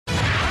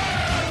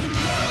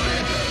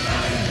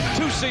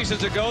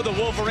seasons ago, the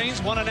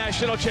Wolverines won a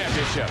national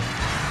championship.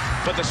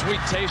 But the sweet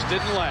taste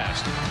didn't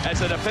last, as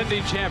the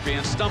defending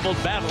champions stumbled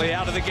badly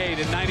out of the gate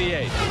in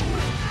 '98.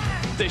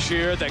 This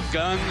year, the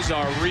guns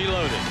are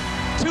reloaded.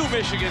 2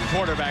 Michigan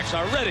quarterbacks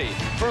are ready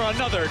for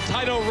another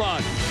title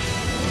run.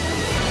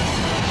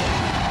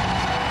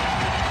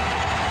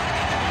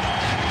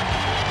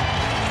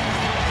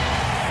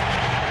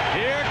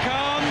 Here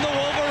come the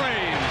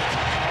Wolverines.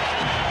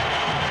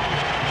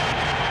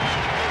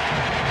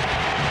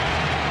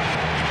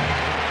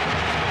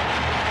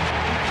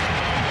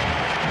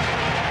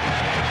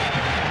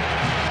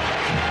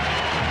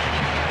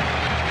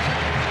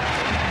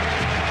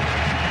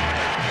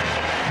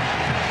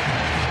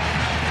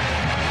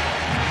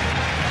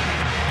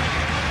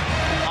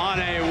 On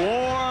a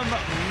warm,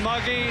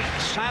 muggy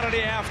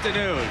Saturday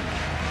afternoon,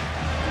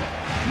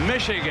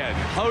 Michigan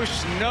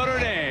hosts Notre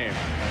Dame.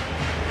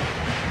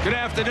 Good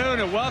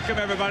afternoon and welcome,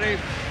 everybody.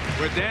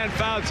 With Dan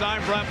Fouts,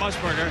 I'm Brent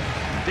Musburger.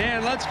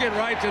 Dan, let's get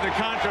right to the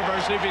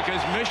controversy,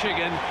 because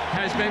Michigan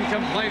has been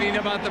complaining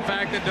about the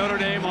fact that Notre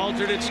Dame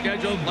altered its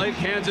schedule, played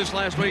Kansas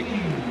last week.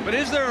 But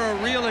is there a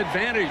real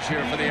advantage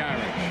here for the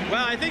Irish?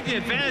 Well, I think the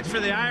advantage for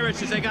the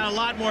Irish is they got a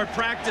lot more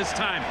practice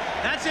time.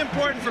 That's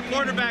important for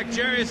quarterback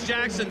Jarius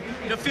Jackson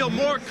to feel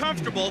more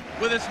comfortable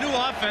with his new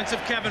offense of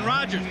Kevin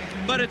Rogers.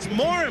 But it's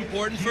more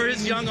important for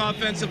his young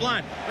offensive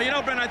line. But, you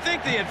know, Ben, I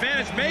think the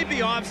advantage may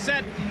be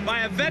offset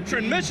by a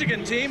veteran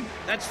Michigan team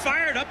that's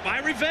fired up by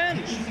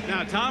revenge.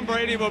 Now, Tom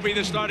Brady will be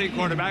the starting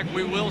quarterback.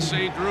 We will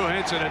see Drew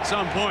Henson at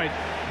some point.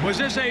 Was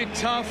this a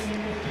tough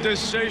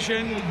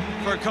decision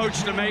for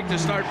Coach to make to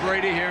start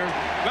Brady here?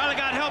 Well, he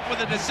got help with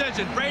the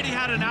decision. Brady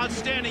had an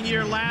outstanding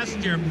year last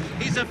year.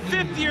 He's a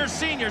 5th-year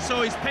senior,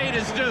 so he's paid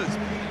his dues.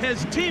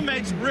 His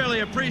teammates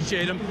really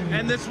appreciate him,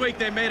 and this week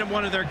they made him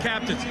one of their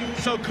captains.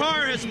 So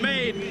Carr has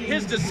made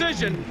his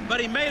decision, but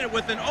he made it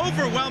with an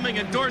overwhelming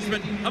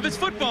endorsement of his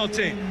football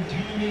team.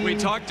 We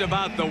talked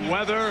about the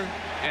weather,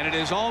 and it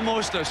is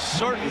almost a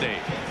certainty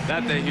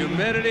that the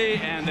humidity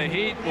and the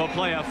heat will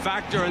play a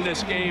factor in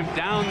this game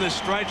down the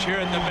stretch here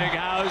at the Big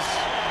House.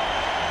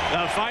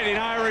 The Fighting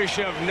Irish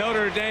of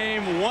Notre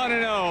Dame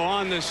 1-0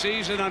 on the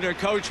season under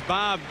Coach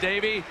Bob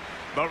Davie.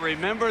 But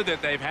remember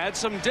that they've had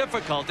some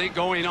difficulty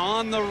going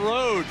on the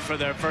road for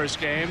their first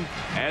game,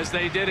 as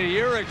they did a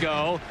year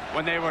ago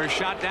when they were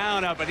shot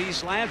down up at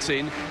East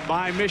Lansing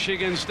by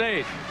Michigan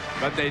State.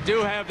 But they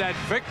do have that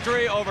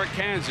victory over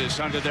Kansas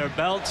under their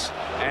belts.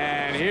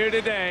 And here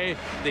today,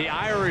 the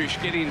Irish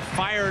getting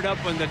fired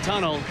up in the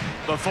tunnel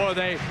before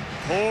they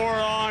pour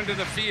onto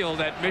the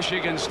field at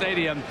Michigan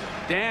Stadium.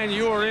 Dan,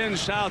 you were in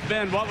South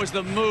Bend. What was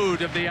the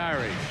mood of the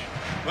Irish?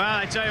 Well,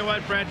 I tell you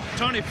what, Brent,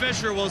 Tony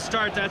Fisher will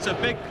start. That's a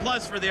big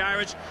plus for the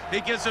Irish.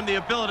 He gives them the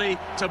ability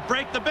to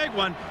break the big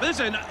one. But this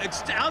is an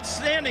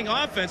outstanding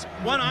offense,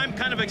 one I'm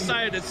kind of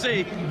excited to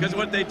see, because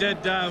what they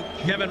did,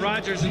 Kevin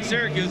Rogers in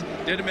Syracuse,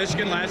 did to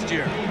Michigan last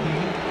year.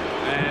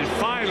 And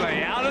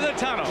finally, out of the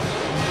tunnel,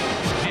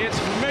 it's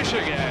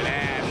Michigan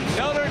and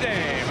Notre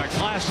Dame, a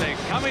classic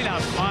coming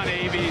up on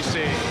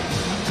ABC.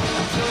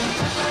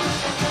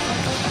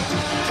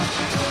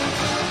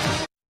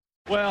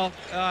 Well,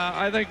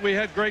 I think we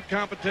had great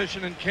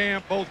competition in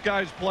camp. Both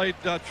guys played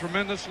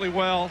tremendously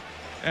well,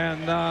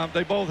 and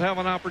they both have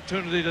an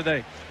opportunity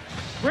today.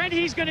 Brent,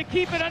 he's going to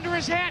keep it under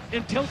his hat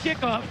until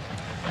kickoff.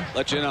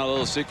 Let you in on a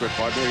little secret,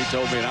 partner. He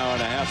told me an hour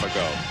and a half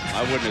ago.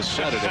 I wouldn't have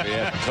said it if he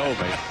hadn't told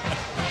me.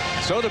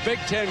 So the Big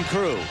Ten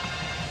crew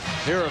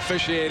here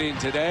officiating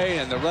today,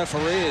 and the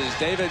referee is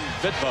David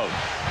Vitvoet.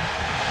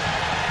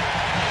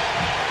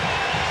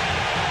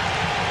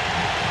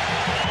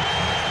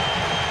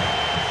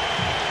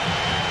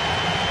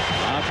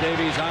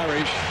 Davies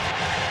Irish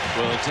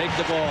will take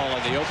the ball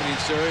in the opening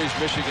series.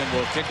 Michigan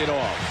will kick it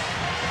off.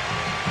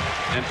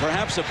 And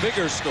perhaps a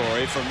bigger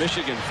story for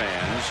Michigan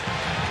fans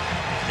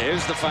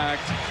is the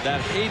fact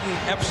that Hayden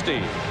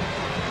Epstein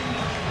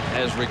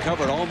has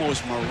recovered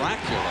almost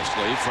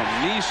miraculously from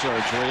knee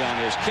surgery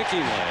on his kicking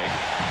leg.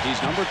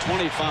 He's number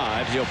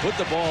 25. He'll put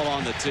the ball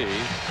on the tee.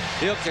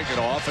 He'll kick it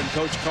off. And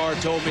Coach Carr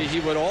told me he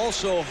would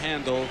also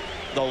handle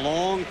the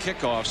long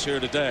kickoffs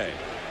here today.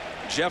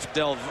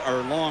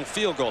 Long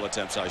field goal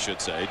attempts, I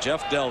should say.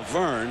 Jeff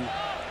Delverne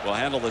will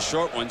handle the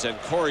short ones, and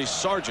Corey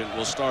Sargent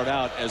will start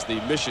out as the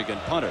Michigan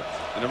punter.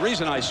 And the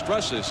reason I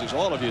stress this is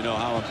all of you know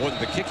how important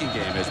the kicking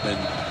game has been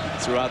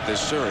throughout this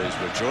series,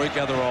 with Joey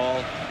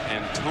Getherall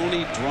and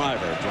Tony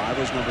Driver.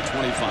 Driver's number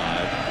 25,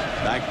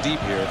 back deep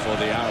here for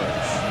the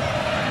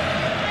Irish.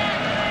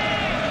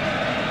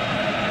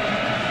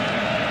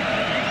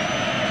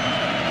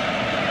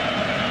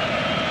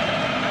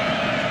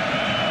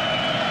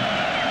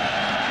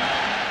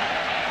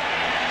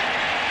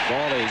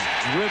 Ball is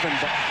driven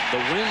by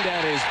the wind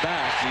at his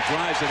back. He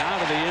drives it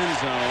out of the end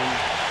zone.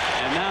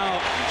 And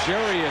now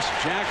Jarius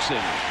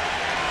Jackson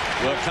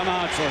will come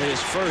out for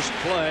his first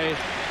play.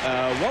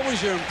 What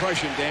was your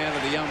impression, Dan,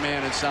 of the young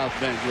man in South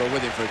Bend? You were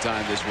with him for a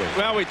time this week.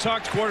 Well, we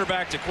talked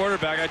quarterback to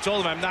quarterback. I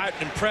told him I'm not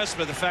impressed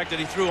with the fact that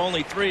he threw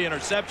only 3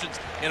 interceptions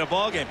in a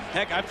ball game.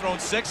 Heck, I've thrown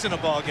 6 in a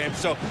ball game.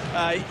 So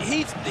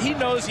he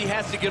knows he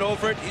has to get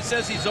over it. He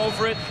says he's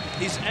over it.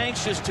 He's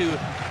anxious to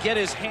get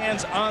his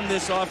hands on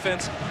this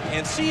offense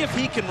and see if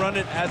he can run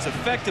it as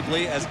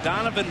effectively as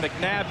Donovan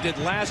McNabb did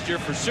last year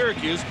for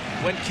Syracuse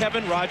when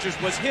Kevin Rogers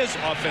was his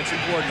offensive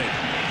coordinator.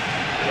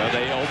 Well,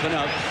 they open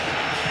up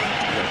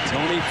with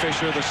Tony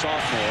Fisher, the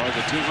sophomore,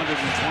 the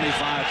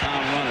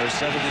 225-pound runner,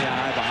 set in the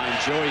eye behind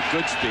Joey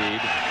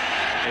Goodspeed.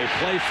 A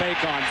play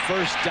fake on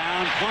first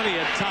down, plenty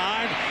of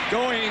time,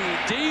 going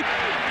deep,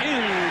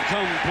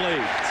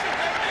 incomplete.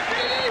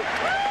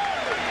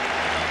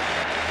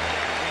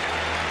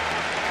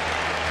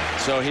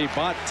 So he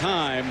bought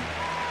time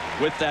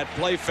with that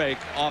play fake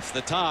off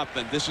the top,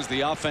 and this is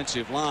the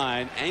offensive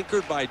line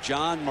anchored by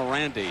John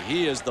Morandi.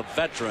 He is the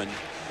veteran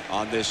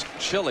on this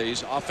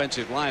Chili's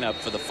offensive lineup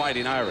for the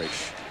Fighting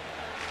Irish.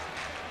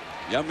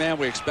 Young man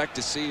we expect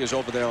to see is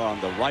over there on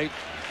the right.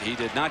 He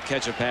did not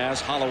catch a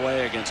pass.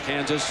 Holloway against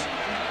Kansas.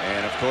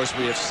 And of course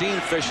we have seen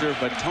Fisher,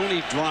 but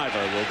Tony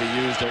Driver will be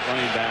used at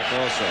running back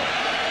also.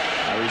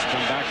 Irish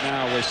come back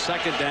now with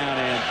 2nd down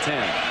and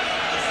 10.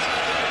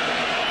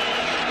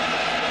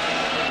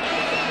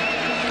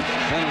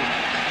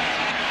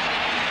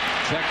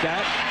 Check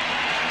that.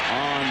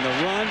 On the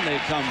run, they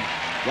come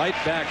right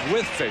back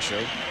with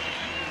Fisher.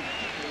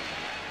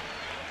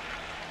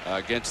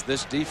 Against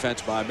this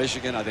defense by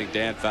Michigan, I think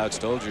Dan Fouts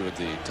told you at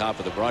the top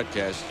of the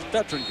broadcast,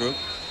 veteran group.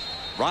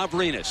 Rob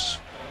Renis,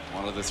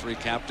 one of the 3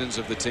 captains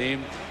of the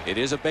team. It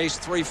is a base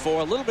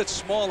 3-4, a little bit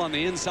small on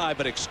the inside,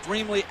 but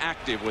extremely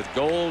active with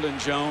Gold and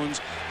Jones,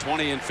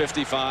 20 and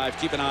 55.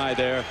 Keep an eye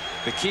there.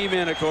 The key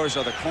men, of course,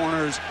 are the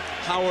corners,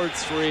 Howard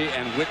 3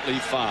 and Whitley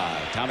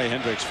 5. Tommy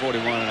Hendricks,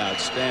 41, and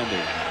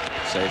outstanding.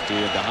 Safety,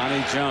 and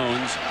Dhani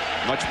Jones,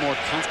 much more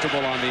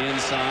comfortable on the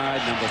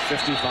inside, number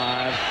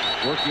 55,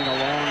 working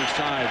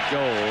alongside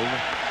Gold.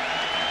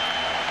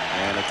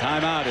 And a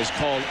timeout is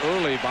called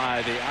early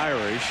by the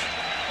Irish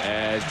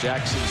as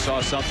Jackson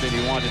saw something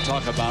he wanted to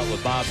talk about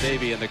with Bob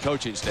Davie and the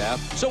coaching staff.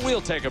 So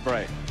we'll take a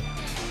break.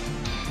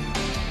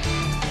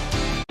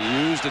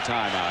 He used a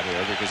timeout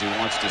here because he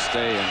wants to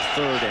stay in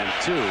 3rd and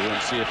 2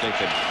 and see if they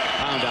can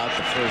pound out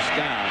the first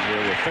down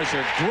here with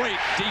Fisher. Great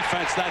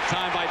defense that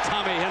time by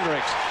Tommy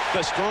Hendricks.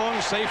 The strong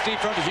safety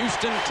from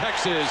Houston,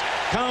 Texas,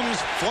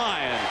 comes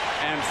flying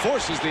and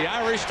forces the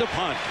Irish to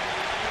punt.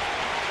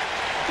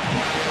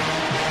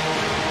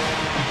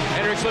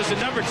 Hendricks was the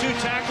number 2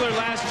 tackler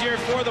last year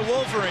for the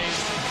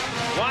Wolverines.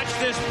 Watch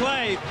this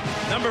play.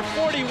 Number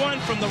 41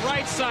 from the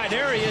right side.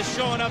 There he is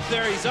showing up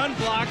there. He's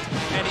unblocked,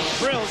 and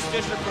he drills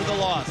Fisher for the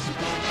loss.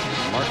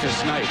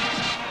 Marcus Knight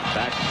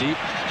back deep.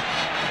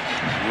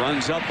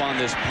 Runs up on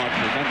this punt.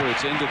 Remember,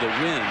 it's into the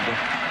wind.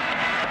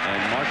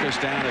 And Marcus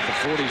down at the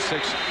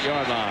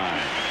 46-yard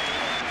line.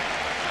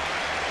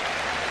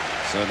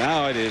 So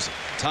now it is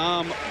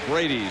Tom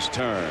Brady's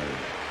turn.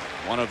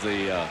 One of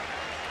the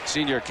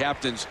senior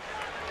captains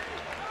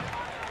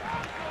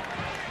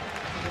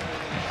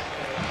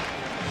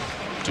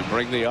to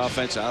bring the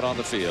offense out on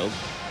the field.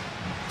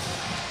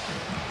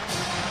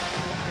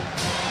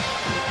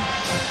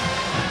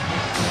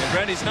 And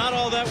Randy's not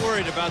all that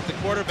worried about the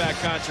quarterback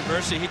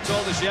controversy. He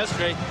told us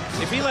yesterday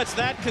if he lets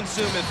that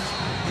consume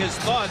his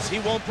thoughts, he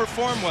won't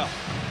perform well.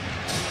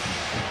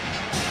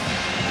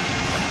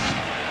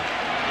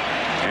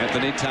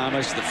 Anthony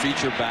Thomas, the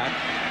feature back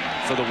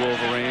for the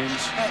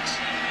Wolverines.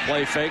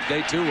 Play fake.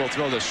 They too will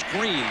throw the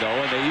screen though,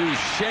 and they use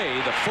Shea,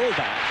 the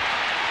fullback,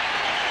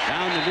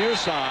 down the near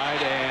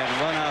side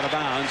and run out of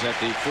bounds at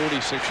the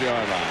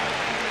 46-yard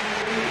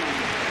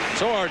line.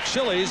 So our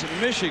Chili's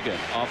Michigan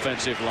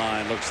offensive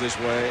line looks this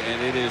way,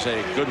 and it is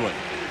a good one.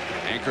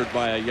 Anchored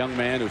by a young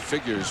man who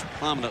figures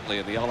prominently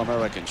in the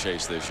All-American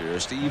chase this year,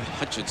 Steve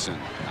Hutchinson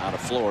out of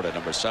Florida,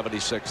 number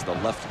 76, the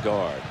left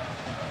guard.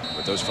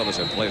 But those fellas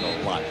have played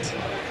a lot.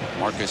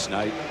 Marcus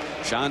Knight,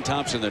 Sean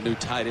Thompson, their new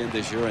tight end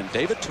this year, and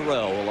David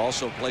Terrell will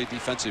also play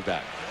defensive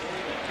back.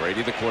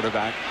 Brady, the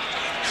quarterback.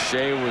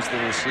 Shea was the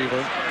receiver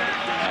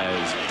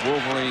as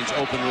Wolverines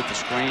open with the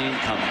screen,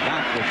 come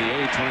back with the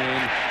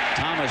A-train.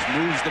 Thomas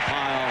moves the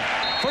pile.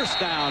 First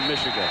down,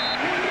 Michigan.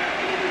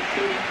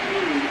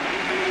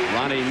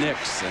 Ronnie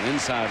Nix, an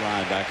inside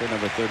linebacker,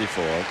 number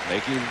 34,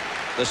 making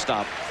the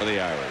stop for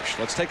the Irish.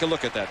 Let's take a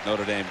look at that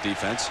Notre Dame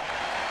defense.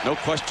 No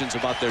questions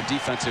about their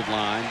defensive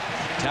line.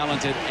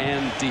 Talented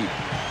and deep.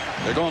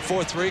 They're going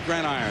 4-3.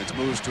 Grant Irons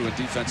moves to a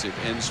defensive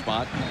end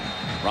spot.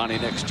 Ronnie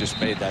Nix just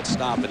made that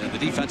stop. And in the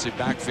defensive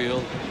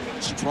backfield,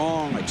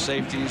 strong at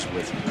safeties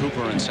with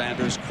Cooper and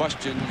Sanders.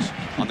 Questions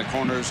on the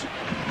corners,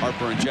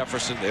 Harper and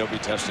Jefferson. They'll be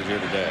tested here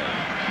today.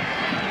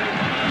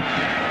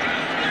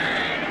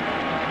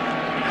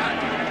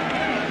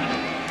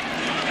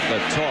 The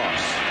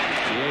toss.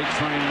 The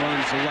A-train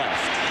runs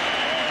left.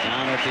 Now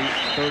down at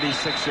the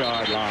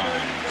 36-yard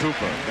line.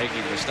 Cooper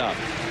making the stop.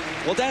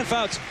 Well, Dan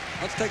Fouts,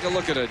 let's take a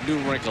look at a new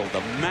wrinkle, the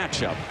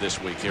matchup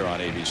this week here on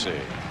ABC.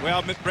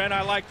 Well, Brent,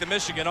 I like the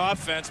Michigan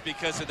offense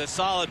because of the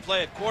solid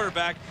play at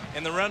quarterback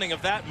and the running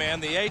of that man,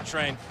 the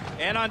A-train.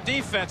 And on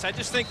defense, I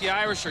just think the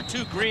Irish are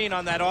too green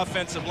on that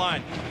offensive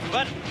line.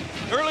 But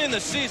early in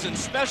the season,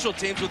 special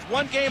teams, with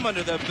one game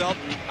under their belt,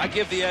 I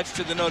give the edge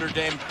to the Notre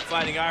Dame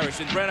Fighting Irish.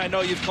 And Brent, I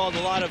know you've called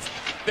a lot of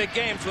big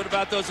games. What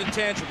about those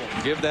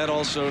intangibles? Give that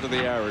also to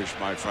the Irish,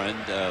 my friend.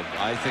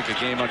 I think a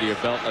game under your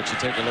belt lets you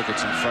take a look at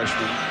some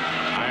freshmen,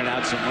 iron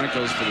out some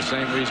wrinkles for the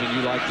same reason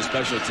you like the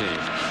special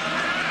teams.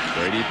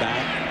 Brady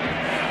back,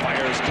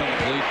 fires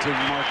complete to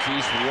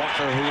Marquise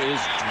Walker, who is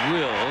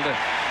drilled,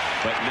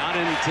 but not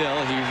until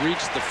he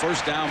reached the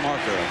first down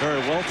marker. A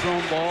very well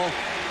thrown ball.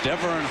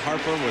 Dever and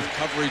Harper with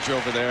coverage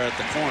over there at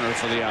the corner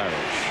for the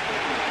Irish.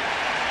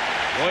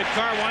 Lloyd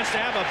Carr wants to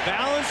have a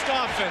balanced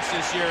offense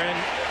this year, and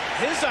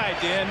his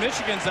idea, and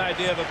Michigan's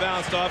idea of a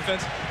balanced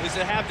offense, is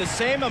to have the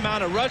same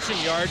amount of rushing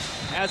yards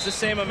as the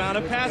same amount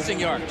of passing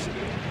yards.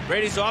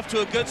 Brady's off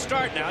to a good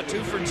start now,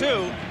 2 for 2.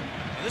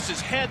 And this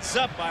is heads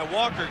up by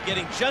Walker,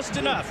 getting just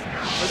enough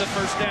for the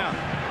first down.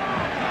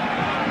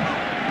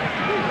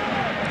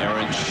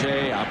 Aaron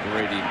Shea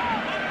operating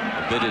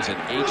a bit as an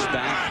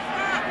H-back.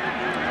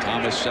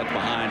 Thomas set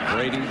behind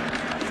Brady.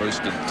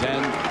 1st and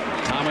 10.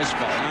 Thomas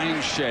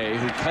behind Shea,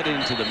 who cut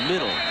into the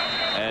middle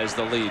as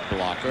the lead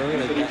blocker.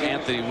 And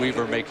Anthony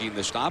Weaver making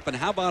the stop. And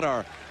how about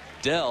our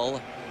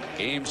Dell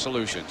game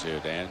solutions here,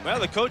 Dan? Well,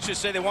 the coaches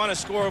say they want to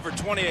score over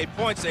 28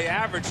 points. They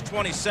averaged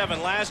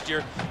 27 last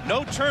year.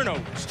 No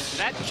turnovers.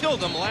 That killed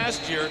them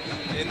last year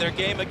in their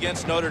game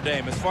against Notre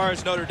Dame. As far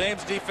as Notre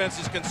Dame's defense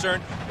is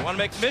concerned, they want to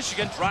make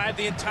Michigan drive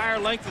the entire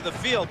length of the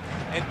field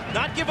and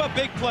not give up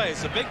big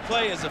plays. A big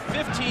play is a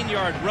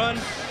 15-yard run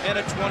and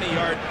a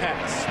 20-yard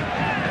pass.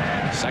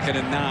 2nd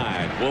and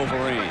 9,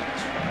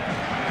 Wolverines.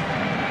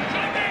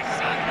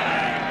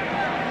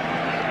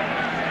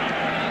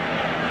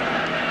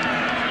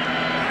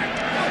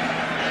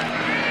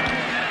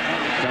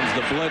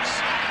 The blitz.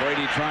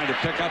 Brady trying to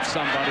pick up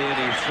somebody, and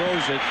he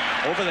throws it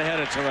over the head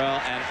of Terrell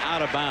and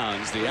out of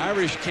bounds. The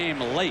Irish came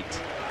late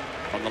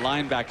from the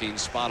linebacking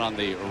spot on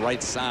the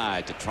right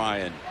side to try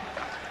and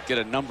get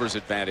a numbers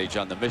advantage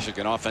on the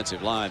Michigan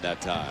offensive line that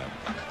time.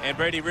 And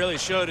Brady really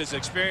showed his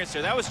experience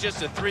there. That was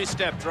just a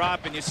 3-step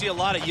drop, and you see a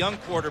lot of young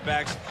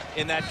quarterbacks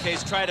in that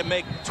case try to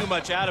make too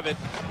much out of it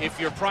if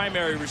your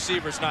primary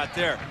receiver's not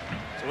there.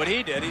 So what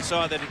he did, he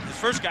saw that the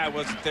first guy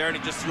wasn't there, and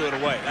he just threw it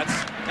away.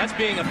 That's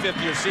being a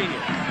 5th-year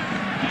senior.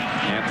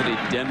 Anthony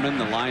Denman,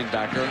 the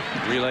linebacker,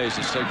 relays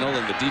the signal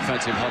in the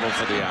defensive huddle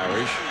for the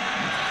Irish.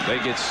 They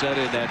get set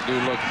in that new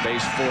look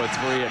base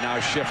 4-3 and now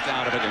shift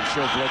out of it and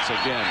show blitz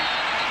again.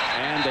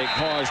 And they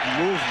caused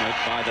movement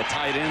by the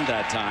tight end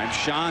that time.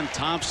 Sean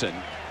Thompson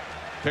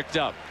picked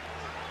up.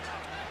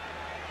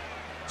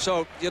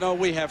 So, you know,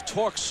 we have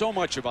talked so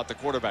much about the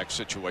quarterback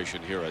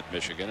situation here at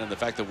Michigan and the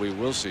fact that we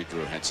will see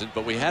Drew Henson,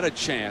 but we had a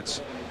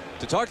chance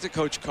to talk to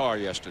Coach Carr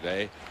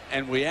yesterday,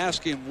 and we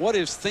asked him what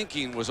his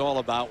thinking was all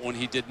about when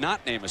he did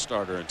not name a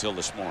starter until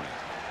this morning.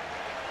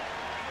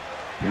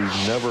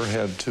 We've never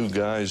had 2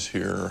 guys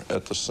here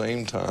at the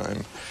same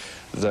time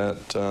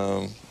that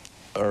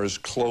are as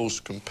close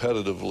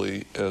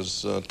competitively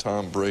as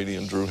Tom Brady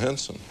and Drew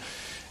Henson.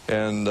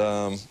 And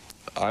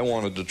I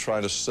wanted to try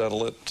to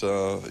settle it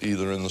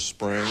either in the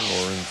spring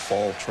or in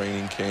fall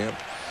training camp.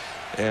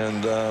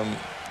 And,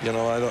 you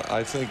know,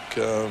 I think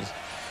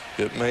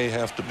it may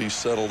have to be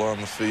settled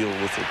on the field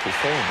with the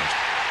performance.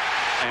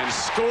 And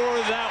score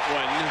that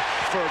one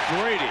for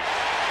Brady.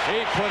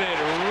 He put it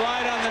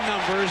right on the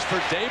numbers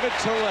for David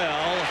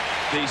Terrell,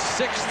 the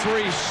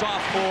 6'3"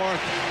 sophomore,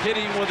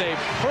 hitting with a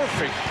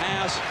perfect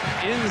pass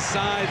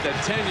inside the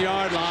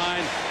 10-yard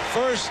line.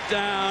 First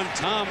down,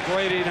 Tom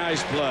Brady,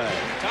 nice play.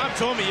 Tom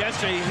told me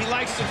yesterday he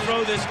likes to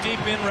throw this deep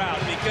in route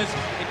because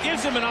it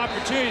gives him an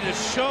opportunity to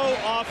show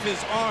off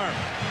his arm.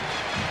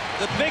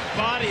 The big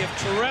body of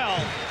Terrell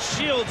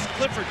shields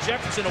Clifford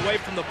Jefferson away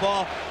from the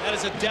ball. That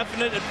is a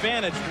definite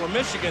advantage for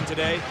Michigan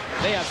today.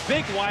 They have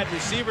big wide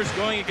receivers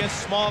going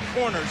against small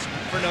corners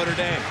for Notre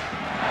Dame.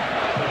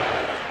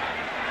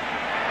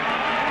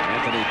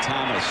 Anthony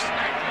Thomas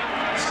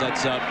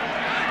sets up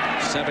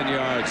 7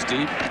 yards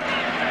deep.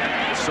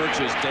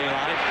 Searches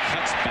daylight,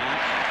 cuts back,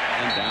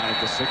 and down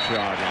at the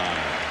 6-yard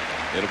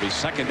line. It'll be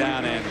 2nd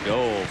down and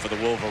goal for the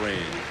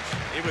Wolverines.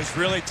 He was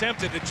really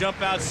tempted to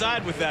jump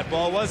outside with that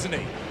ball, wasn't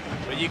he?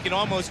 But you can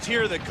almost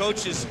hear the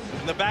coaches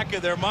in the back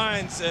of their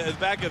minds, the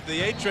back of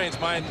the A-Train's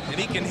mind, and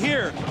he can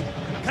hear,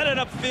 cut it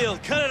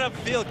upfield,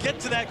 get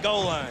to that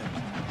goal line.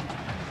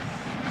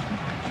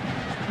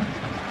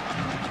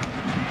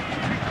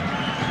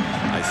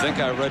 I think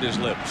I read his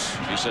lips.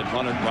 He said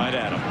run it right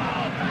at him.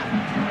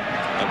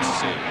 Let's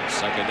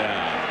see, 2nd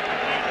down.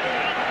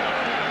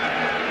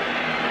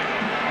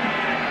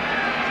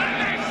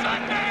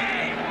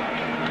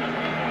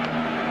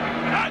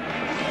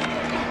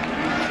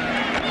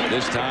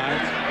 This time,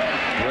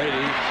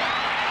 Brady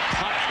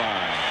caught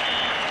by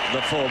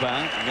the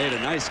fullback, made a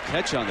nice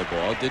catch on the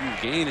ball, didn't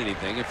gain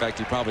anything. In fact,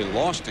 he probably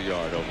lost a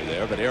yard over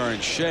there. But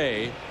Aaron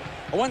Shea,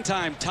 a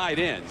one-time tight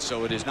end,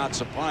 so it is not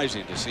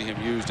surprising to see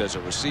him used as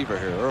a receiver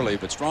here early.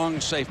 But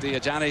strong safety,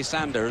 Ajani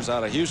Sanders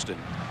out of Houston.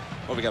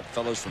 Well, we got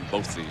fellows from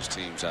both these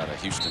teams out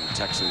of Houston,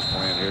 Texas,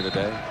 playing here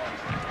today.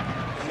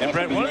 And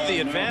Brett, one of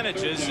the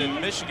advantages that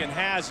Michigan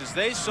has is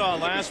they saw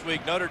last week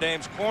Notre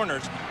Dame's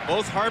corners,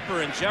 both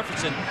Harper and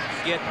Jefferson,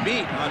 get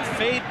beat on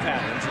fade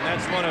patterns, and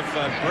that's one of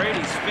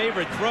Brady's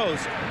favorite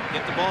throws.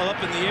 Get the ball up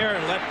in the air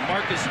and let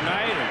Marcus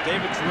Knight or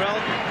David Terrell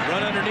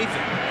run underneath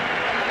it.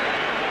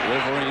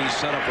 Wolverines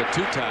set up with 2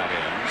 tight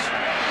ends.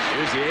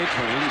 Here's the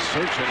A-Train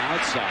searching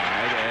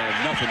outside and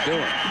nothing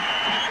doing.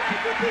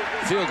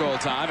 Field goal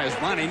time as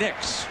Ronnie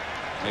Nix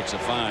makes a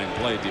fine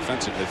play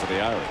defensively for the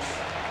Irish.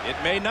 It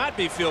may not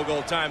be field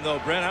goal time, though,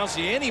 Brent. I don't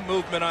see any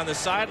movement on the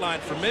sideline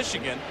for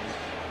Michigan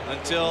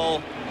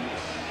until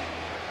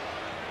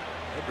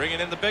they're bringing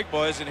in the big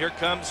boys, and here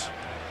comes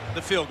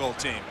the field goal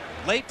team.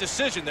 Late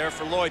decision there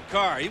for Lloyd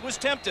Carr. He was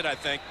tempted, I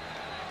think.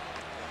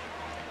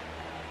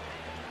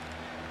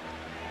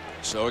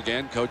 So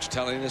again, coach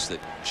telling us that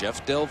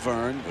Jeff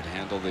Delverne would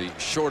handle the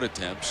short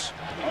attempts.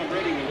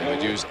 They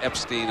would use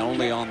Epstein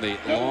only on the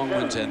long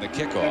ones and the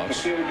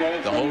kickoffs.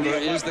 The holder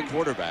is the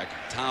quarterback,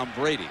 Tom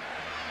Brady.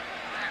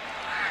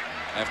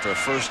 After a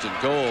 1st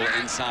and goal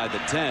inside the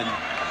 10.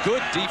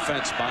 Good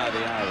defense by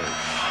the Irish.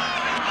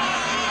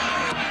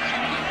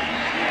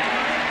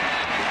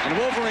 And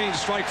the Wolverines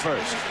strike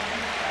first.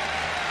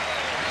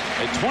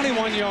 A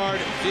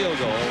 21-yard field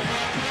goal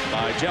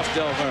by Jeff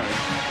Delverne.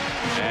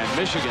 And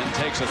Michigan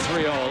takes a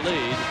 3-0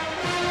 lead.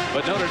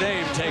 But Notre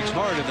Dame takes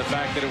heart in the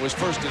fact that it was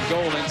 1st and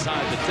goal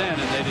inside the 10,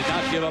 and they did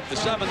not give up the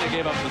 7, they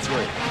gave up the 3.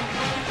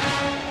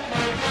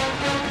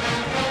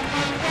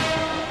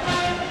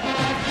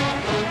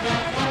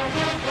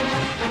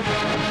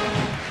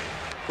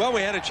 Well,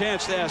 we had a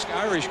chance to ask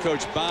Irish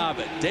coach Bob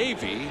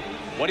Davie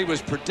what he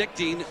was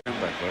predicting.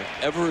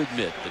 Ever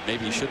admit that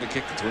maybe he shouldn't have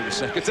kicked it to him a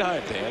second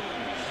time, Dan?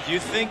 Do you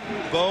think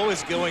Bo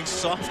is going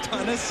soft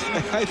on us?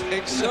 I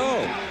think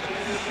so.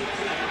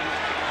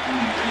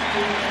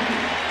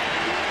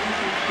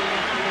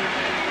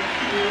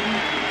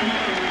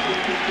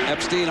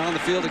 Epstein on the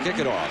field to kick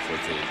it off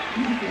with the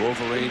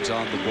Wolverines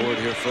on the board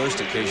here first.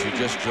 In case you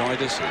just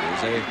joined us, it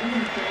is a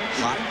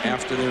hot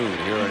afternoon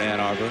here in Ann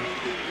Arbor.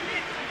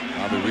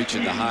 Probably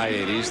reaching the high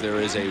 80s. There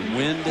is a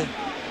wind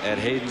at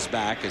Hayden's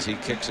back as he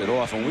kicks it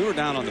off. And we were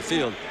down on the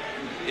field.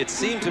 It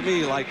seemed to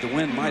me like the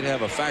wind might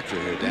have a factor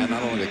here, Dan.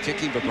 Not only the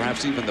kicking, but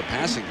perhaps even the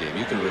passing game.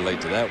 You can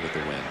relate to that with the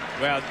wind.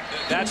 Well,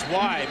 that's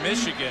why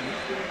Michigan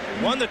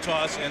won the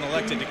toss and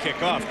elected to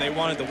kick off. They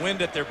wanted the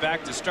wind at their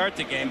back to start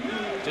the game.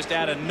 Just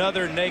add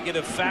another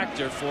negative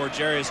factor for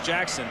Jarius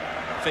Jackson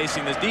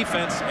facing the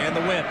defense and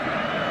the wind.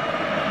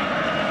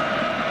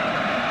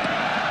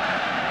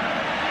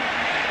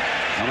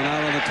 Coming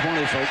out on the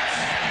 20, folks.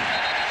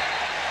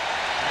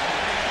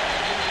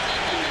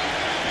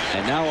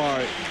 And now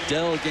our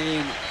Dell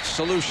Game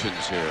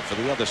solutions here for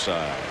the other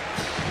side.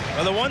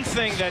 Well, the one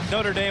thing that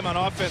Notre Dame on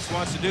offense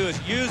wants to do is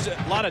use a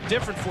lot of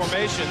different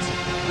formations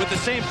with the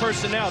same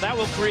personnel. That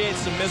will create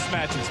some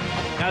mismatches.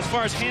 Now, as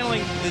far as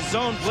handling the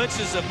zone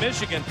blitzes of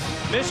Michigan,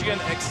 Michigan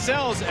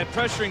excels at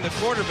pressuring the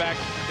quarterback.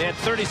 They had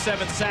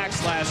 37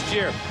 sacks last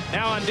year.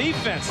 Now on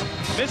defense,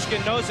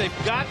 Michigan knows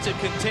they've got to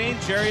contain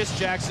Jarius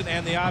Jackson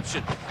and the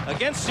option.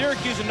 Against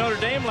Syracuse and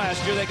Notre Dame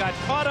last year, they got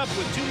caught up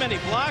with too many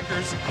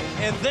blockers,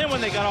 and then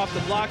when they got off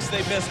the blocks,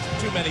 they missed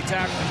too many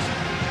tackles.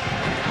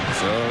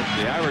 So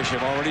the Irish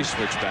have already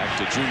switched back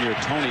to junior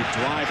Tony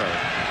Driver,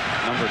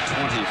 number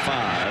 25,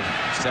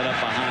 set up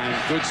behind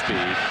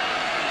Goodspeed.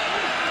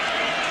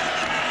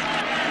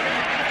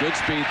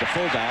 Goodspeed, the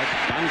fullback,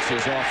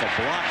 bounces off a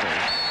blocker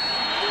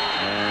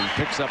and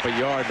picks up a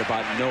yard and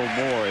about no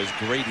more as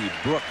Grady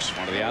Brooks,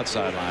 one of the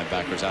outside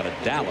linebackers out of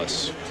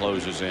Dallas,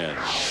 closes in.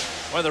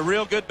 One of the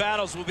real good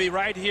battles will be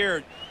right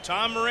here.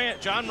 John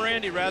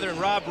Morandi, and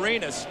Rob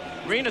Renas.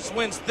 Renas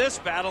wins this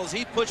battle as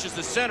he pushes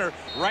the center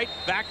right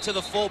back to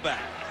the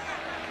fullback.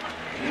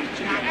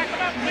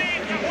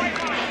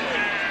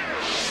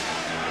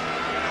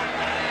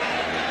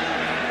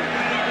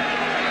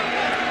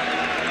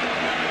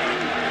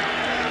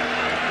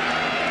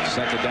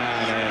 Second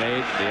down and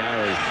 8. The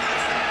Irish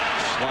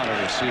slot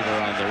a receiver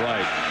on the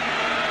right.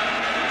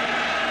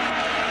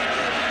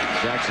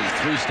 Jackson's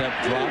 3-step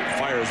drop,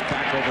 fires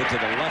back over to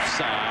the left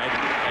side,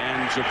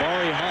 and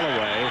Jabari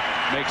Holloway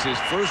makes his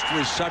first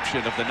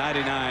reception of the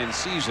 99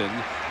 season,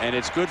 and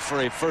it's good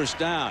for a first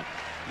down.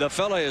 The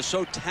fella is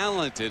so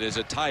talented as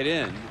a tight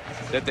end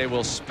that they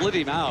will split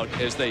him out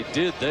as they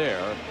did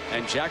there,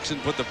 and Jackson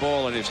put the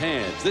ball in his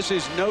hands. This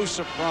is no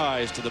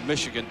surprise to the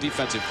Michigan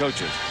defensive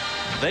coaches.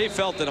 They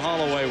felt that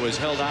Holloway was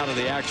held out of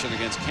the action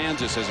against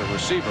Kansas as a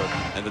receiver,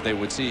 and that they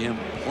would see him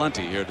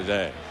plenty here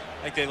today.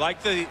 I think they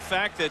like the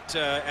fact that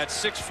at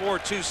 6'4",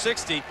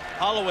 260,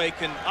 Holloway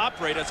can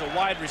operate as a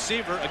wide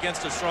receiver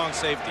against a strong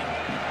safety.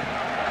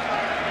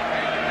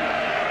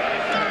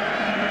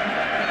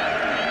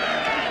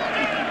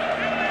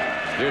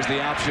 Here's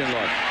the option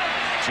look.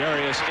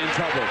 Jarius in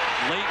trouble.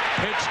 Late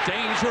pitch,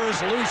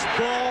 dangerous, loose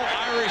ball.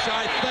 Irish,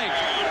 I think.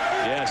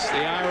 Yes,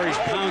 the Irish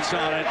pounce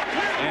on it,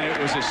 and it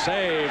was a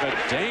save. A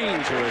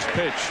dangerous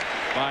pitch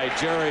by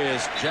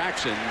Jarius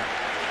Jackson.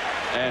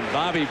 And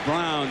Bobby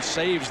Brown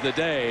saves the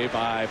day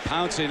by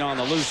pouncing on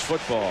the loose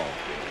football.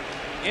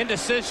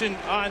 Indecision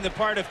on the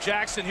part of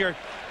Jackson here.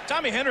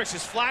 Tommy Hendricks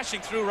is flashing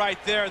through right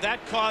there.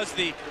 That caused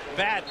the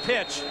bad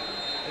pitch.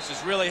 This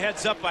is really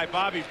heads up by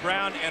Bobby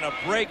Brown, and a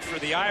break for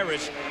the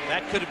Irish.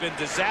 That could have been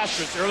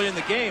disastrous early in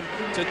the game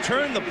to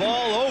turn the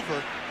ball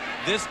over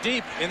this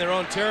deep in their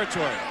own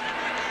territory.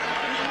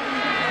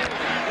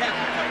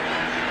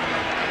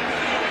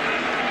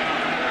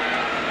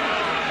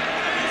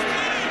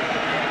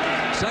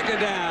 Second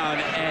down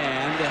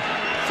and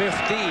 15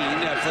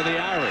 for the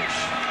Irish.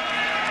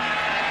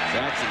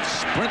 Jackson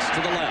sprints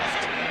to the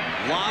left.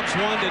 Lobs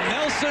one to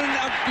Nelson.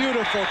 A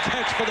beautiful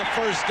catch for the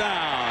first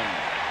down.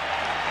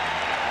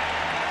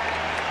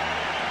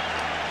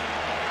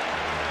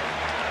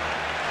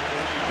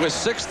 With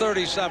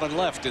 6:37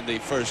 left in the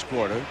first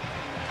quarter,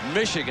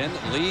 Michigan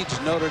leads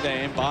Notre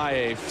Dame by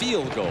a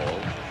field goal.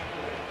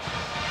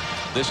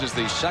 This is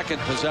the second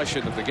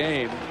possession of the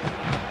game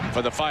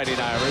for the Fighting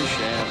Irish,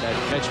 and that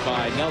catch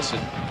by Nelson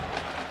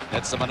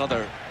nets them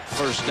another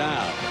first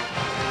down.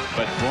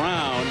 But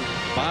Brown,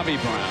 Bobby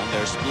Brown,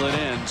 their split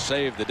end,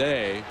 saved the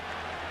day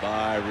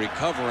by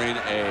recovering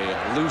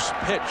a loose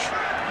pitch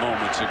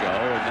moments ago,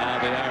 and now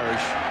the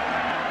Irish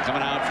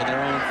coming out from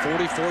their own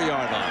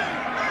 44-yard line.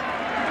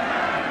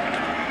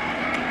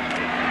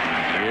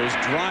 Here's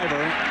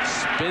Driver,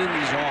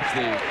 spins off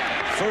the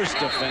first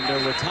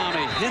defender with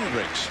Tommy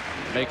Hendricks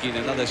making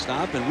another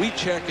stop, and we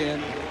check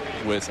in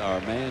with our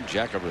man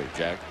Jackaroo.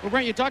 Jack. Well,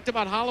 Brent, you talked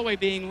about Holloway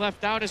being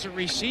left out as a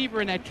receiver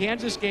in that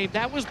Kansas game.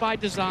 That was by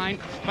design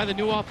by the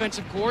new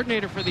offensive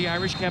coordinator for the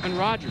Irish, Kevin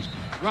Rogers.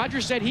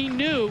 Rogers said he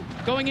knew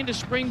going into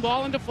spring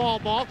ball and to fall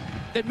ball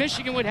that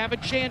Michigan would have a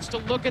chance to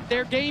look at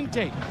their game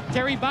tape.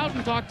 Terry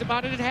Bowden talked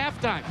about it at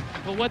halftime.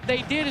 But what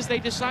they did is they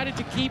decided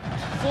to keep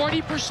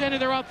 40% of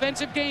their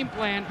offensive game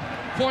plan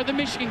for the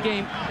Michigan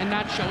game and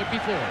not show it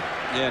before.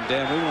 Yeah, and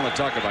Dan, we want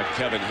to talk about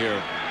Kevin here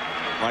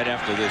right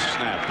after this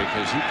snap,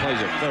 because he plays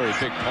a very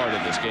big part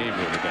in this game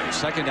here today.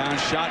 Second down,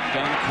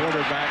 shotgun,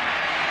 quarterback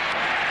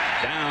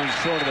down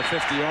short of the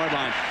 50-yard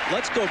line.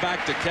 Let's go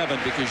back to Kevin,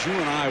 because you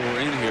and I were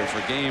in here for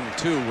game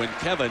 2 when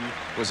Kevin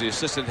was the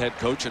assistant head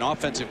coach and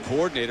offensive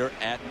coordinator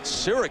at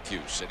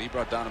Syracuse, and he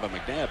brought Donovan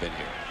McNabb in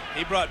here.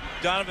 He brought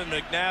Donovan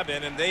McNabb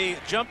in, and they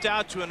jumped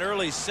out to an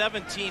early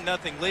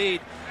 17-0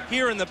 lead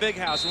here in the Big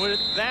House. And what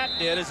that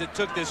did is it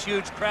took this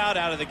huge crowd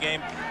out of the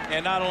game,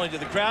 and not only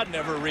did the crowd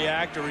never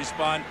react or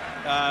respond,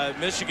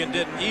 Michigan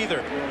didn't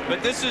either.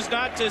 But this is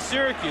not to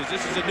Syracuse.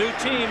 This is a new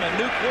team, a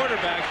new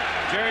quarterback.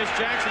 Jarius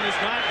Jackson is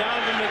not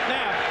Donovan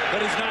McNabb,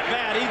 but he's not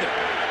bad either.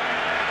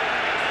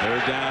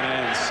 Third down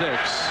and 6.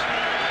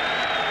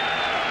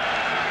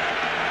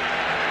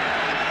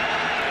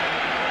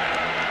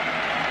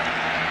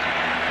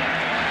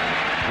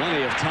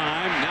 Plenty of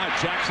time. Now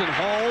Jackson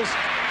hauls.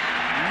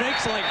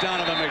 Makes like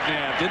Donovan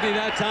McNabb. Didn't he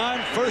that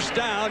time? First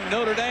down,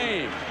 Notre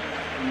Dame.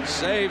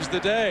 Saves the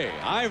day.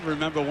 I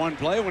remember one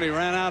play when he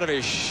ran out of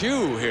his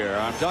shoe here.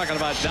 I'm talking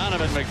about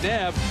Donovan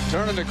McNabb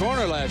turning the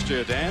corner last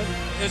year, Dan.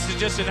 This is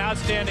just an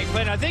outstanding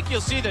play. And I think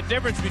you'll see the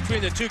difference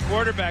between the two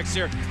quarterbacks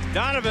here.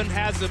 Donovan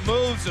has the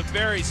moves of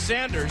Barry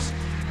Sanders,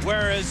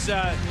 whereas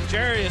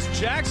Jarius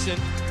Jackson,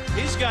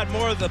 he's got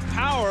more of the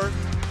power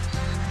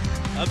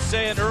of,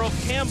 say, an Earl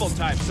Campbell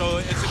type. So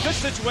it's a good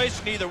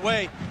situation either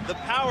way. The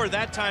power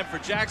that time for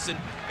Jackson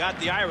got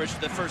the Irish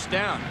the first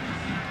down.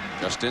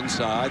 Just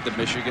inside the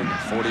Michigan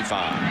 45.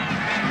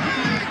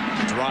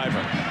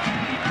 Driver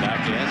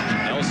back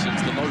in.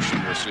 Nelson's the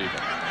motion receiver.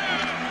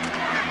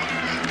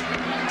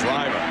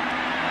 Driver.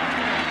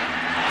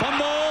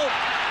 Fumble.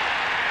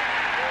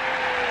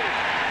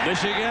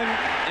 Michigan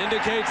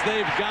indicates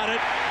they've got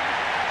it.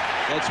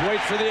 Let's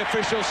wait for the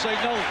official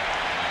signal.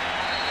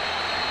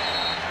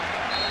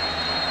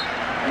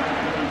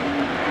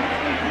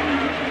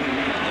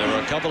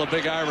 A couple of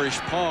big Irish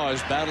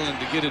paws battling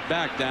to get it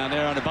back down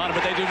there on the bottom,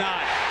 but they do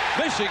not.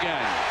 Michigan.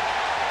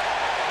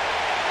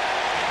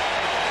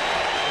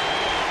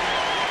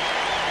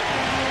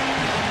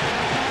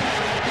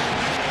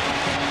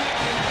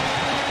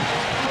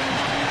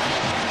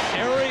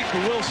 Eric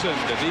Wilson,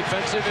 the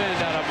defensive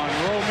end out of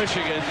Monroe,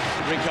 Michigan,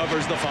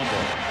 recovers the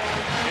fumble.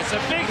 It's a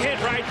big hit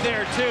right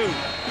there, too,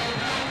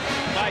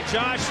 by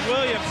Josh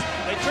Williams.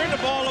 They turned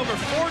the ball over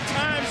 4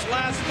 times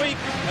last week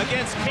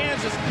against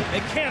Kansas.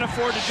 They can't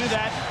afford to do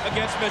that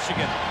against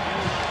Michigan.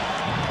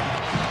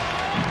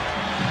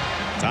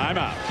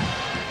 Timeout.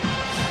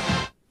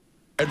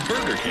 At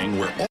Burger King,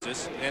 we're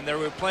and they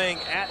were playing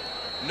at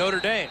Notre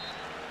Dame.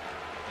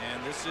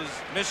 And this is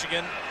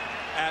Michigan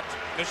at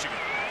Michigan.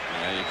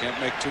 Yeah, you can't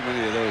make too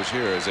many of those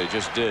here, as they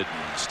just did.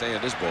 Stay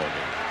in this ball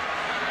game.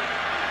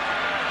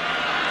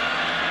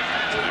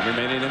 Time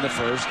remaining in the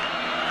first.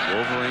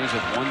 Wolverines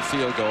with 1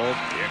 field goal.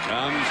 Here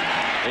comes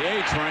the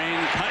A-train,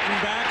 cutting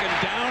back and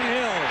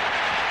downhill.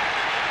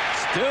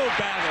 Still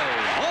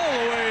battling all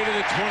the way to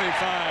the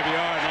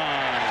 25-yard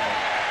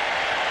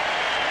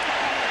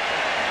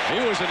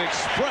was an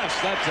express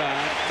that time.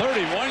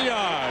 31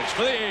 yards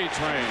for the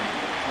A-Train.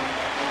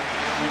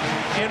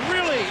 And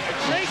really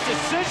great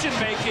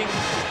decision-making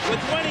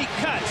with when he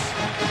cuts.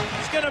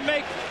 He's going to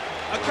make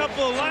a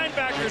couple of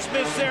linebackers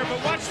miss there, but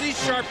watch these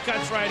sharp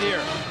cuts right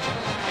here.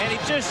 And he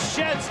just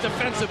sheds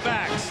defensive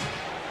backs.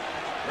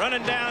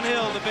 Running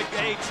downhill, the big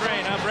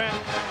A-Train, huh, Brent?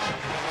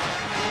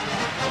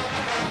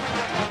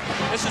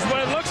 This is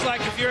what it looks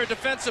like if you're a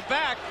defensive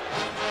back.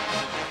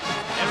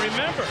 And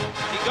remember,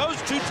 he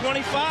goes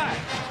 225.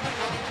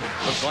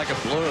 Looks like a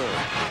blur.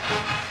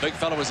 Big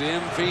fella was the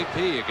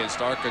MVP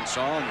against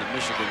Arkansas in the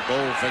Michigan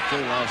Bowl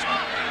victory last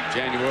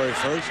January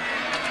 1st.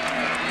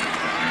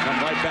 Come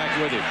right back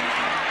with him.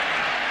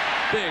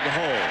 Big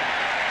hole.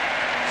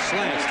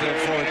 Slants to the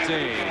 14.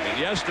 And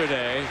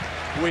yesterday,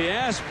 we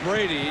asked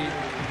Brady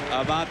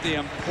about the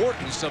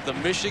importance of the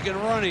Michigan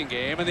running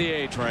game and the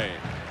A-Train.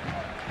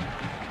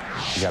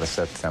 You got to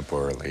set the tempo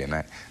early, and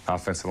that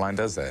offensive line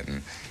does that.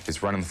 And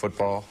it's running the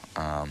football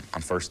on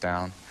first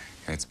down,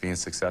 and it's being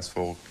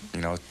successful,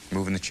 you know,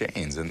 moving the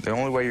chains. And the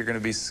only way you're going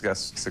to be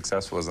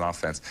successful as an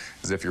offense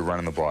is if you're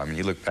running the ball. I mean,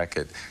 you look back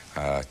at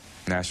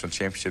national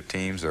championship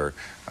teams or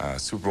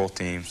Super Bowl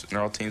teams, and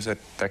they're all teams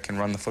that can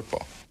run the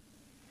football.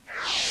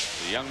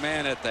 The young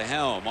man at the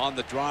helm on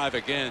the drive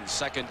again.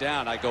 Second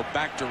down. I go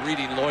back to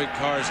reading Lloyd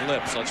Carr's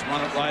lips. Let's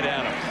run it right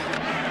at him.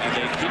 And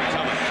they keep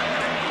coming.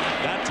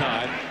 That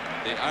time,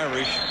 the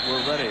Irish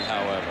were ready,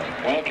 however.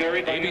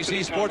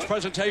 ABC Sports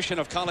presentation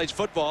of college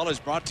football is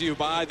brought to you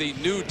by the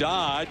new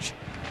Dodge.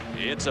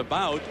 It's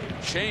about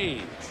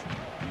change.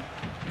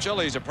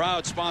 Chili's, a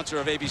proud sponsor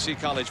of ABC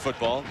College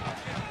Football.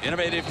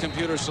 Innovative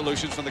computer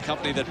solutions from the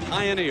company that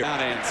pioneered.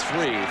 Down and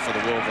 3 for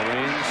the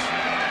Wolverines.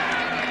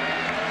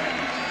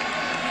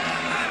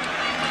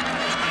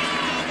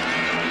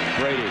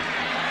 Brady.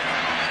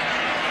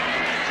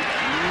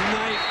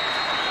 Knight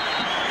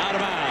out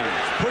of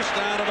bounds. Pushed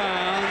out of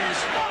bounds.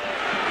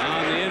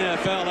 On the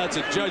NFL, that's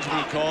a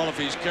judgment call if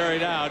he's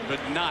carried out, but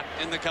not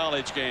in the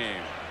college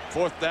game.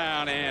 4th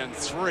down and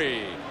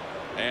 3.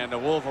 And the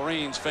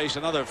Wolverines face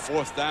another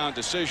 4th down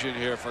decision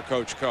here for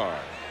Coach Carr.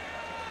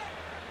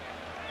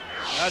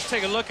 Now let's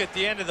take a look at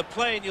the end of the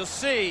play, and you'll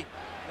see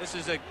this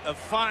is a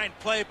fine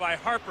play by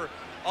Harper.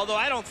 Although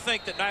I don't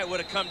think that Knight would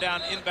have come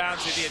down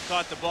inbounds if he had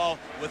caught the ball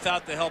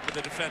without the help of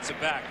the defensive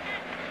back.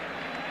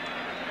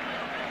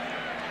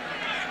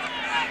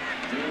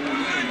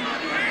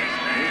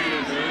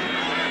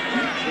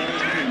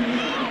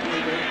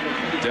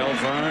 Del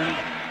Verne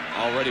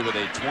already with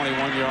a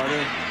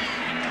 21-yarder.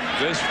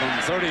 This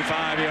from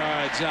 35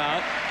 yards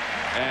out,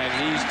 and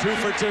he's 2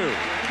 for 2.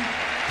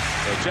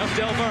 So Jeff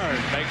Del Verne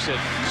makes it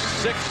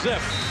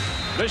 6-zip.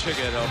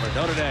 Michigan over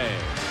Notre Dame.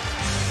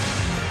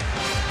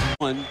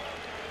 One.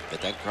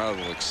 But that crowd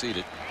will exceed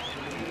it.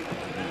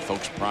 And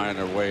folks prying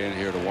their way in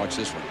here to watch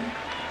this one.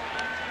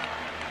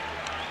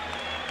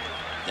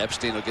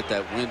 Epstein will get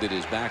that wind at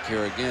his back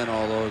here again,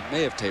 although it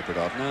may have tapered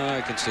off. No,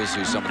 I can still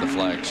see some of the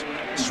flags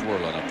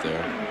swirling up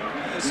there.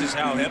 This is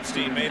how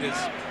Epstein made his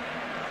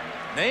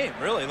name,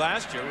 really,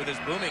 last year with his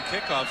booming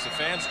kickoffs. The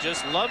fans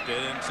just loved it,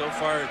 and so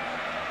far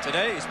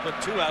today he's put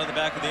 2 out of the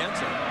back of the end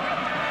zone.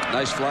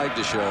 Nice flag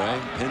to show,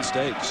 eh? Penn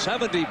State,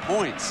 70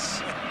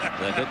 points.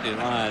 The Nittany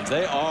Lions,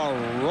 they are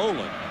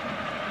rolling.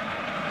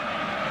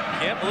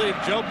 Can't believe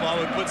Joe Paul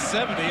would put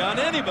 70 on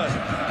anybody.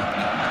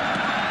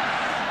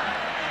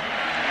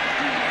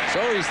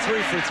 So he's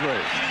 3 for 3.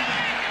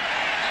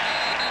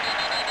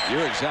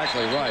 You're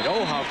exactly right.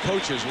 Oh, how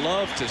coaches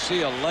love to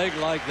see a leg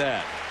like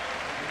that.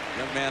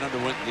 Young man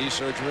underwent knee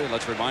surgery.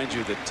 Let's remind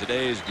you that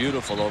today's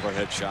beautiful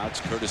overhead shots,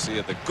 courtesy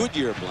of the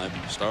Goodyear blimp,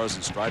 Stars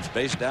and Stripes,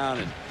 based down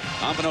in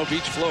Pompano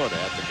Beach, Florida.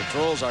 At the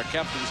controls, our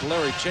captain's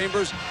Larry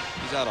Chambers.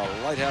 He's out of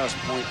Lighthouse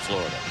Point,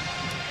 Florida.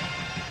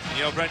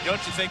 You know, Brent, don't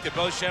you think that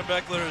Bo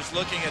Schembechler is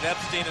looking at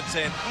Epstein and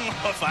saying,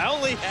 if I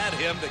only had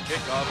him to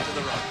kick off to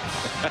the run?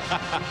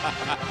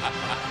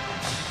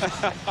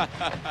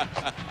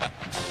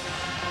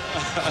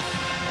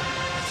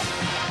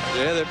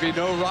 Yeah, there'd be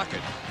no rocket.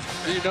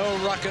 Be no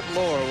rocket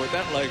lore with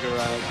that leg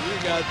around. You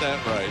got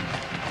that right.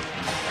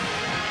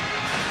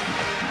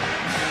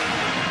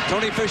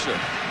 Tony Fisher.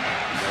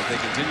 As they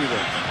continue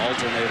to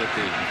alternate at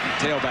the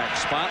tailback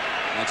spot.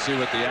 Let's see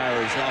what the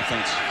Irish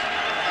offense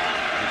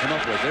can come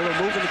up with. They were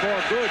moving the ball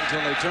good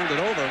until they turned it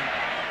over.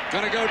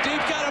 Gonna go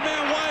deep. Got a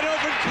man wide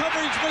open.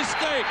 Coverage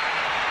mistake.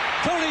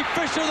 Tony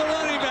Fisher, the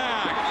running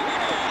back.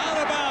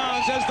 Out of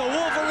bounds as the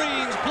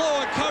Wolverines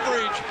blow a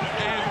coverage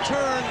and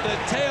turn the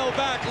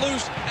tailback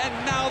loose. And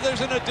now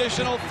there's an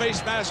additional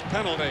face mask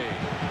penalty.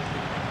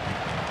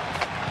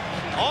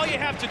 All you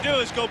have to do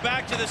is go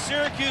back to the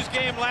Syracuse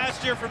game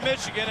last year for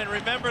Michigan and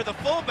remember the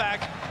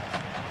fullback,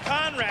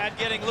 Conrad,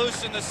 getting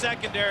loose in the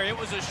secondary. It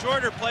was a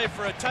shorter play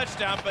for a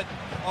touchdown, but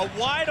a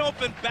wide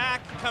open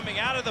back coming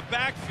out of the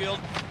backfield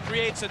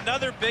creates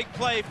another big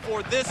play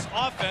for this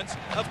offense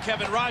of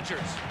Kevin Rogers.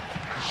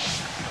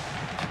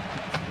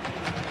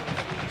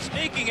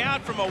 Sneaking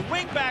out from a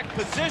wingback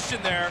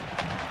position there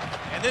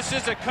And this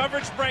is a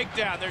coverage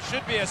breakdown. There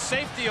should be a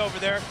safety over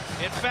there.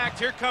 In fact,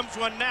 here comes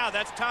one now.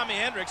 That's Tommy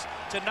Hendricks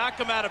to knock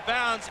him out of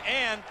bounds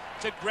and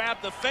to grab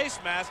the face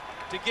mask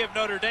to give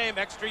Notre Dame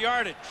extra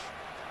yardage.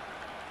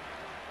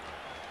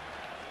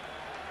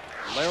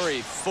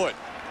 Larry Foote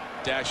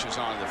dashes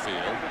on the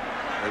field,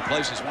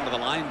 replaces one of the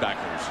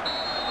linebackers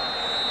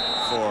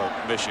for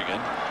Michigan.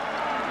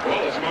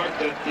 Ball is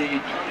marked at the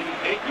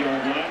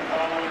 28-yard line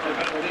following the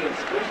penalty.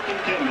 It's first and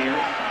 10 here.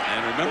 And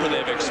remember,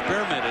 they've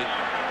experimented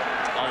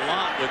a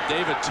lot with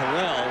David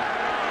Terrell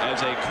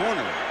as a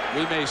corner.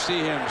 We may see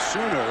him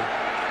sooner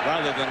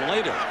rather than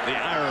later. The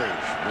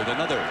Irish with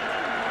another,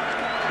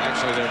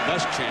 actually their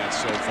best chance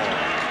so far.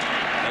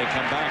 They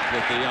come back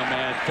with the young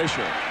man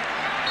Fisher.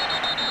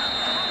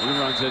 He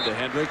runs into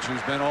Hendricks,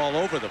 who's been all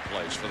over the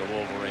place for the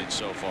Wolverines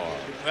so far.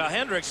 Well,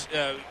 Hendricks,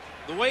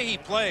 the way he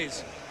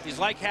plays, he's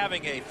like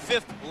having a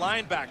fifth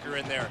linebacker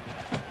in there.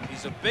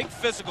 He's a big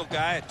physical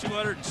guy at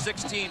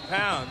 216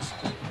 pounds.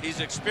 He's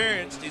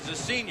experienced. He's a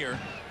senior.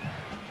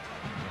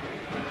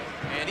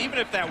 And even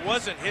if that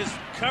wasn't his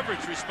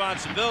coverage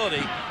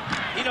responsibility,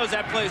 he knows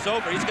that play's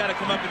over. He's got to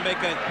come up and make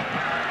a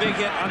big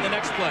hit on the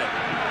next play.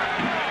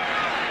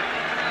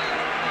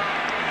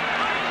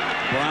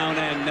 Brown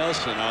and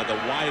Nelson are the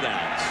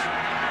wideouts.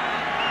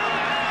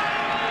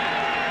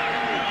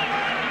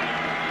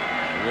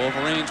 The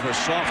Wolverines were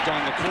soft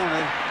on the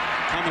corner,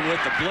 coming with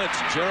the blitz.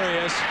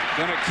 Jarius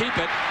going to keep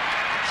it.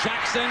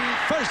 Jackson,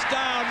 first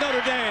down,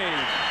 Notre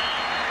Dame.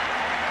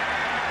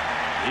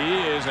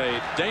 He is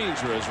a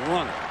dangerous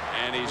runner,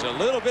 and he's a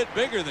little bit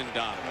bigger than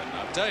Donovan.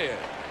 I'll tell you,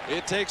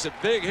 it takes a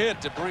big hit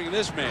to bring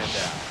this man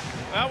down.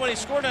 Well, when he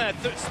scored on that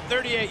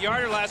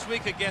 38-yarder last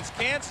week against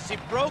Kansas, he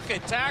broke a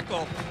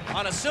tackle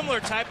on a similar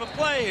type of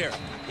play here.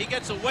 He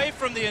gets away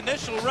from the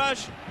initial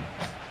rush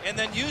and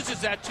then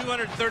uses that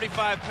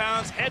 235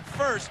 pounds head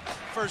first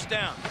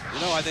down.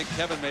 You know, I think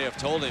Kevin may have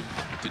told him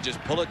to just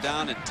pull it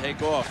down and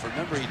take off.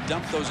 Remember, he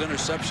dumped those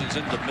interceptions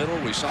into the middle.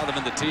 We saw them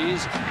in the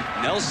tees.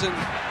 Nelson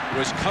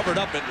was covered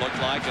up, it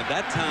looked like. At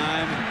that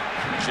time,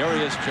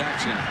 Jarius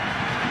Jackson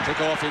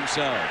took off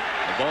himself.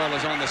 The ball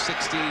is on the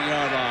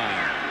 16-yard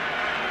line.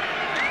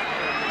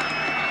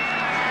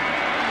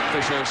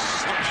 Fisher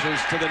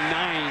slashes to the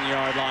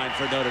 9-yard line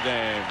for Notre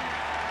Dame.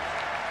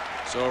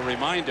 So a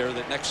reminder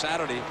that next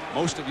Saturday,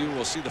 most of you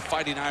will see the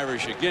Fighting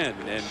Irish again.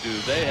 And do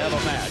they have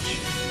a match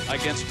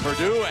against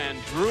Purdue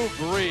and Drew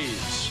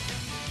Brees.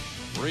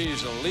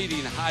 Brees, a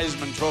leading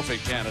Heisman Trophy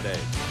candidate.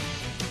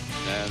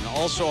 And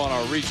also on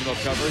our regional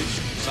coverage,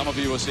 some of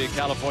you will see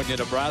California,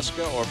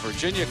 Nebraska, or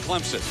Virginia,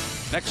 Clemson.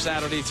 Next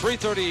Saturday,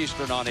 3:30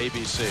 Eastern on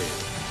ABC.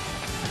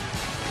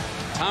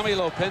 Tommy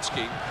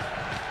Lopinski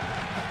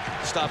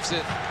stops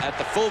it at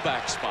the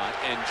fullback spot,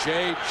 and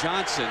Jay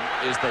Johnson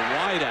is the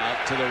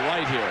wideout to the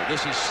right here.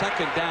 This is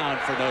second down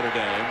for Notre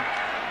Dame.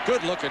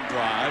 Good looking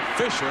drive.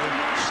 Fisher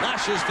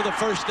slashes for the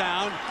first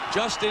down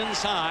just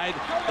inside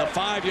the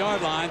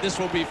 5-yard line. This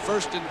will be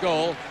first and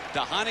goal.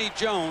 Dhani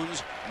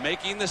Jones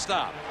making the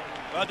stop.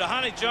 Well,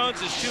 Dhani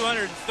Jones is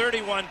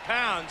 231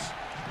 pounds,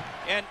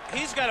 and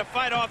he's got to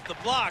fight off the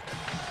block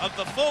of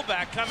the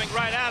fullback coming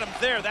right at him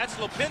there. That's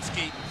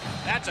Lopinski.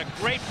 That's a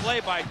great play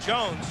by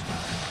Jones.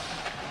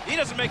 He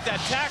doesn't make that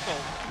tackle.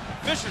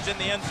 Fisher's in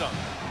the end zone.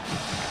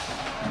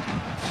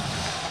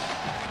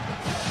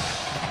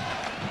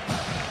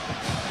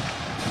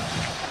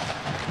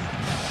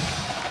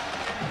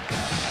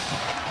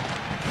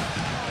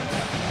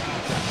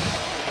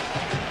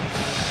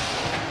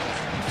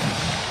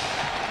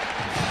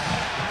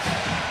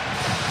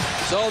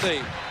 So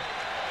the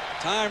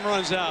time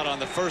runs out on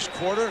the first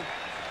quarter.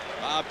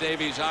 Bob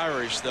Davies'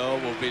 Irish, though,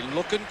 will be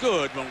looking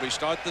good when we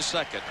start the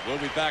second. We'll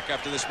be back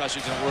after this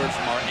message and word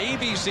from our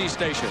ABC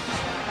stations.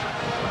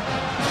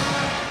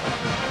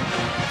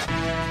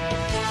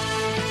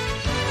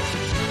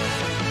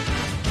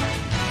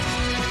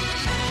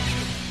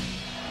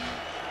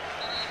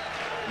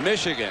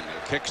 Michigan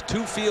kicks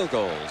 2 field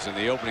goals in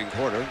the opening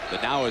quarter.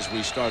 But now as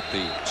we start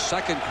the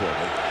second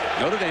quarter,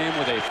 Notre Dame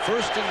with a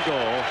first and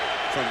goal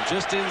from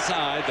just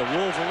inside the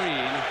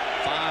Wolverine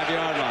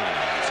 5-yard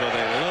line. So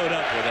they load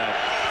up with that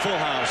full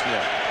house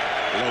look.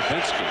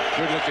 Lopinski,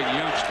 good-looking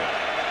youngster,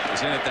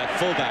 is in at that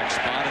fullback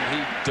spot, and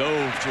he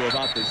dove to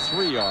about the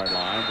 3-yard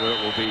line, where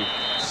it will be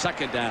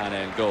second down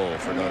and goal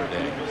for Notre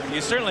Dame.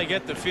 You certainly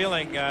get the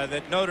feeling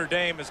that Notre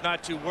Dame is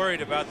not too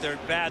worried about their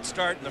bad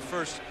start in the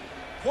first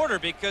quarter,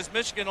 because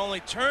Michigan only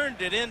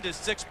turned it into a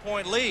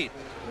 6-point lead.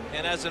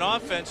 And as an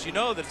offense, you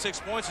know that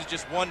 6 points is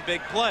just one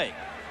big play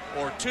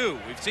or two.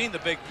 We've seen the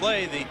big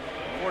play, the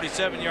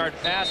 47-yard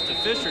pass to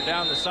Fisher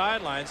down the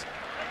sidelines.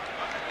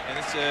 And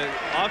it's an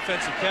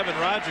offense of Kevin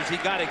Rogers. He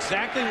got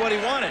exactly what he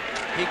wanted.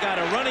 He got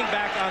a running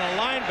back on a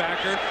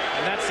linebacker,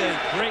 and that's a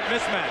great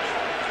mismatch.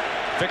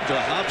 Victor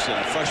Hobson,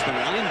 a freshman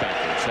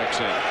linebacker, checks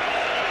in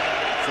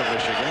for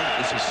Michigan.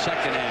 This is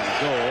second and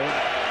goal.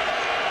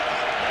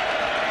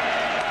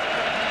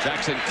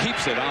 Jackson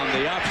keeps it on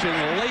the option.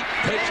 Late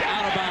pitch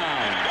out of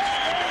bounds.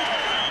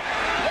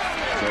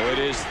 So it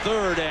is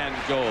third and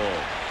goal.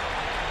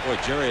 Boy,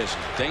 Jarius is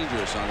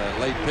dangerous on that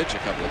late pitch a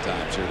couple of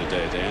times here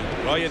today,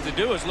 Dan. All you have to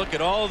do is look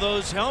at all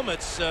those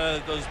helmets,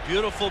 those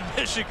beautiful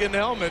Michigan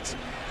helmets,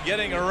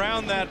 getting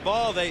around that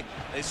ball. They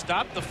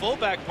stopped the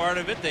fullback part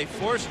of it. They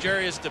forced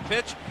Jarius to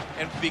pitch,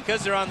 and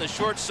because they're on the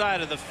short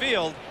side of the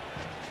field,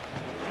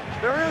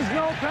 There is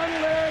no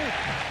penalty.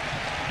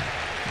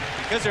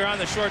 because they're on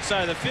the short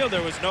side of the field,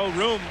 there was no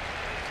room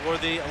for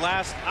the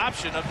last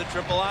option of the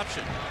triple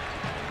option.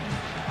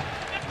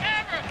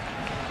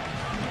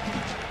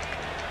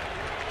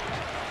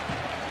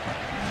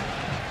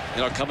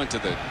 You know, coming to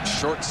the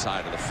short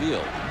side of the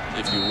field,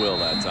 if you will,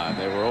 that time.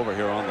 They were over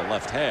here on the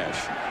left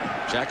hash.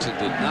 Jackson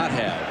did not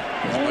have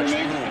as much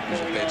room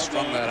as if they'd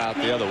strung that out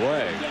the other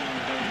way.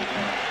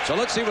 So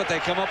let's see what they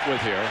come up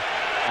with here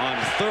on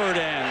 3rd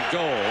and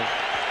goal.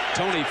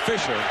 Tony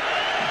Fisher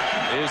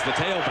is the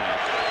tailback.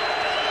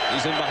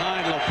 He's in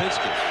behind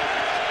Lopinski.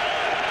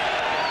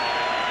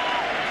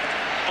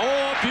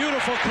 Oh, a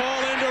beautiful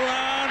call end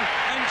around,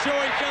 and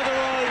Joey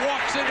Devereaux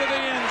walks into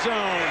the end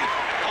zone.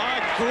 A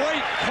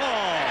great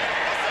call.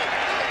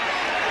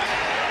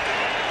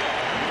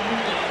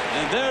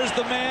 And there's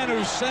the man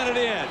who sent it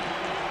in.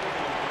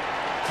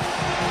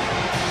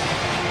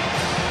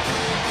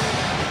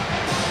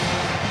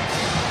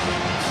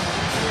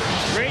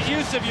 Great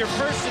use of your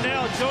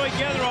personnel. Joey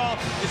Devereaux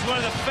is one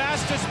of the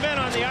fastest men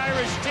on the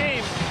Irish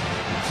team.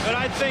 But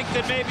I think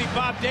that maybe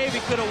Bob Davie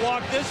could have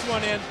walked this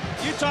one in.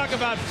 You talk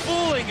about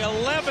fooling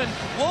 11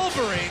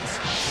 Wolverines.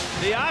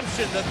 The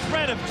option, the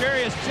threat of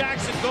Jarius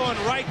Jackson going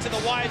right to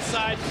the wide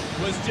side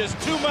was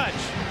just too much.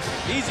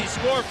 Easy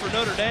score for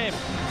Notre Dame.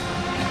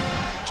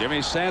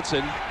 Jimmy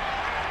Sanson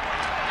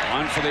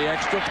on for the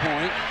extra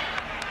point.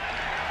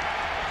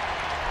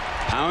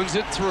 Pounds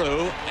it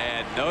through,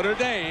 and Notre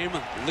Dame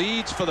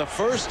leads for the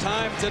first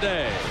time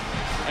today.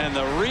 And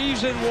the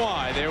reason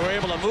why they were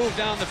able to move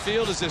down the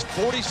field is this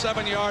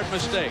 47-yard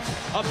mistake.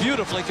 A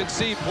beautifully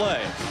conceived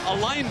play. A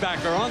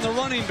linebacker on the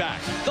running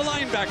back. The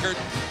linebacker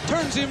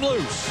turns him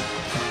loose.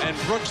 And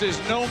Brooks is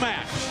no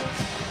match.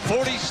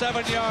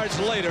 47 yards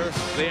later,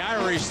 the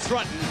Irish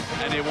threaten,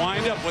 and they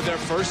wind up with their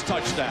first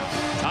touchdown.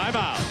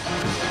 Timeout.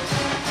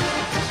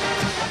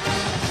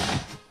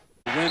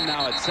 Win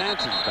now at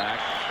Sanson's back.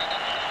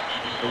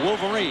 The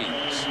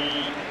Wolverines,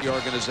 the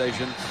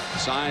organization,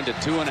 signed a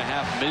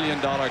 $2.5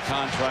 million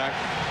contract.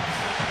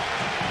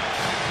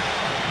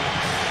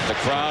 The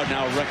crowd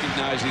now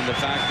recognizing the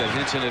fact that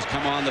Hinson has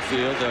come on the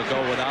field. They'll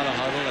go without a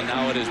huddle, and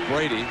now it is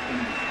Brady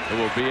who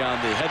will be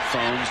on the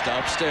headphones to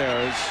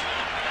upstairs.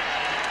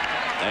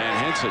 And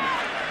Hinson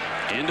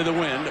into the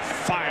wind,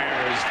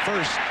 fires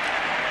first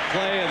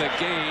play of the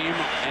game,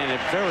 and it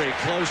very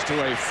close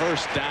to a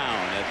first down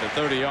at the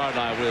 30-yard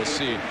line. We'll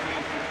see.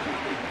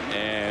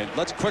 And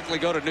let's quickly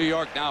go to New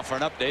York now for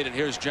an update. And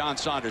here's John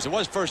Saunders. It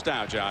was first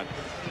down, John.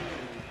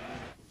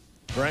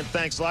 Brent,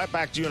 thanks a lot.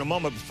 Back to you in a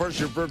moment. But first,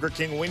 your Burger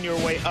King Win Your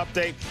Way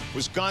update.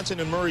 Wisconsin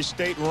and Murray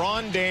State.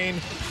 Ron Dane,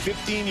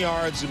 15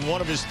 yards in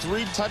one of his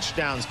 3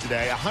 touchdowns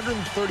today,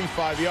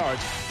 135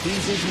 yards. He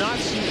did not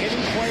see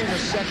any play in the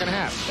second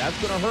half. That's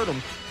going to hurt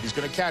him. He's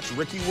going to catch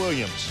Ricky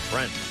Williams.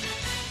 Brent.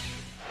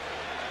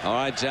 All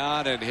right,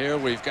 John, and here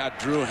we've got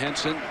Drew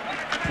Henson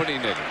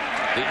putting it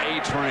the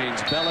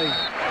A-Train's belly.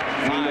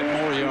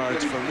 5 more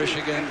yards for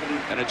Michigan,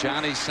 and a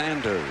Johnny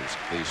Sanders,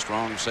 the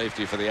strong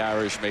safety for the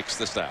Irish, makes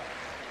the stop.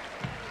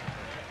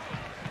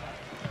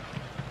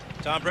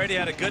 Tom Brady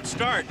had a good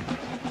start,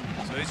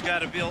 so he's got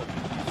to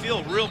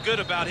feel real good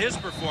about his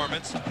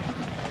performance.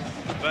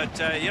 But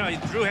you know,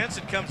 Drew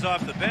Henson comes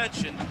off the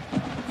bench, and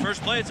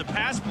first play, it's a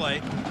pass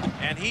play,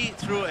 and he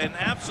threw an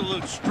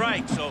absolute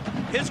strike, so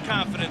his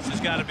confidence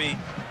has got to be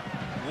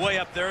way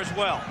up there as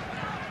well.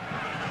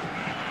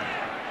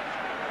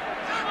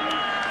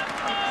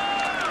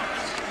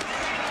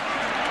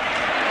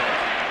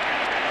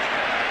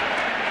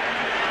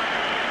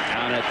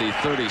 At the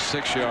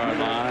 36-yard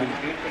line,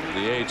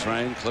 the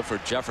A-Train,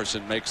 Clifford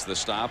Jefferson makes the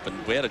stop,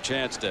 and we had a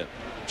chance to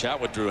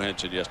chat with Drew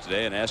Henson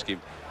yesterday and ask him,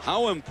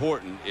 how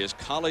important is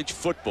college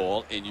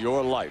football in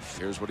your life?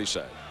 Here's what he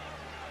said.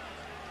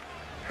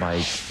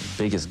 My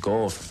biggest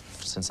goal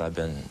since I've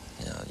been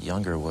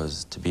younger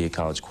was to be a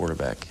college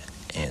quarterback.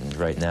 And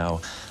right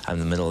now, I'm in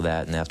the middle of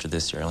that, and after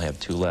this year, I only have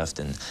 2 left.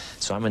 And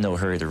so I'm in no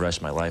hurry to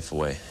rush my life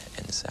away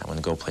and say, I want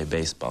to go play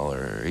baseball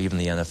or even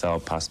the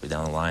NFL, possibly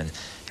down the line,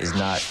 is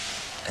not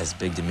as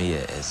big to me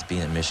as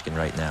being in Michigan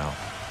right now.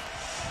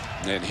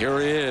 And here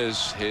he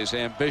is, his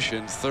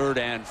ambition, 3rd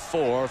and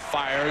 4,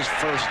 fires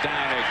first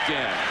down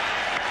again.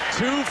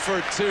 2 for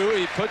 2.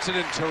 He puts it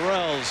in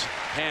Terrell's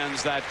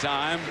hands that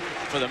time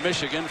for the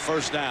Michigan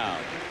first down.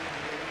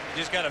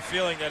 Just got a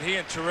feeling that he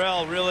and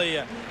Terrell really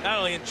not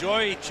only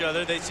enjoy each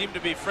other, they seem to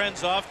be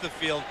friends off the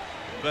field,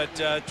 but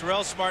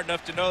Terrell's smart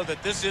enough to know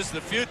that this is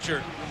the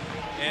future.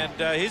 And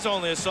he's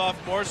only a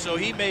sophomore, so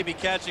he may be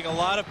catching a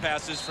lot of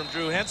passes from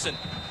Drew Henson.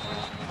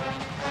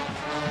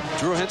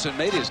 Drew Henson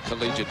made his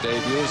collegiate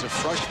debut as a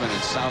freshman in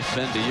South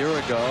Bend a year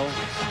ago.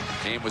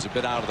 Game was a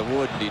bit out of the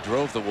wood, and he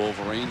drove the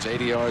Wolverines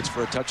 80 yards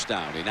for a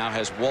touchdown. He now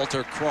has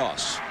Walter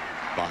Cross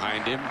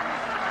behind him.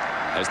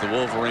 As the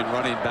Wolverine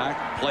running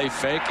back, play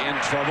fake, in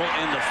trouble,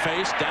 in the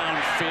face,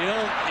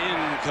 downfield,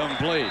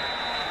 incomplete.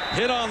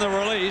 Hit on the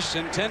release,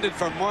 intended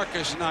for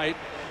Marcus Knight.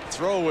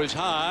 Throw was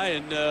high,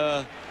 and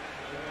I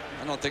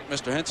don't think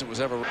Mr. Henson was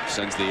ever.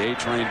 Sends the A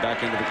train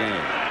back into the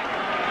game.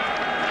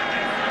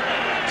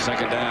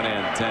 2nd down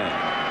and 10.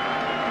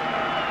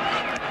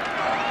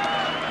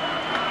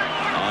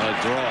 On a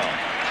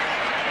draw.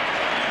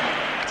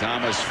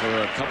 Thomas for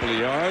a couple of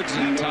yards,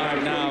 and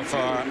time now for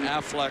our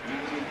Affleck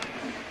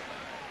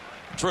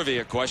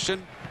trivia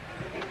question.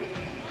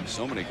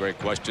 So many great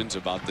questions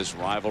about this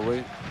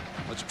rivalry.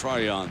 Let's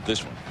try on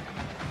this one.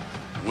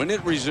 When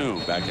it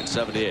resumed back in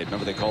 '78,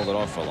 remember they called it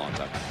off for a long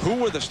time. Who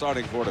were the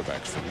starting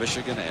quarterbacks for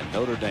Michigan and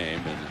Notre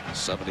Dame in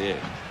 '78?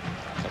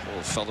 A couple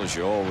of fellas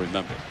you all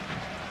remember.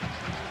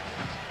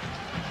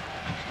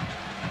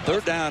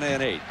 3rd down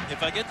and 8.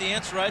 If I get the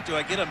answer right, do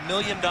I get $1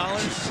 million?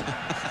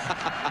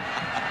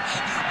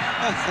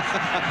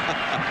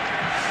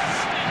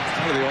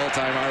 One of the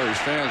all-time Irish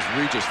fans,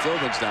 Regis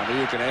Philbin's down there.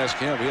 You can ask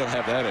him. He'll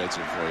have that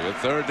answer for you.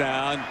 3rd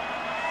down.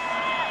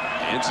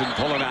 Henson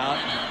pulling out,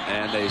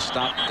 and they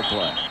stopped the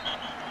play.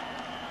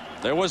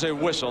 There was a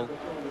whistle.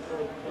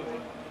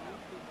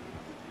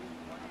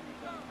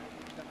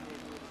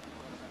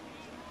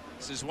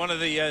 This is one of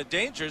the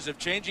dangers of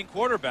changing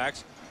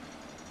quarterbacks.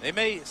 They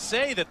may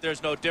say that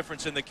there's no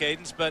difference in the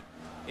cadence, but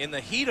in the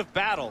heat of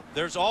battle,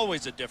 there's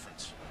always a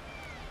difference.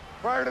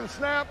 Prior to the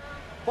snap,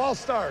 false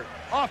start,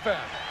 offense,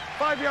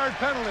 5-yard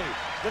penalty.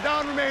 The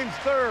down remains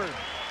 3rd.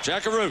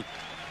 Jackaroo.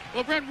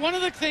 Well, Brent, one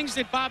of the things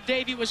that Bob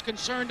Davie was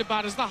concerned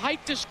about is the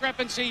height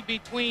discrepancy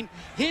between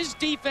his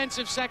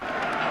defensive second.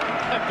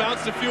 That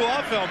bounced a few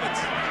off helmets.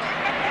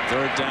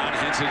 3rd down,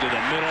 Henson to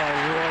the middle of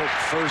the rope.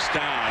 1st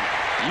down.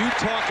 You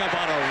talk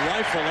about a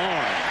rifle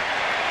arm.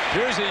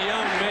 Here's a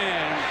young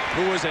man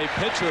who was a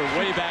pitcher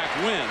way back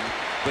when,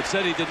 but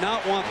said he did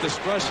not want the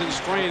stress and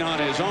strain on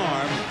his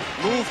arm.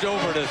 Moved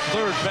over to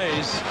 3rd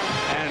base,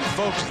 and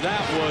folks,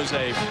 that was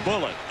a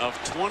bullet of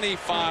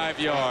 25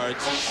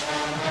 yards.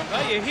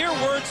 Well, you hear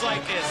words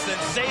like a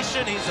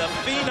sensation, he's a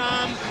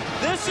phenom.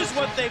 This is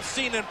what they've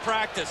seen in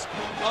practice.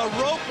 A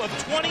rope of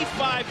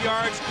 25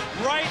 yards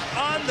right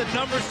on the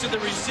numbers to the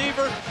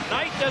receiver.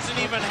 Knight doesn't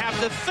even have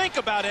to think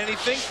about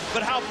anything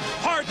but how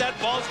hard that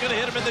ball's going to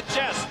hit him in the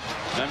chest.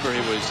 Remember,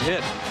 he was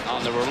hit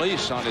on the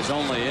release on his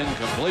only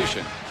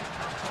incompletion.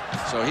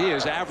 So he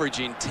is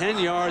averaging 10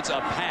 yards a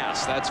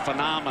pass. That's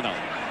phenomenal.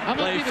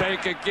 Play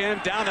fake again,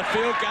 down the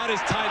field, got his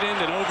tight end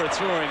and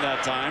overthrowing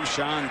that time,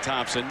 Sean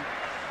Thompson.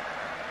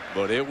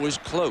 But it was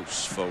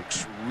close,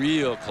 folks,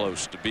 real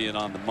close to being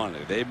on the money.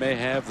 They may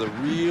have the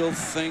real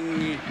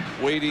thing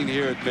waiting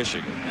here at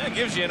Michigan. That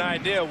gives you an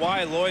idea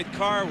why Lloyd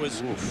Carr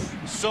was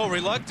so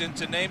reluctant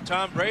to name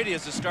Tom Brady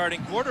as the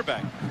starting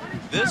quarterback.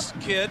 This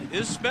kid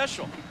is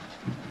special.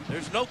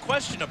 There's no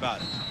question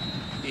about it.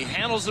 He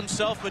handles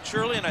himself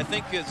maturely, and I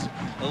think it's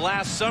the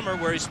last summer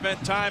where he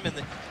spent time in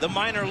the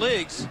minor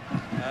leagues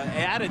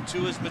added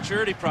to his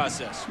maturity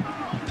process.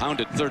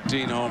 Pounded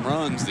 13 home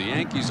runs. The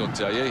Yankees will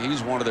tell you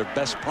he's one of their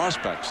best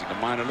prospects in the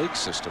minor league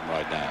system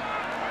right now.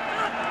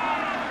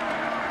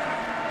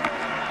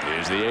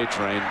 Here's the A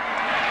train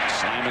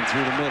slamming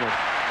through the middle.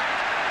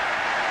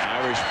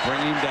 Irish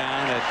bring him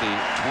down at the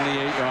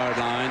 28-yard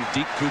line.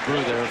 Deke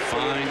Cooper, their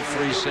fine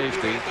free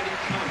safety.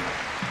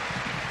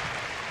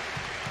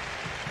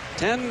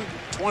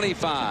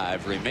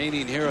 10:25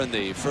 remaining here in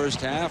the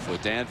first half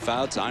with Dan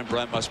Fouts. I'm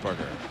Brent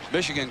Musburger.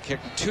 Michigan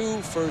kicked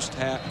 2 first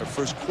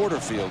quarter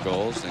field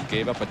goals and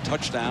gave up a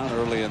touchdown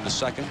early in the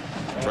second,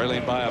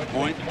 trailing by a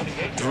point.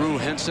 Drew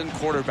Henson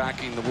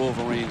quarterbacking the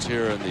Wolverines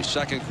here in the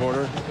second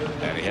quarter,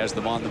 and he has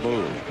them on the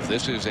move.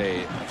 This is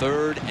a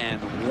 3rd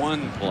and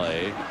 1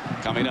 play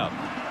coming up.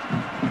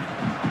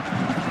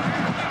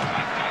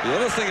 The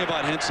other thing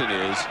about Henson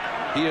is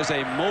he is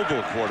a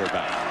mobile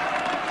quarterback.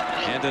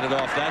 Handed it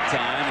off that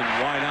time, and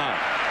why not?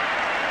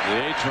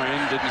 The A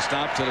train didn't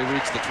stop till he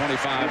reached the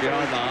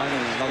 25-yard line,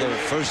 and another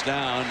first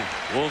down,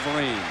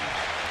 Wolverine.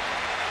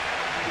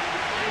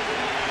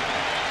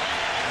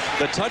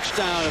 The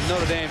touchdown of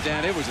Notre Dame,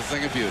 Dan, it was a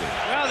thing of beauty.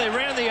 Well, they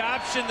ran the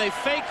option, they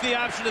faked the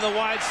option to the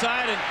wide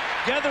side, and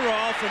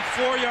Getherall from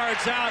 4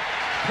 yards out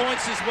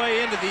points his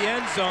way into the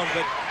end zone,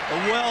 but a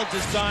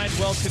well-designed,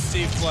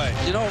 well-conceived play.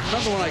 You know,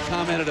 remember when I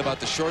commented about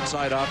the short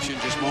side option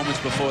just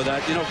moments before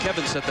that? You know,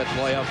 Kevin set that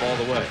play up all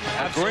the way.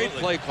 Absolutely. A great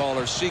play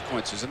caller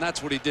sequences, and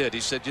that's what he did. He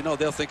said, you know,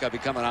 they'll think I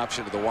become an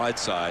option to the wide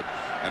side.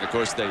 And, of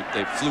course, they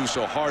flew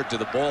so hard to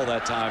the ball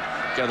that time,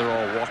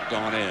 Getherall walked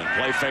on in.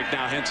 Play fake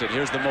now, Henson.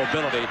 Here's the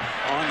mobility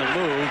on the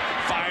move.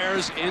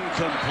 Fires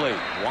incomplete.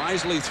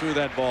 Wisely threw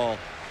that ball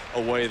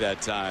away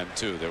that time,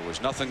 too. There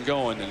was nothing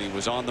going, and he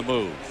was on the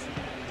move.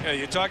 Yeah,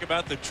 you talk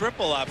about the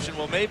triple option.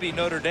 Well, maybe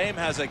Notre Dame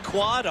has a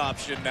quad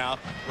option now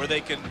where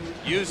they can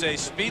use a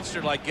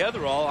speedster like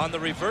Getherall on the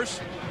reverse.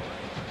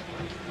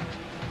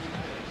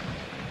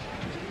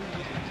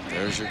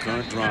 There's your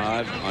current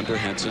drive under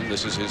Henson.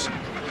 This is his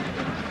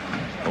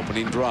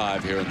opening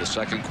drive here in the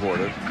second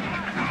quarter.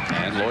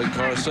 And Lloyd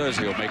Carr says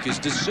he'll make his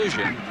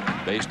decision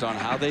based on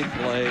how they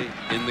play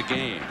in the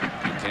game.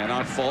 You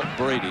Cannot fault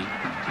Brady,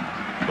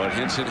 but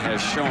Henson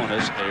has shown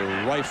us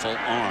a rifle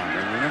arm.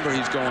 And remember,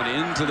 he's going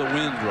into the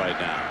wind right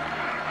now.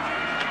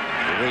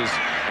 Here is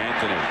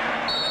Anthony.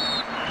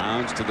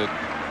 Pounds to the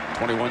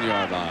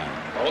 21-yard line.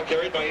 Ball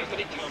carried by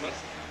Anthony Thomas.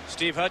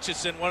 Steve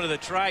Hutchinson, one of the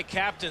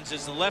tri-captains,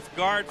 is the left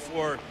guard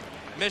for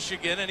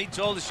Michigan, and he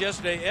told us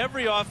yesterday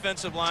every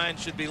offensive line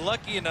should be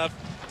lucky enough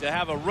to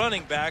have a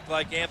running back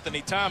like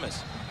Anthony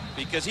Thomas,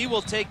 because he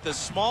will take the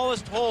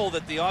smallest hole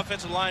that the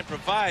offensive line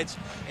provides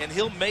and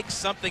he'll make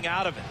something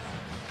out of it.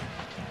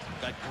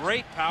 Got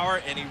great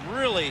power, and he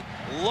really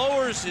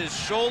lowers his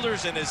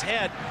shoulders and his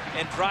head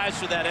and drives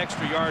for that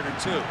extra yard or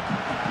two.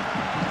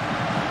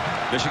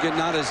 Michigan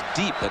not as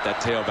deep at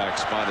that tailback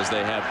spot as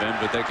they have been,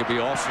 but they could be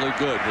awfully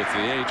good with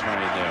the A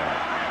train there.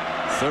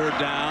 Third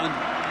down.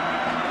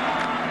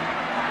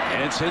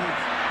 Henson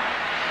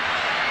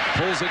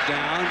pulls it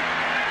down.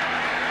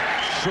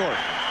 Short.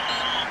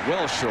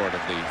 Well short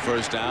of the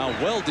first down.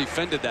 Well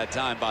defended that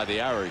time by the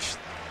Irish.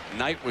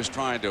 Knight was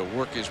trying to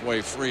work his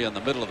way free in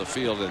the middle of the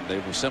field, and they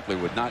simply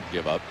would not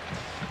give up.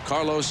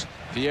 Carlos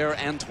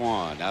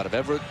Pierre-Antoine out of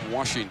Everett,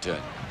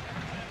 Washington.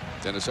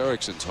 Dennis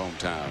Erickson's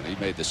hometown. He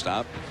made the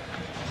stop.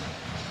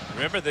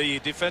 Remember, the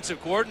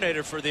defensive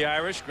coordinator for the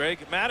Irish, Greg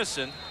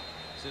Madison,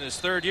 is in his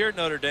third year at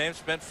Notre Dame,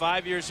 spent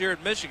 5 years here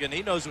at Michigan.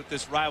 He knows what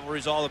this rivalry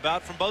is all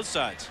about from both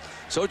sides.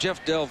 So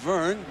Jeff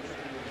Delverne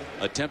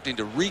attempting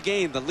to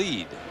regain the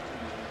lead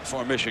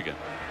for Michigan.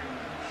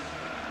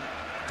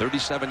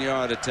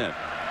 37-yard attempt.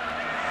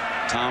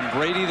 Tom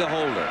Brady, the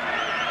holder.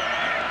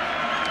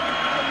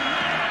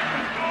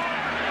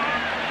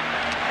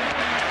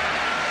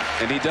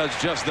 And he does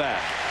just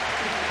that.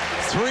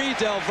 3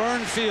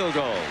 Delverne field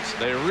goals.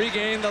 They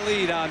regain the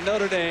lead on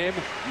Notre Dame,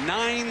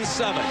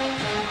 9-7.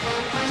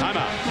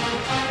 Timeout.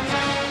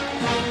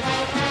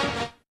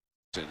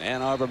 In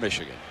Ann Arbor,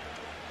 Michigan.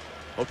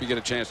 Hope you get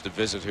a chance to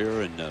visit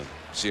here and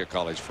see a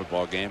college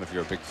football game if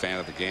you're a big fan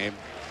of the game.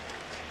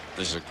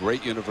 This is a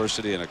great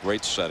university and a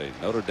great setting.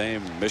 Notre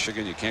Dame,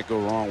 Michigan, you can't go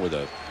wrong with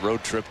a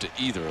road trip to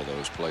either of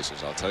those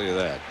places, I'll tell you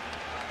that.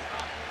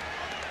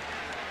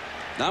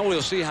 Now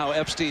we'll see how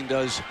Epstein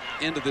does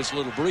into this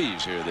little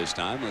breeze here this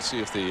time. Let's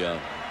see if the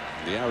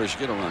Irish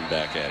get a run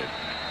back at it.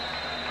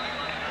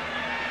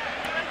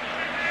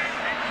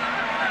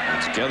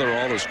 And together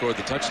all has scored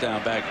the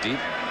touchdown back deep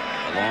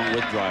along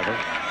with Driver.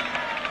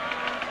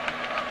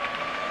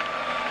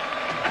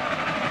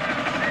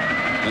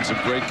 Been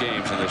some great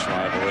games in this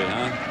rivalry,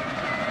 huh?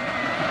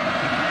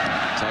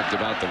 Talked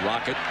about the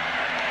Rocket.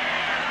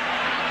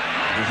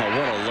 Oh,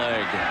 what a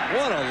leg.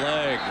 What a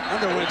leg.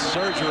 Underwent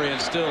surgery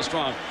and still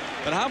strong.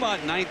 But how about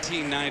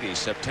 1990,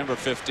 September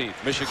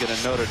 15th, Michigan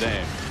and Notre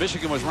Dame?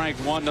 Michigan was ranked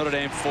 1, Notre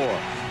Dame 4.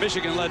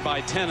 Michigan led by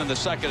 10 in the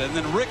second, and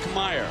then Rick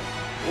Meyer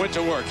went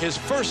to work. His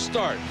first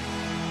start.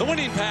 The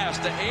winning pass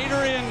to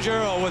Adrian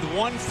Jarrell with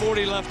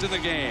 1:40 left in the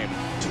game.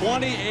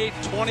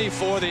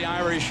 28-24 the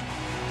Irish.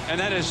 And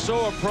that is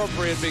so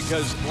appropriate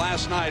because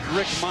last night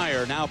Rick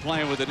Meyer, now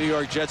playing with the New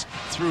York Jets,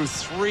 threw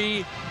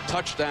 3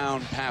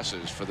 touchdown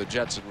passes for the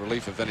Jets in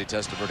relief of Vinny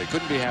Testaverde.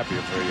 Couldn't be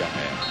happier for a young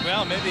man.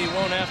 Well, maybe he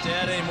won't have to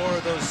add any more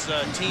of those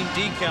team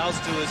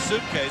decals to his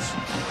suitcase.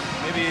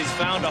 Maybe he's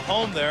found a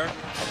home there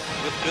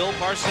with Bill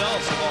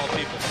Parcells, of all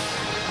people.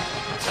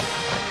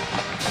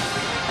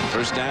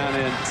 First down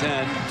and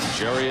 10.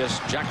 Jarius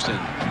Jackson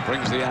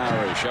brings the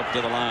Irish up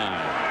to the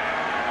line.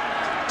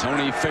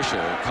 Tony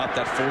Fisher caught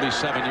that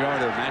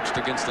 47-yarder matched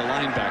against the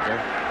linebacker.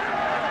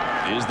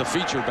 Is the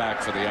feature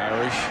back for the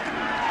Irish.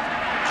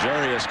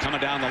 Jarius coming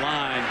down the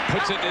line,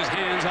 puts it in his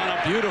hands on a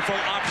beautiful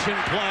option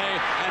play,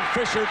 and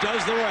Fisher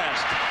does the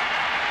rest.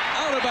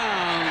 Out of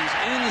bounds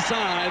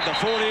inside the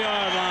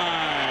 40-yard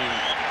line.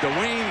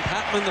 Dwayne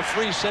Patman, the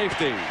free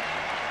safety.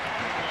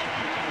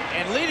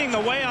 And leading the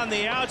way on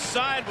the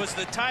outside was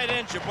the tight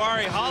end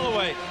Jabari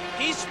Holloway.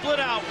 He split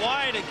out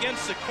wide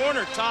against the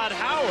corner Todd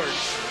Howard.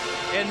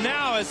 And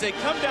now as they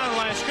come down the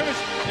line of scrimmage,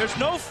 there's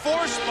no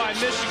force by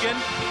Michigan,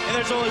 and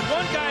there's only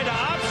one guy to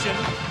option.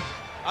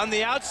 On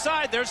the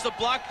outside, there's the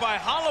block by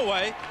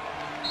Holloway.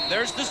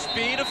 There's the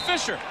speed of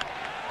Fisher.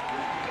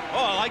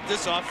 Oh, I like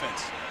this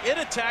offense. It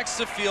attacks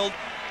the field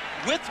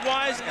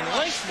widthwise and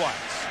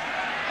lengthwise.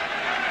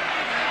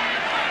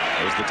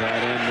 There's the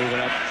tight end moving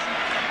up.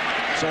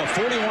 So a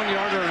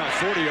 41-yarder and a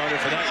 40-yarder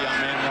for that young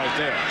man right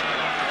there.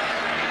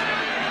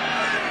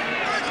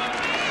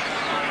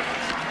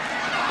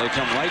 They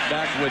come right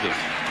back with him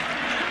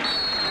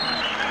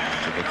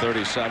to the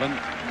 37.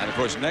 And of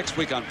course, next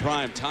week on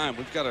prime time,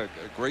 we've got a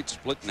great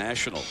split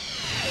national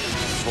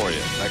for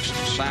you next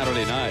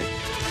Saturday night.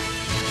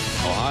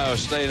 Ohio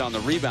State on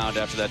the rebound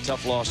after that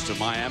tough loss to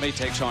Miami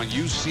takes on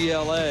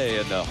UCLA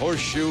in the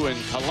Horseshoe in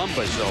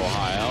Columbus,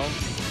 Ohio.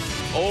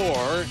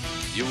 Or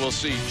you will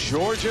see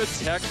Georgia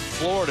Tech,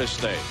 Florida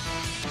State.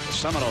 The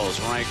Seminoles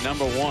ranked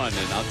 #1,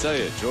 and I'll tell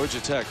you, Georgia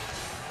Tech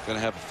going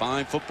to have a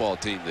fine football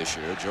team this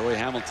year. Joey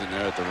Hamilton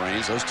there at the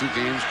reins. Those 2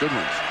 games, good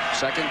ones.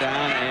 Second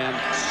down and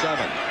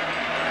 7.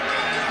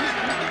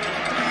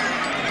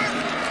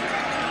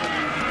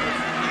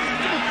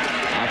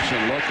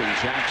 Option look, and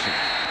Jackson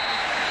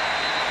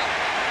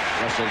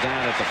Wrestled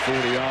down at the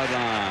 40-yard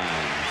line.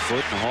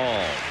 Foot and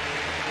Hall.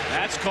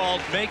 That's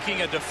called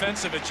making a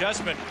defensive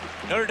adjustment.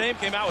 Notre Dame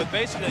came out with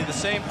basically the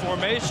same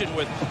formation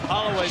with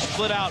Holloway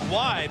split out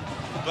wide.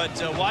 But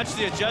watch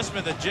the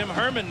adjustment that Jim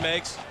Herman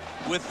makes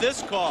with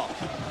this call.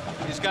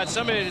 He's got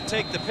somebody to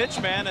take the pitch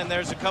man, and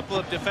there's a couple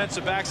of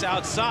defensive backs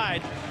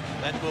outside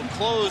that will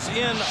close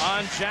in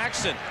on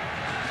Jackson.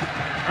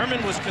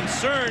 Herman was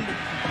concerned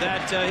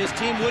that his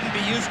team wouldn't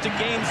be used to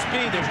game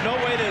speed. There's no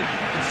way to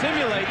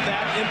simulate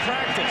that in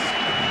practice.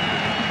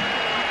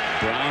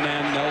 Brown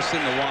and Nelson,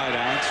 the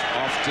wideouts,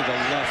 off to the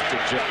left of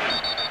Jackson.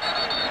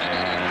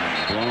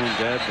 And blown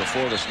dead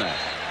before the snap.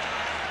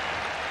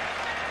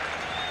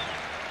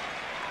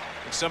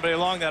 Somebody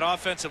along that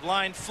offensive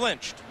line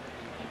flinched.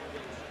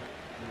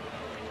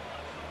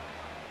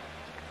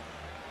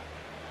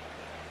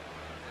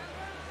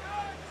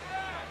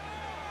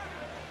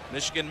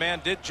 Michigan man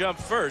did jump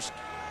first,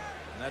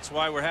 and that's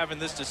why we're having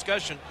this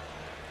discussion.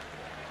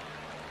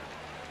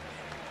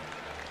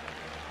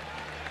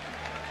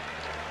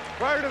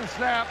 Prior to the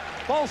snap,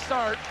 false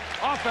start,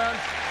 offense,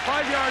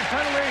 5-yard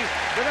penalty,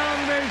 the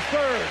down remains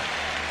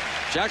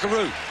 3rd.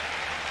 Jackaroo.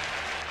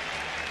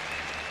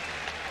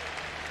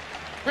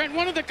 Brent,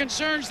 one of the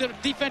concerns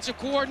that defensive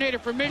coordinator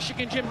for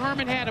Michigan, Jim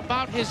Herman, had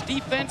about his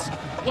defense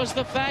was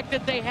the fact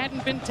that they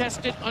hadn't been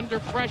tested under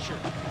pressure.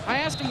 I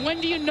asked him,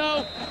 when do you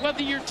know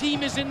whether your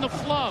team is in the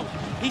flow?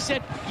 He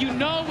said, you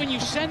know when you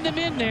send them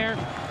in there,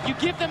 you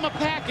give them a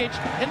package,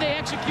 and they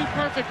execute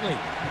perfectly.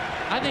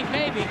 I think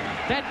maybe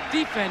that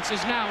defense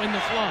is now in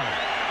the flow.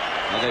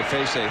 Well, they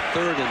face a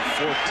 3rd and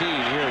 14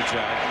 here,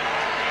 Jack.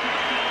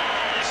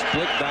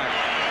 Split back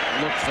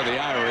look for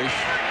the Irish.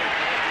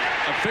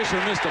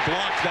 Fisher missed a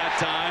block that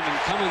time, and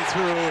coming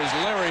through is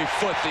Larry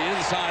Foote, the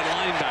inside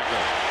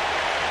linebacker.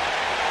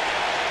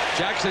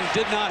 Jackson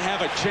did not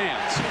have a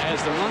chance as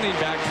the running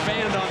back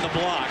fanned on the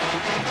block,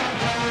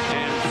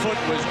 and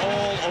Foote was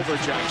all over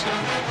Jackson.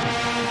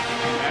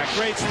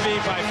 Great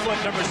speed by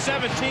Foote, number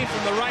 17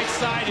 from the right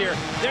side here.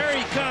 There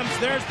he comes.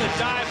 There's the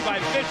dive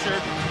by Fisher,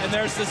 and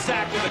there's the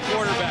sack of the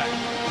quarterback.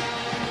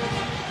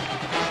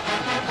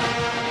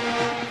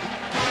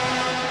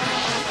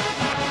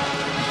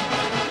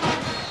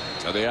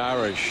 The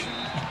Irish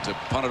to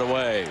punt it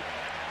away.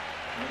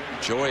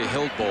 Joey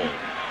Hildbold.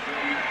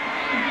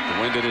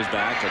 The wind at his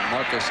back, and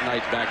Marcus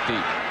Knight back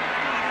deep.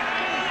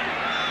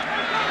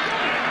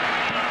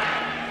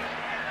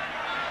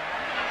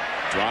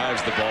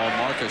 Drives the ball.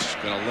 Marcus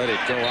going to let it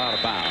go out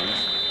of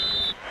bounds.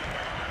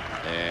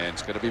 And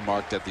it's going to be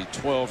marked at the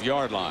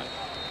 12-yard line.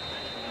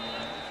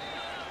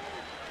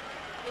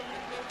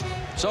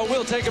 So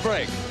we'll take a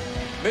break.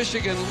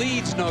 Michigan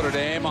leads Notre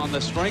Dame on the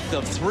strength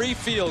of 3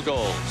 field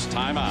goals.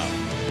 Timeout.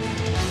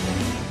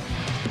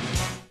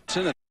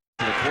 To the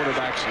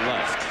quarterback's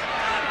left.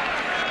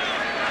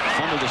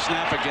 Fumble the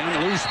snap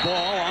again. Loose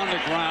ball on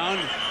the ground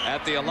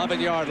at the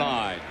 11-yard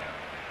line.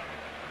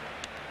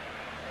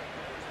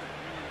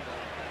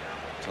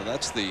 So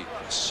that's the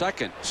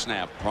second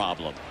snap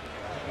problem.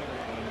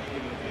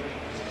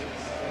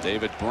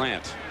 David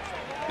Brandt,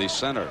 the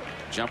center,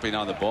 jumping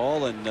on the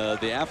ball. And the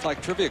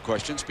Aflac trivia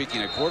question,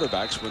 speaking of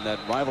quarterbacks, when that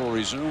rivalry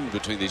resumed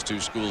between these two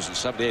schools in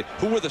 '78,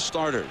 who were the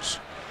starters?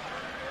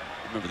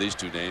 Remember these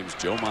two names,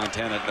 Joe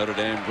Montana at Notre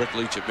Dame, Rick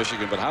Leach at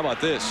Michigan. But how about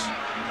this?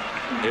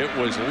 It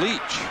was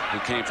Leach who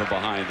came from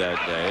behind that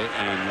day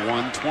and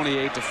won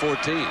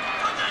 28-14.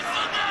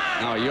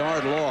 Now a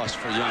yard loss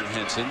for young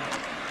Henson.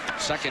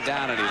 Second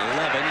down at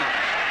 11.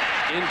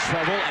 In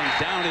trouble, and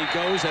down he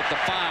goes at the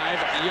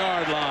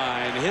 5-yard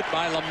line. Hit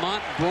by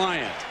Lamont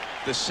Bryant,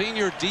 the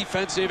senior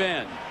defensive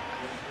end.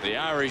 The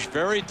Irish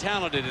very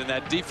talented in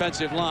that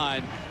defensive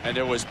line, and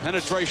there was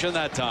penetration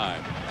that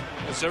time.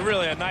 It's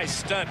really a nice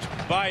stunt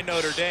by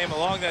Notre Dame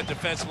along that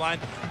defensive line,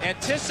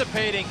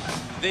 anticipating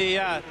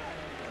the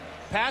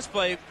pass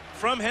play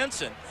from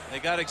Henson. They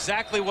got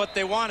exactly what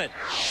they wanted.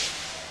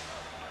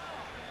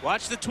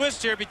 Watch the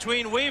twist here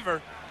between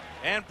Weaver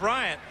and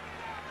Bryant.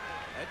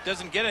 It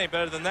doesn't get any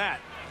better than that.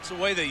 It's the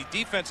way the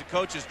defensive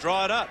coaches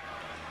draw it up.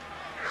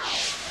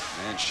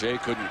 And Shea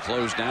couldn't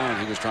close down.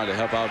 He was trying to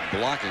help out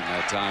blocking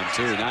that time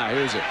too. Now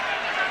here's a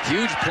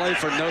huge play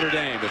for Notre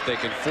Dame if they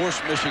can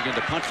force Michigan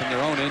to punt from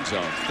their own end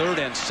zone. 3rd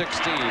and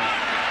 16.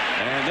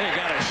 And they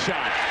got a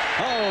shot.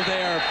 Oh,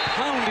 they're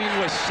pounding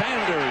with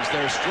Sanders,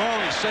 their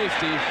strong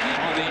safety,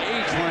 on the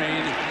A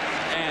train.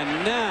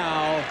 And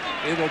now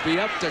it'll be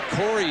up to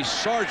Corey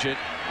Sargent,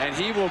 and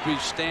he will be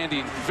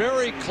standing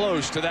very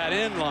close to that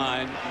end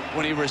line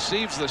when he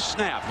receives the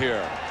snap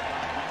here.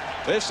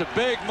 This is a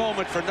big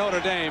moment for Notre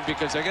Dame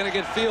because they're going to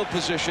get field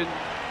position.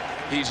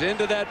 He's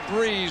into that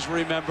breeze,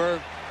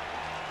 remember.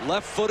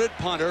 Left-footed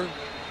punter.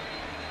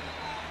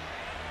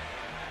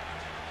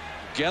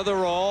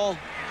 Getherall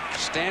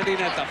standing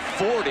at the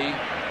 40.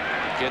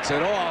 Gets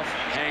it off,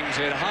 hangs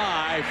it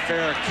high,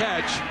 fair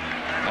catch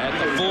at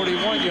the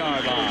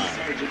 41-yard line.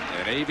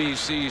 An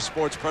ABC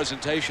Sports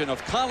presentation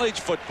of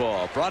college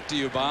football brought to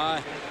you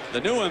by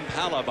the new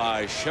Impala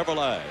by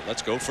Chevrolet.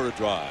 Let's go for a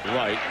drive.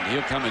 Right, and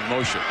he'll come in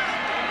motion.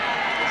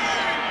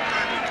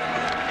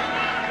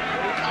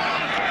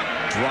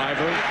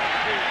 Driver.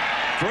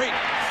 Great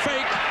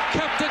fake.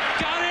 Kept it.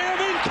 Got him.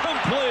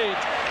 Incomplete.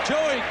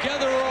 Joey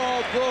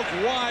Getherall broke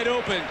wide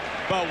open.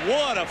 But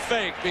what a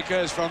fake,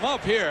 because from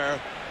up here,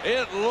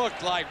 it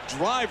looked like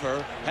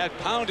Driver had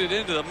pounded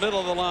into the middle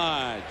of the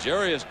line.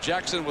 Jarius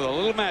Jackson with a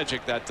little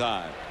magic that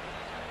time.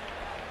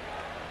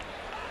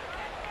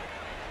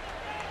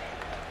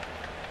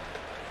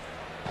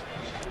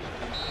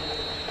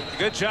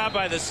 Good job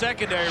by the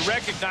secondary,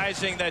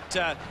 recognizing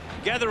that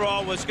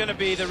Getherall was going to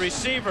be the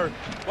receiver.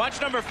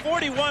 Watch number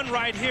 41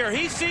 right here.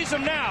 He sees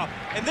him now,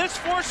 and this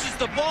forces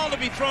the ball to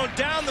be thrown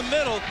down the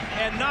middle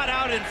and not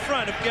out in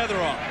front of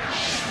Getherall.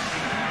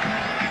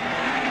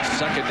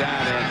 Second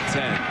down and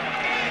 10.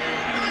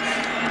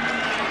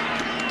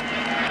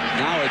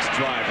 Now it's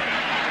Driver.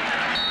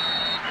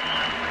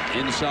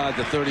 Inside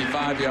the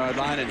 35-yard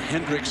line, and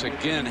Hendricks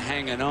again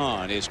hanging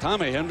on. Is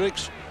Tommy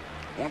Hendricks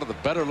one of the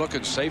better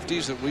looking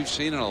safeties that we've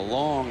seen in a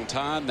long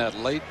time? That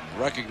late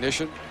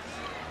recognition.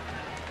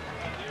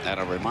 And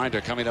a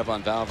reminder coming up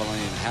on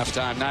Valvoline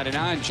Halftime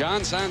 99.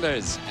 John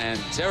Sanders and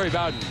Terry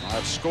Bowden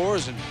have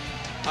scores and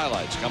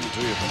highlights coming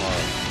to you from our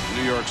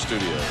New York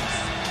studios.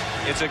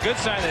 It's a good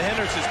sign that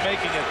Hendricks is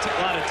making a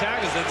lot of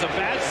tackles. It's a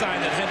bad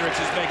sign that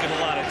Hendricks is making a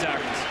lot of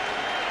tackles.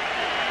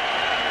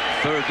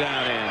 Third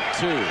down and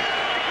 2.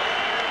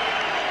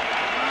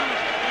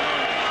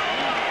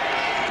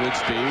 Good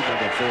speed,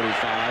 number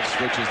 45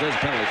 switches. There's a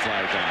penalty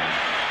flag down.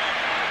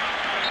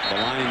 The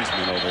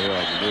linesman over here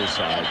on the near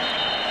side.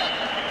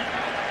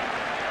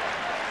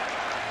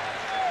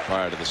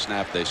 Prior to the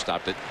snap, they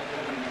stopped it.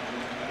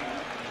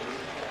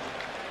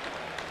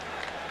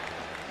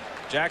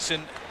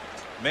 Jackson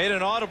made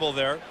an audible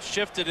there,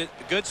 shifted it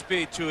good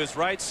speed to his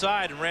right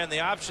side and ran the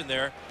option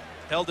there.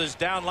 Held his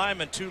down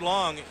lineman too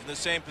long in the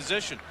same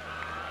position.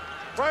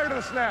 Prior to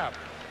the snap,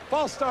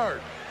 false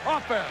start,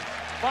 offense,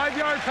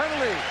 5-yard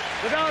penalty.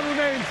 The down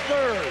remains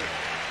 3rd.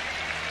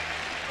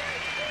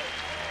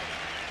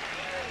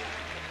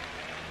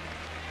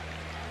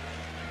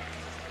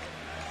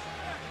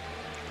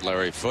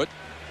 Larry Foote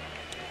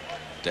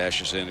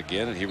dashes in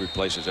again, and he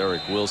replaces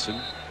Eric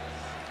Wilson.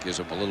 Gives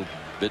him a little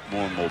bit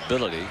more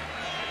mobility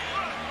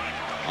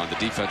on the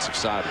defensive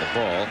side of the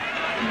ball.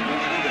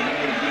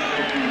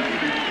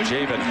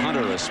 Javen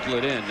Hunter is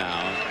split in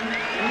now.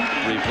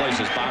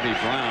 Replaces Bobby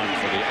Brown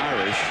for the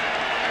Irish.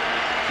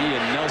 He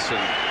and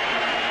Nelson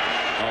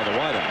are the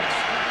wideouts.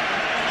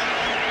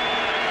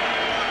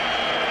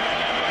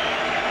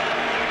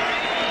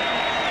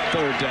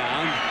 Third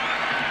down.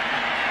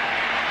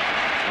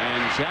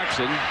 And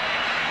Jackson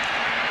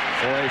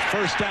for a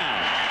first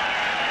down.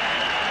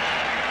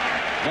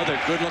 Another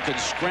good-looking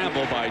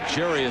scramble by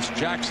Jarius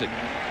Jackson.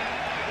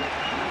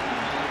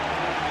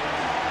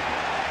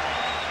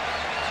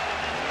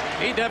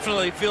 He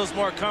definitely feels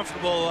more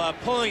comfortable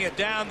pulling it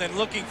down than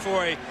looking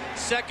for a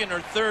second or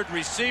third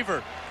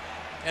receiver.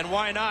 And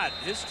why not?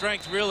 His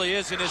strength really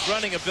is in his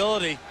running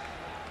ability.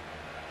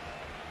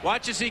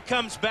 Watch as he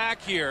comes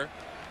back here.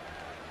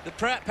 The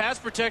pass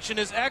protection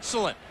is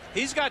excellent.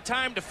 He's got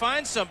time to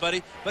find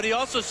somebody, but he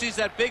also sees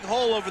that big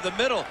hole over the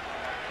middle.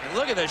 And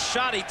look at the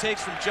shot he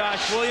takes from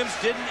Josh Williams.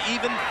 Didn't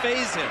even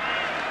phase him.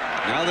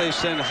 Now they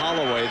send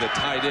Holloway, the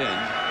tight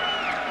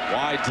end,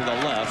 wide to the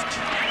left.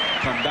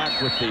 Come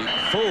back with the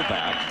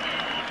fullback,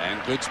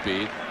 and good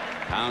speed.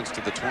 Pounds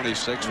to the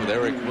 26 with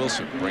Eric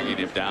Wilson bringing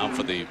him down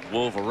for the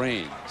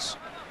Wolverines.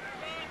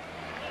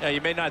 Yeah,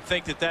 you may not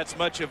think that that's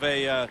much of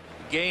a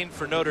gain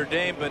for Notre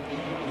Dame, but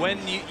when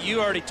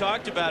you already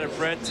talked about it,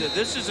 Brent,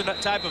 this is a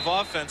type of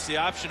offense, the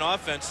option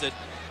offense, that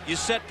you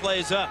set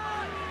plays up.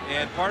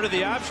 And part of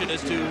the option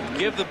is to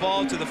give the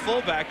ball to the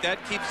fullback. That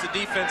keeps the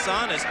defense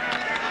honest.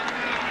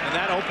 And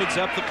that opens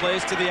up the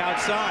plays to the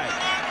outside.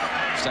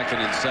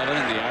 2nd and 7,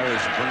 and the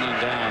Irish bringing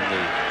down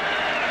the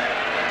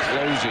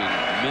closing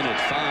minute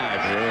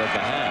 5 here of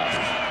the half.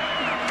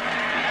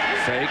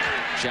 Fake.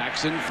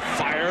 Jackson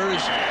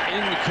fires.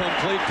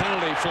 Incomplete,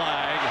 penalty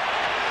flag.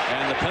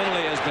 And the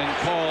penalty has been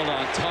called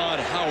on Todd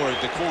Howard,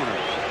 the corner.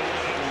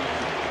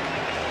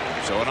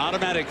 So an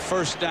automatic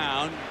first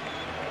down.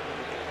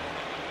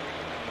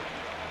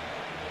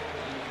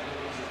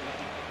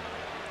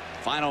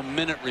 Final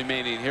minute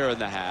remaining here in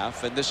the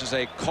half, and this is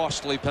a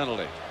costly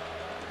penalty.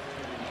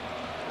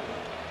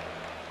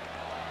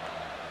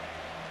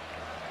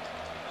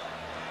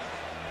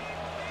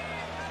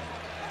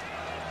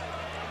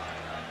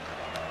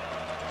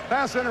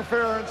 Pass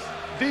interference,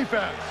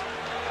 defense.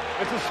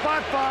 It's a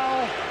spot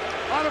foul,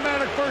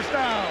 automatic first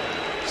down.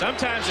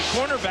 Sometimes a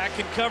cornerback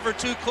can cover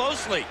too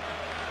closely.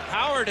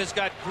 Howard has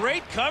got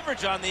great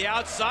coverage on the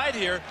outside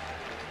here.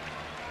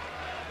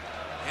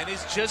 And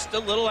he's just a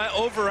little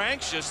over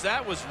anxious.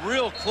 That was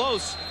real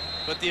close,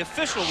 but the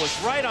official was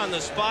right on the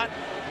spot,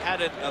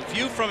 had a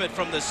view from it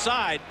from the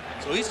side,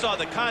 so he saw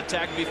the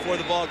contact before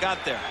the ball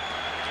got there.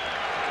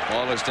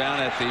 Ball is down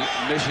at the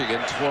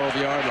Michigan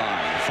 12-yard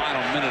line.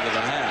 Final minute of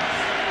the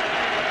half.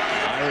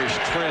 Irish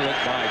trail it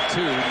by 2,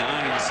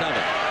 9-7.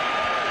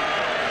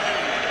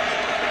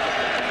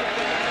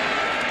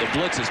 The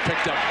blitz is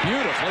picked up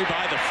beautifully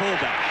by the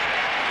fullback.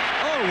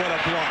 Oh, what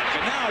a block.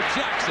 And now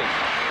Jackson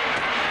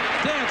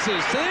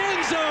dances to the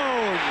end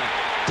zone.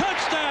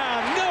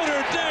 Touchdown,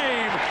 Notre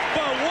Dame.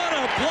 But what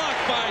a block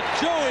by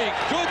Joey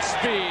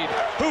Goodspeed,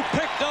 who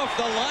picked off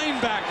the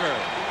linebacker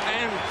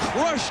and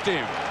crushed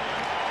him.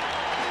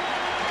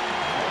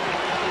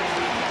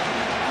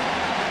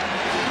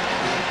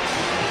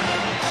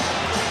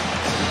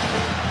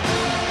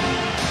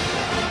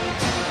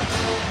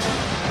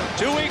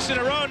 Two weeks in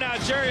a row now,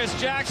 Jarius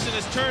Jackson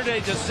has turned a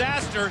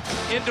disaster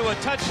into a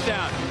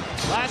touchdown.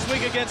 Last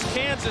week against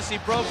Kansas, he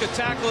broke a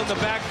tackle in the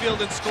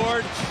backfield and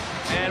scored.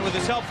 And with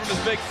his help from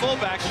his big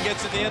fullback, he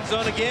gets in the end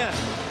zone again.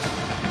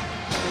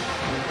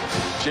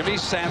 Jimmy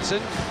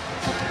Sampson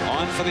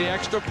on for the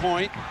extra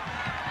point.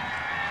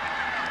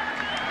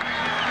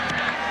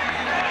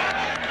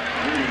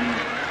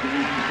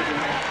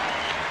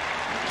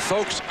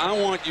 Folks, I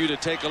want you to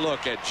take a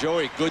look at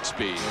Joey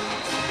Goodspeed.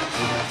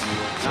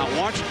 Now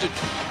watch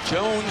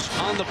Jones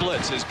on the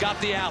blitz, has got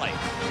the alley.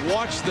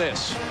 Watch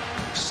this.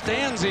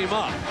 Stands him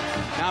up.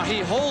 Now he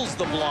holds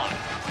the block,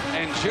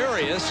 and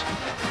Jarius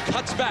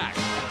cuts back.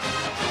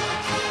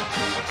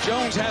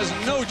 Jones has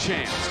no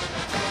chance.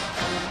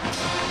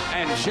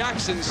 And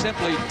Jackson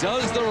simply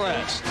does the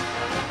rest.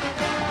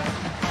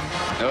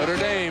 Notre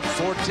Dame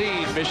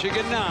 14,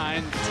 Michigan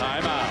 9,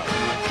 timeout.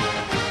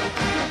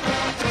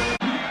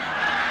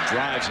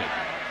 Drives it.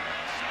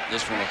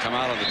 This one will come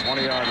out on the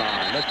 20-yard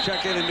line. Let's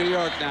check in New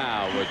York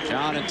now with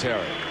John and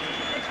Terry.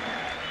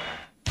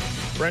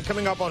 Brent,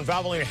 coming up on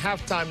Valvoline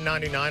Halftime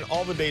 99,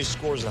 all the day's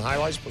scores and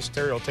highlights. Plus,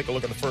 Terry will take a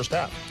look at the first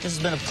half. This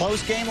has been a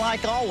close game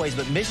like always,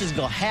 but Michigan's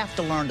going to have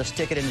to learn to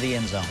stick it into the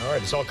end zone. All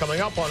right, it's all coming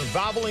up on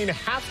Valvoline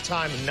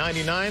Halftime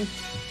 99.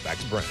 Back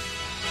to Brent.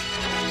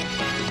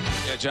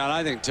 Yeah, John,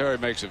 I think Terry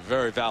makes a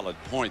very valid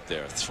point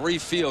there. 3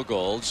 field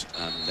goals,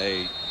 and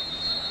they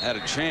had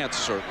a chance,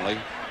 certainly,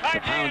 to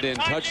pound in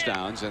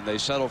touchdowns, and they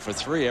settle for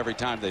 3 every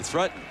time they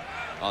threaten.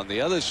 On the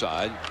other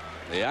side,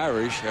 the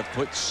Irish have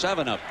put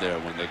 7 up there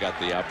when they got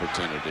the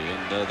opportunity,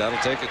 and that'll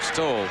take its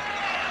toll.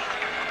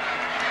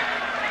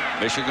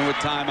 Michigan with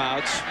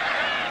timeouts.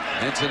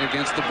 Henson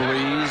against the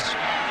breeze.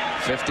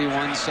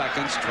 51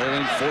 seconds,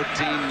 trailing 14-9.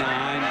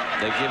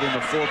 They give him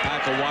a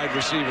 4-pack of wide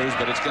receivers,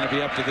 but it's going to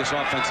be up to this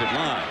offensive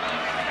line.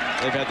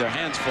 They've had their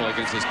hands full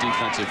against this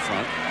defensive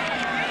front.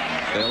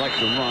 They like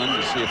to run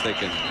to see if they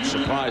can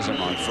surprise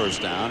him on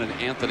first down. And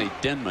Anthony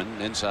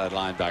Denman, inside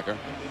linebacker,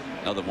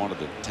 another one of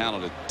the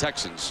talented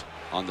Texans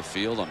on the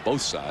field on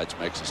both sides,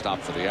 makes a stop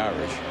for the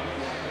Irish.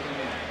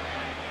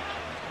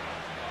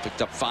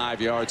 Picked up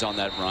 5 yards on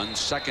that run.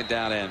 2nd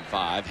down and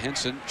 5.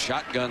 Henson,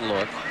 shotgun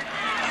look.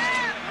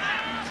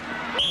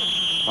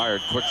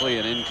 Fired quickly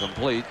and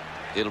incomplete.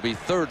 It'll be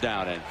 3rd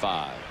down and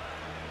 5.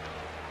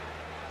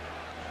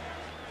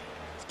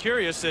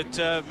 Curious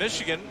that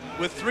Michigan,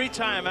 with 3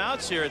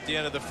 timeouts here at the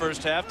end of the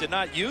first half, did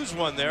not use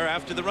one there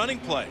after the running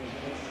play.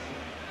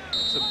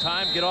 Some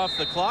time get off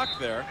the clock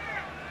there.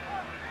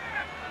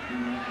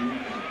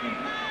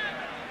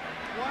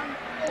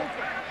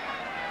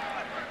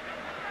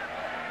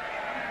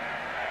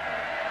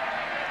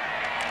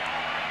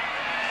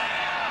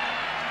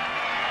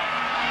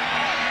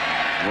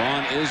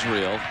 Ron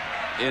Israel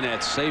in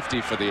at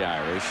safety for the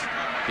Irish.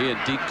 He and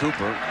Deke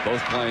Cooper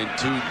both playing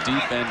 2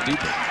 deep and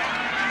deeper.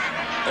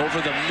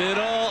 Over the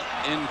middle,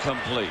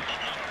 incomplete.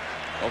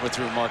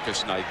 Overthrew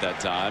Marcus Knight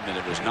that time, and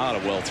it was not a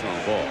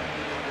well-thrown ball.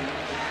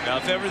 Now,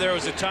 if ever there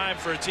was a time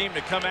for a team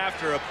to come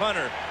after a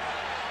punter,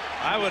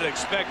 I would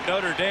expect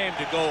Notre Dame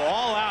to go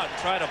all out and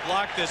try to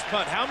block this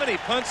punt. How many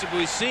punts have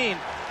we seen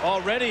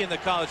already in the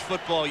college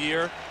football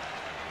year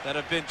that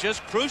have been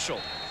just crucial?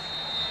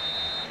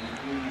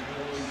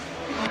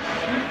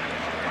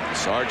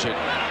 Sargent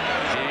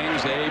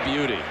hangs a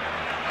beauty.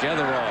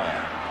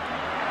 Getherall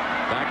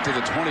back to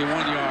the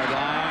 21-yard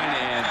line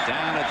and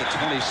down at the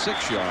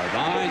 26-yard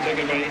line.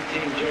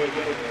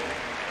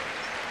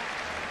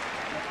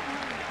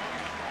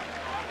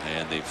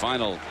 And the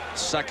final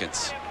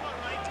seconds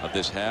of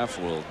this half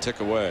will tick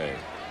away.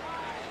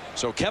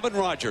 So Kevin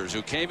Rogers,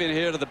 who came in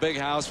here to the big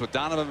house with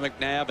Donovan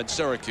McNabb in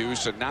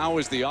Syracuse and now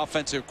is the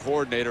offensive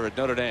coordinator at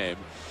Notre Dame,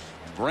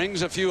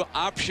 brings a few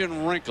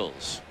option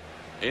wrinkles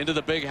into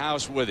the big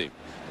house with him.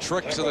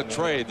 Tricks of the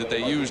trade that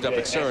they used up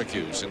at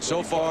Syracuse, and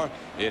so far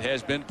it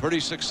has been pretty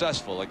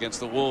successful against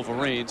the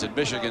Wolverines in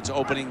Michigan's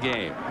opening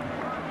game.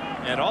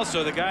 And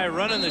also the guy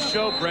running the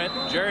show, Brent,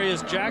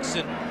 Jarius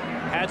Jackson,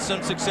 had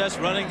some success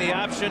running the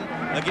option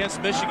against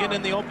Michigan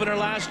in the opener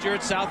last year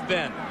at South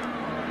Bend.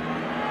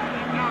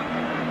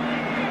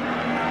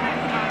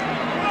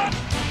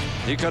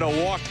 He could have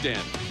walked in.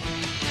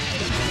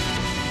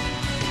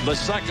 The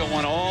second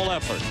one, all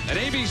effort. An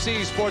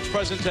ABC Sports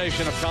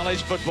presentation of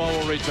college football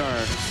will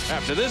return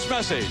after this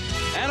message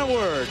and a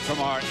word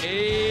from our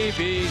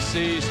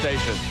ABC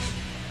stations.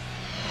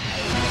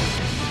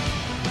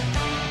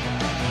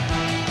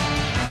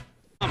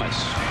 Thomas,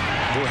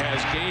 who has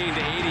gained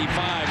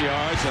 85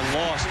 yards and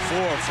lost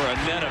 4 for a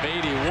net of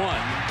 81,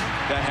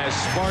 that has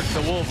sparked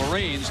the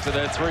Wolverines to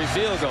their 3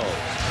 field goals.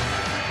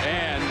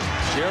 And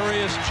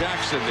Jarius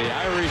Jackson, the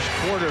Irish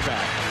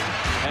quarterback,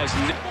 has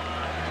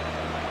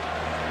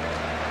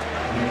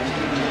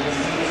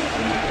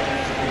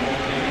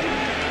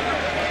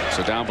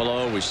So down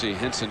below, we see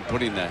Henson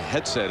putting the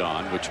headset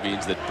on, which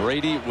means that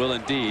Brady will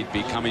indeed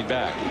be coming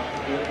back.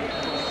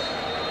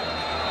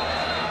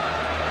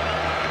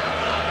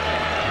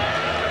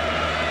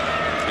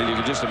 And you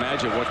can just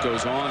imagine what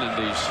goes on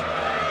in these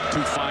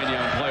two fine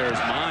young players'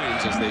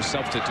 minds as they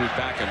substitute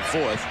back and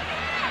forth.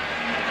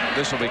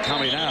 This will be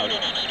coming out.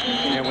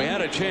 And we had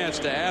a chance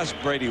to ask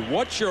Brady,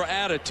 what's your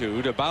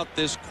attitude about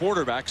this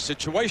quarterback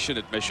situation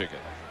at Michigan?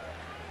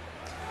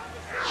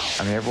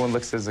 I mean, everyone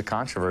looks at it as a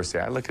controversy.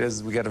 I look at it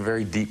as we got a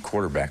very deep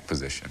quarterback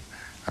position.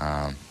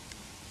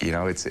 You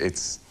know, it's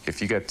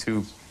if you got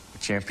two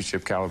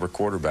championship caliber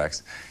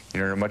quarterbacks,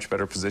 you're in a much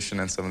better position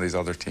than some of these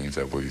other teams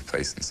that we'll be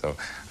facing. So,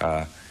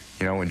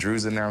 you know, when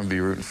Drew's in there, I'm going to be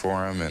rooting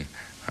for him. And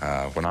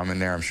when I'm in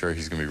there, I'm sure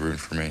he's going to be rooting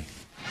for me.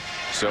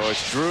 So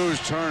it's Drew's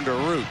turn to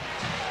root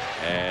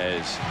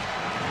as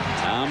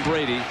Tom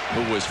Brady,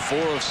 who was 4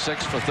 of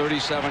 6 for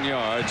 37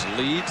 yards,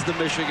 leads the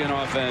Michigan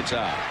offense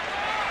out.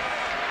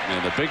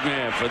 And the big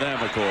man for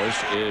them, of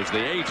course, is the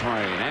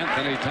A-Train,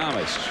 Anthony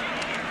Thomas.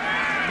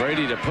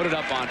 Brady to put it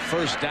up on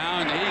first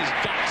down. He's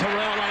got Terrell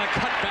on a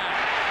cutback.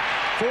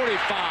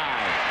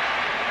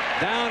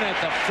 45. Down at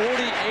the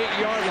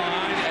 48-yard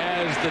line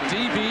as the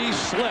DB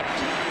slipped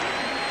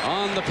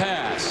on the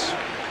pass.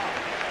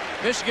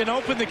 Michigan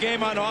opened the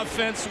game on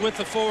offense with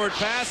the forward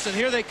pass, and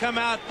here they come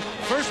out.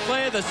 First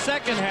play of the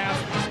second half,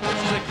 which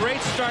is a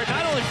great start,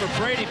 not only for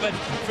Brady, but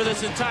for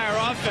this entire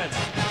offense.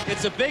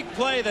 It's a big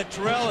play that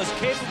Terrell is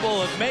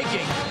capable of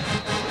making,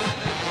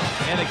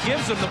 and it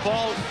gives him the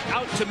ball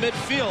out to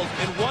midfield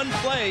in one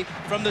play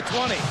from the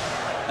 20.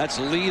 That's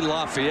Lee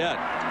Lafayette,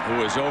 who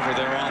was over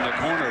there on the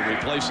corner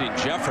replacing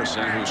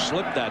Jefferson, who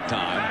slipped that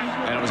time,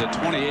 and it was a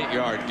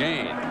 28-yard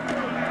gain.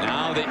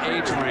 Now the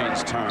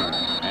A-Train's turn,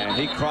 and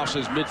he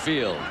crosses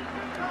midfield.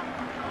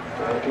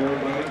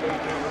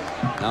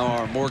 Now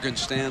our Morgan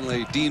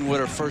Stanley Dean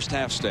Witter first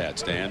half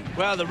stats, Dan.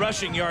 Well, the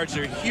rushing yards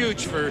are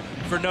huge for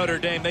Notre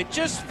Dame. They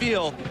just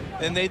feel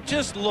and they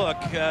just look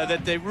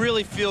that they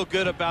really feel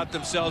good about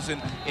themselves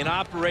in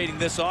operating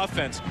this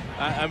offense.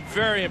 I'm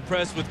very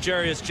impressed with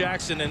Jarius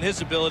Jackson and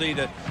his ability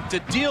to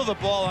deal the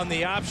ball on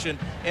the option,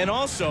 and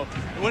also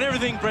when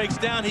everything breaks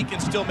down, he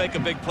can still make a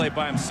big play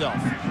by himself.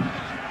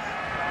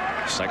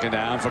 Second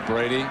down for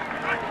Brady.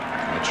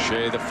 It's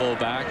Shea, the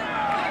fullback.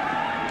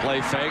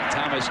 Play fake.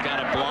 Thomas got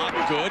a block.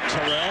 Good.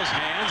 Terrell's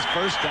hands.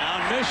 First down,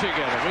 Michigan.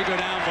 And we go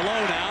down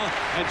below now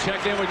and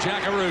check in with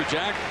Jackaroo.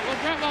 Jack. Well,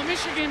 Brett, while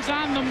Michigan's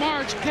on the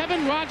march,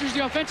 Kevin Rogers,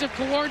 the offensive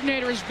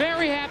coordinator, is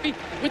very happy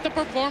with the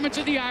performance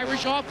of the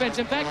Irish offense.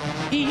 In fact,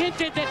 he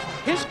hinted that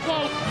his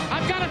quote,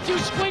 "I've got a few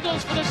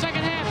squiggles for the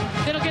second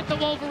half that'll get the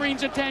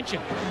Wolverines' attention."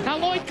 Now,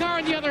 Lloyd Carr,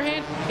 on the other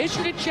hand,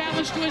 issued a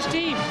challenge to his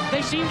team.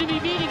 They seem to be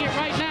meeting it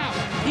right now.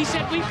 He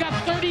said, "We've got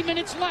 30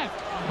 minutes left.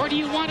 Or do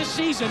you want a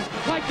season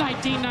like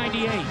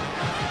 1998?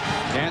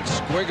 Can't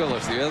squiggle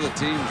if the other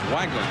team's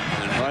waggling.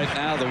 And right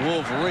now the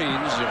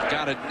Wolverines have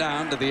got it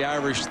down to the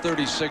Irish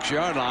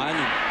 36-yard line.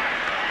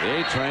 The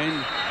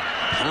A-Train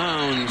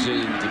pounds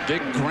into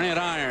big Grant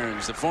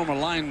Irons, the former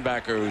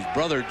linebacker whose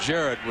brother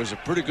Jared was a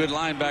pretty good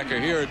linebacker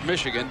here at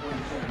Michigan.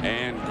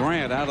 And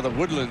Grant out of the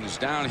Woodlands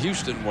down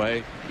Houston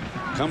way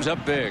comes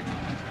up big.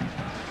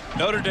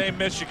 Notre Dame,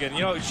 Michigan.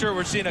 You know, sure,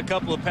 we're seeing a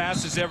couple of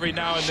passes every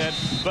now and then,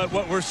 but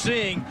what we're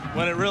seeing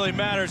when it really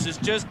matters is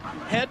just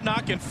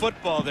head-knocking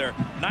football there.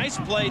 Nice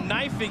play,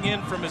 knifing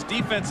in from his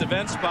defensive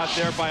end spot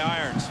there by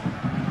Irons.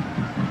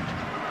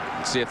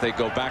 Let's see if they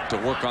go back to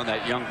work on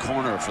that young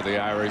corner for the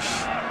Irish.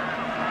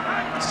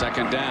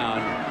 Second down.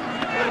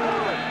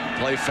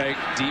 Play fake,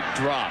 deep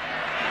drop.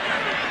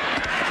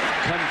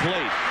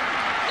 Complete.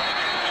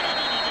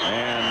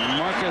 And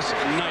Marcus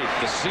Knight,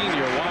 the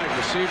senior wide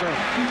receiver,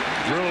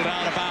 drilled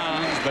out of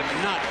bounds, but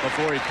not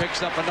before he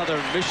picks up another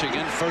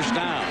Michigan first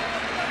down.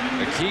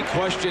 The key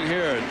question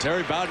here, and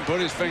Terry Bowden put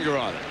his finger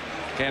on it.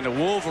 Can the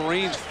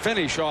Wolverines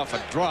finish off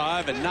a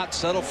drive and not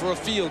settle for a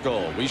field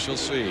goal? We shall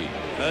see.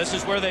 This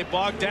is where they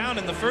bogged down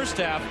in the first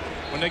half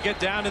when they get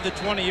down to the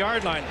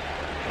 20-yard line.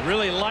 I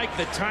really like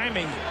the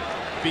timing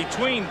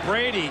between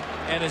Brady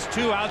and his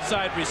two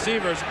outside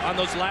receivers on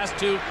those last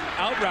two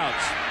out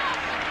routes.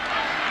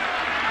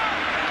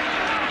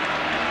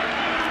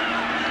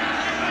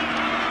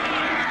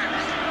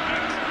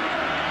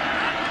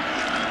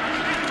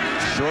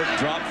 Short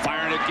drop,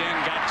 firing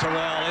again, got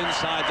Terrell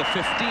inside the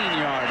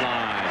 15-yard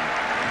line.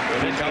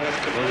 Pick up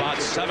for about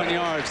 7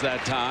 yards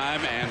that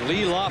time, and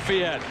Lee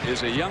Lafayette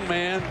is a young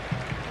man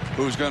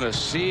who's going to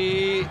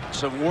see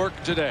some work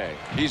today.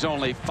 He's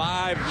only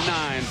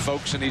 5'9",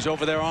 folks, and he's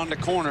over there on the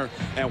corner,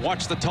 and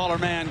watch the taller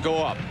man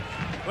go up.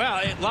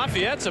 Well,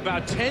 Lafayette's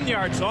about 10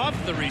 yards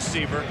off the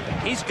receiver.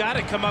 He's got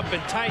to come up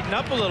and tighten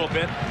up a little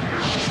bit.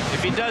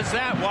 If he does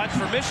that, watch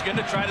for Michigan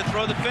to try to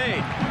throw the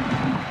fade.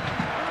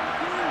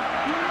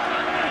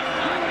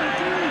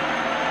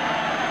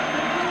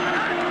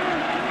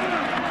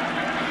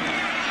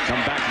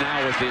 Come back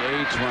now with the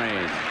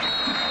A-Train.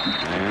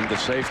 And the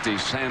safety,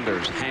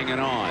 Sanders, hanging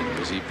on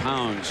as he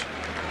pounds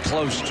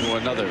close to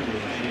another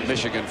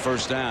Michigan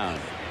first down.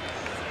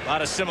 A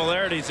lot of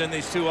similarities in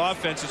these two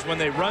offenses when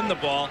they run the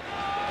ball.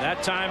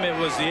 That time it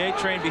was the A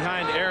train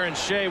behind Aaron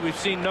Shea. We've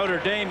seen Notre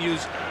Dame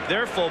use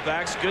their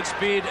fullbacks,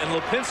 Goodspeed and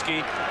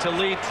Lipinski, to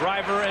lead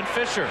Driver and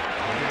Fisher.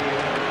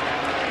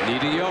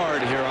 Need a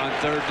yard here on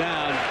 3rd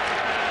down.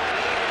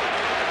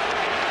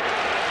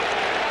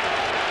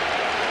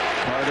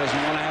 Carr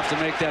doesn't want to have to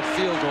make that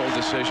field goal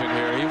decision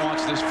here. He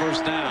wants this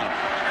 1st down.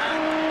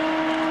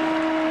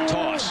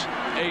 Toss.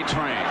 A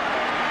train.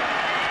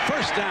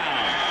 1st down.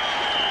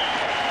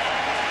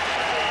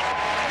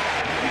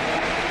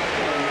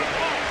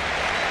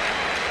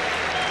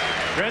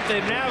 Brent,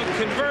 they've now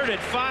converted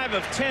 5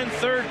 of 10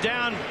 3rd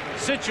down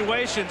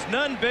situations,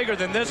 none bigger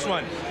than this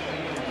one.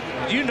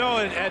 You know,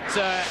 at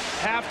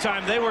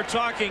halftime, they were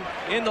talking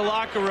in the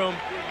locker room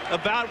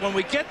about when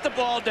we get the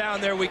ball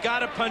down there, we got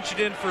to punch it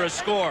in for a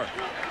score.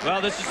 Well,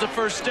 this is the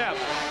first step,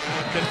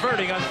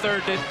 converting on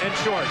 3rd and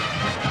short.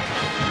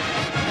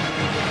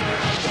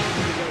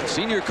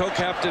 Senior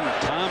co-captain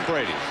Tom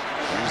Brady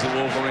brings the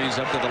Wolverines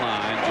up to the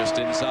line just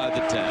inside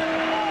the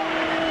 10.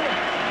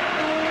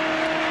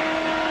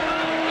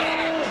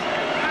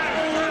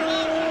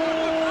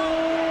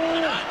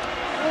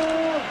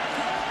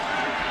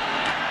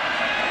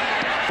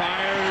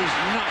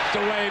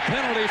 Away,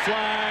 penalty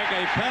flag.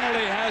 A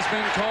penalty has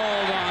been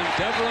called on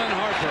Devlin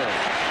Harper.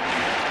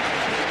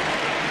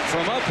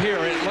 From up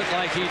here, it looked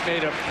like he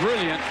made a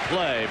brilliant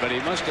play, but he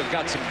must have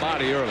got some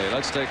body early.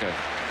 Let's take a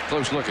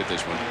close look at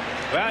this one.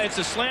 Well, it's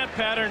a slant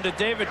pattern to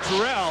David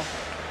Terrell.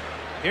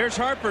 Here's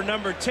Harper,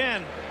 number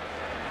 10.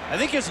 I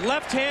think his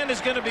left hand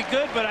is going to be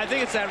good, but I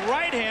think it's that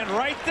right hand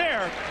right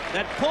there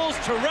that pulls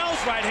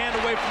Terrell's right hand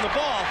away from the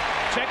ball.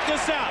 Check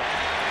this out.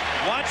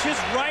 Watch his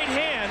right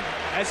hand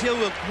as he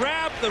will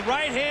grab the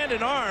right hand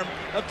and arm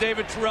of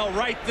David Terrell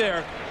right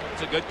there.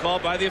 It's a good call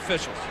by the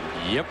officials.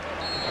 Yep.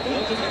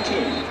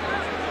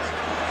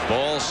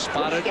 Ball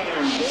spotted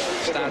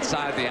just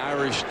outside the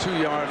Irish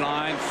 2-yard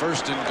line.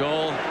 1st and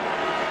goal.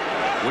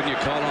 Wouldn't you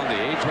call on the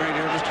A train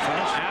here, Mr.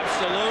 Fouch?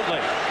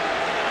 Absolutely.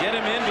 Get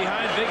him in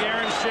behind big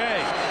Aaron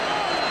Shea.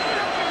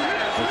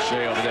 Put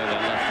Shea over there in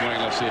that left wing.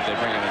 Let's see if they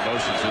bring it in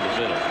motion through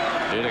the middle.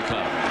 Here they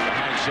come.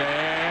 Behind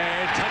Shea.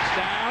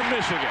 Touchdown,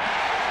 Michigan.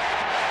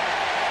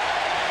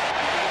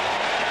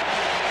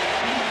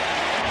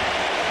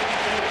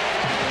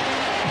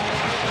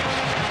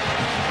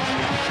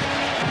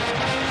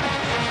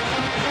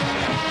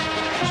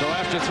 So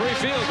after 3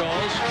 field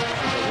goals,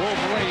 the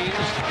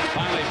Wolverines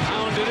finally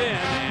pounded in,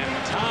 and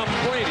Tom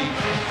Brady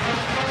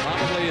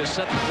probably has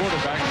set the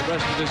quarterback the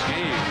rest of this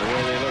game the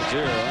way they looked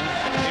here.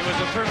 Huh? It was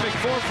a perfect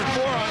 4 for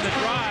 4 on the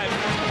drive,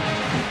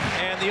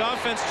 and the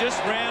offense just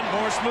ran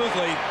more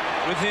smoothly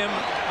with him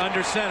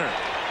under center.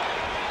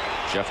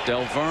 Jeff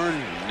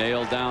Delverne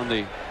nailed down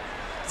the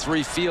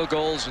 3 field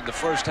goals in the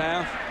first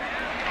half.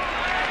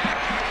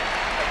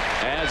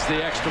 Adds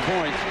the extra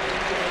point.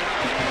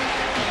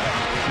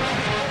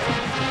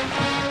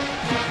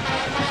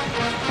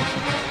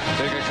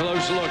 Take a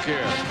close look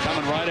here.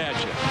 Coming right at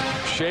you.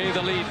 Shea,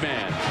 the lead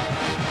man.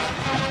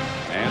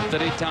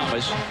 Anthony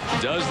Thomas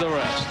does the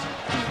rest.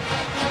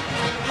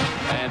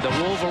 And the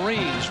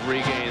Wolverines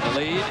regain the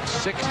lead,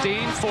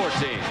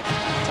 16-14.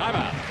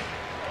 Timeout.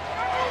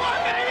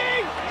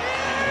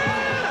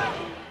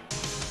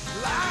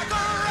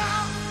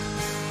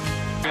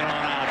 Get on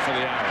out for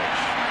the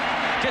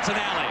Irish. Gets an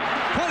alley.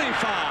 25.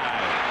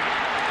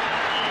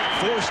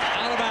 Forced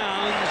out of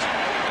bounds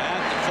at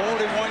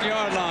the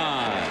 41-yard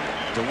line.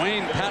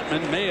 Dwayne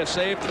Patman may have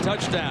saved the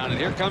touchdown. And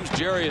here comes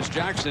Jarius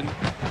Jackson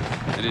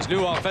and his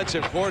new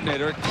offensive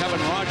coordinator, Kevin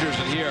Rogers,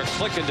 and he are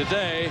clicking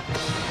today.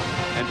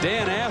 And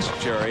Dan asked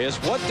Jarius,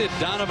 what did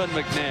Donovan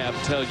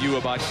McNabb tell you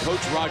about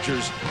Coach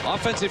Rogers'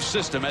 offensive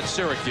system at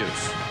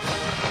Syracuse?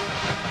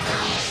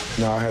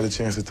 I had a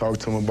chance to talk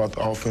to him about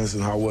the offense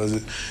and how was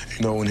it,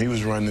 when he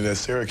was running at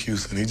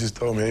Syracuse. And he just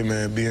told me, hey,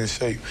 man, be in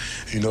shape.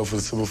 For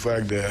the simple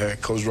fact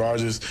that Coach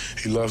Rogers,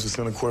 he loves to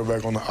send a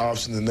quarterback on the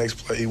option. The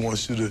next play, he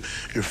wants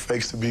your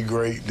fakes to be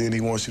great. Then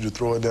he wants you to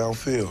throw it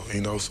downfield,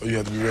 so you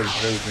have to be ready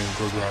for everything,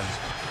 Coach Rogers.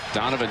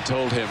 Donovan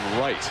told him,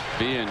 right,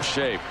 be in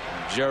shape.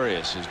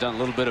 Jarius has done a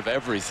little bit of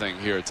everything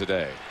here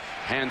today.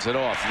 Hands it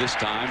off this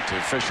time to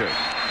Fisher.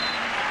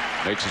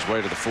 Makes his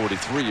way to the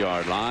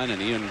 43-yard line,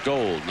 and Ian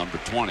Gold, number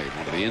 20,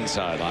 one of the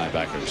inside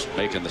linebackers,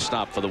 making the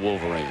stop for the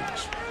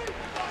Wolverines.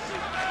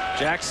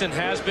 Jackson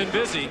has been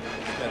busy.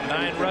 Got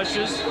 9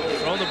 rushes,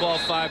 thrown the ball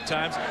 5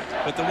 times,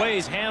 but the way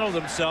he's handled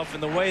himself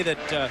and the way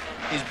that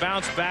he's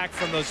bounced back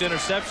from those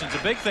interceptions,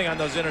 the big thing on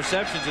those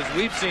interceptions is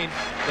we've seen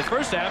the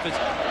first half is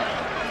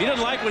if he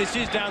doesn't like what he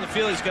sees down the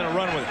field, he's going to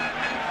run with it.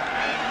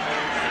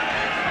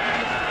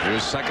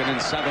 Here's 2nd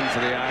and 7 for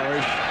the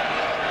Irish.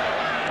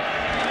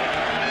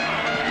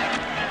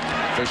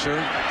 Fisher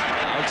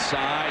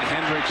outside.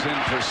 Hendricks in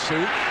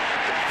pursuit.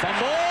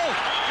 Fumble.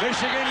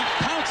 Michigan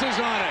pounces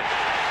on it.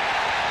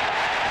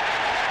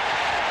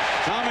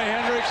 Tommy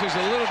Hendricks is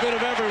a little bit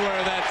of everywhere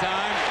that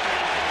time.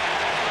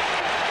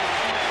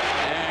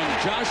 And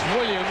Josh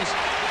Williams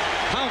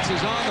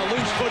pounces on the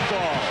loose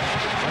football.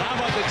 But how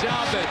about the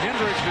job that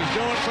Hendricks is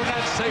doing from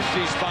that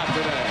safety spot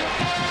today?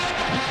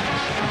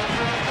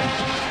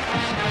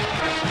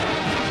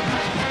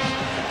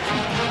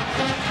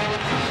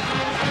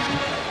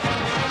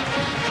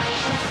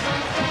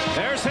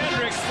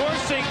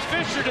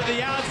 pressure to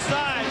the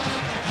outside.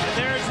 And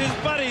there's his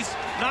buddies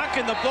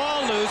knocking the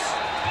ball loose.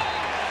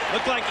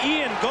 Looked like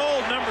Ian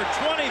Gold, number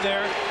 20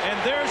 there. And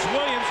there's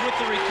Williams with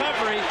the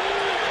recovery.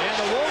 And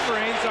the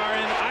Wolverines are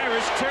in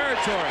Irish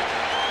territory.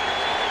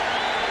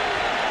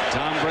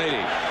 Tom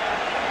Brady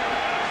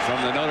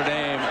from the Notre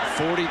Dame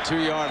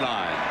 42-yard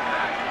line.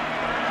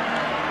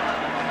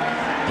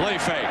 Play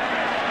fake.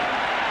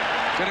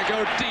 Gonna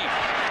go deep.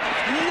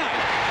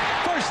 Knight.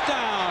 First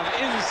down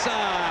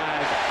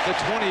inside the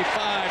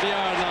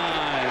 25-yard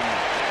line.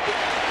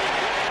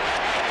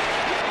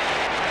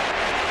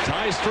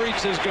 Ty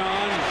Streets is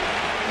gone,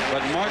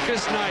 but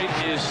Marcus Knight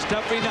is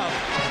stepping up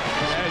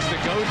as the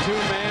go-to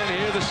man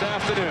here this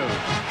afternoon.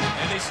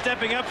 And he's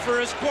stepping up for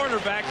his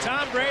quarterback,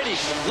 Tom Brady.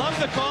 Love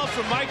the call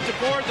from Mike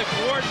DeBoer, the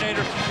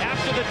coordinator,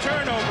 after the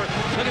turnover.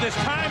 Look at his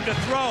time to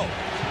throw.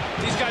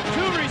 He's got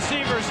two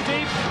receivers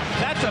deep.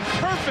 That's a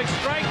perfect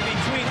strike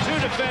between two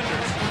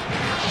defenders.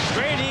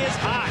 Brady is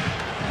hot.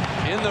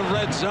 In the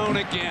red zone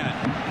again.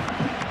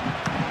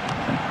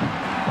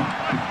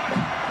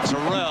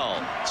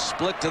 Terrell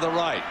split to the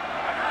right.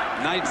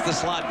 Knight's the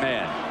slot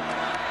man.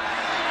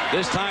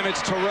 This time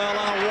it's Terrell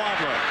on a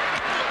wobbler.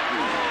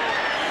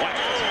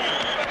 Whacked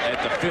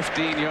at the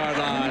 15-yard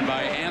line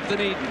by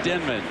Anthony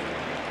Denman.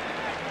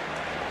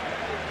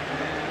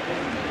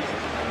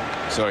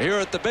 So here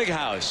at the Big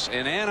House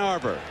in Ann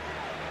Arbor,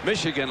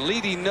 Michigan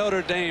leading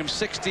Notre Dame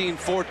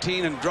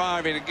 16-14 and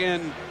driving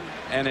again,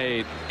 and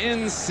a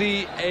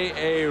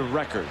NCAA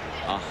record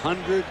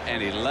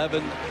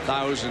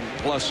 111,000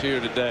 plus here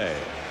today.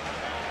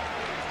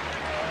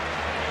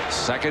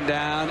 Second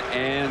down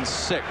and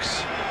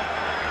 6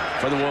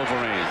 for the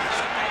Wolverines.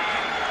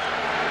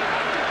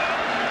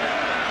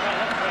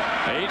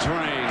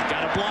 A-Train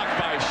got a block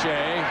by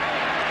Shea.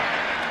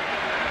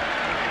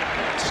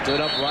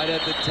 Stood up right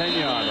at the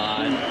 10-yard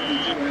line.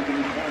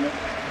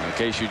 In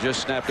case you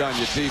just snapped on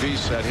your TV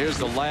set, here's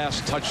the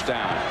last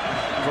touchdown.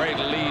 Great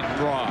lead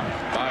block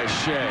by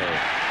Shea.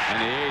 And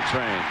the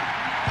A-Train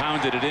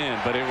pounded it in,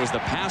 but it was the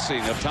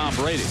passing of Tom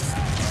Brady.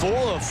 4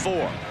 of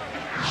 4.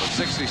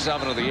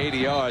 67 of the 80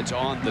 yards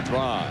on the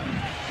drive.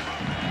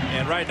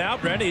 And right now,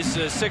 Brent, he's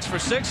 6 for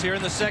 6 here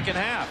in the second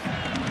half.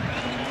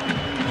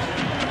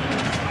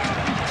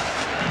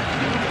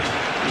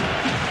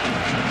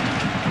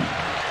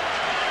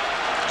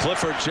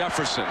 Clifford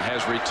Jefferson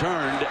has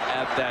returned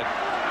at that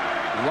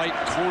right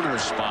corner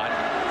spot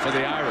for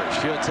the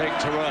Irish. He'll take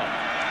Terrell.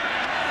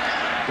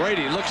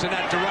 Brady looks in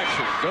that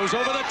direction. Goes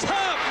over the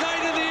top.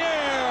 Knight in the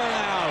air and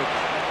out.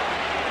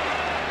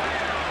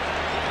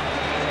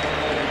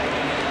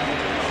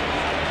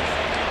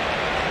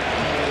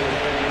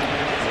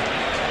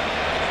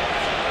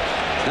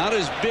 Not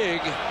as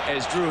big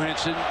as Drew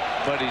Henson,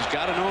 but he's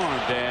got an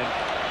arm, Dan.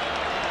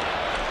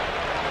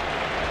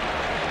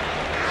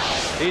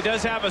 He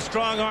does have a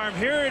strong arm.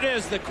 Here it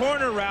is, the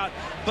corner route,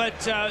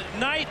 but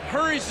Knight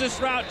hurries this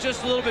route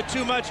just a little bit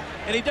too much,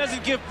 and he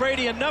doesn't give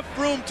Brady enough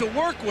room to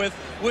work with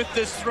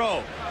this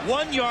throw.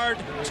 1 yard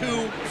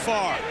too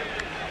far.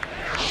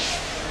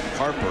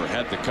 Harper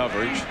had the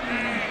coverage.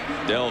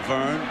 Del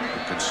Verne,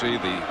 you can see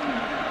the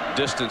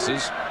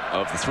distances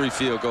of the 3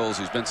 field goals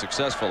he's been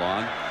successful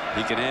on.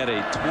 He can add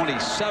a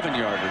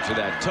 27-yarder to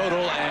that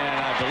total,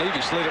 and I believe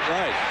he slid it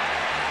right.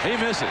 He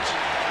misses.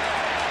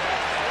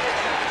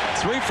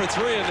 3 for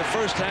 3 in the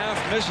first half,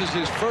 misses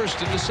his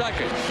first in the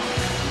second.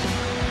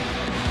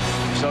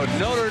 So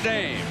Notre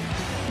Dame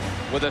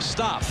with a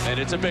stop, and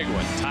it's a big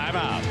one.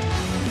 Timeout.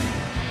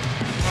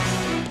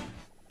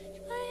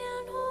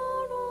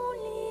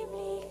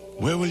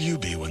 Where will you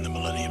be when the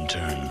millennium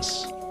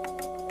turns?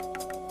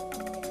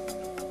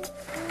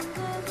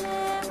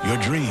 Your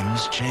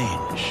dreams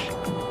change.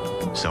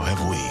 So have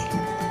we.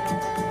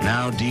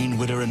 Now Dean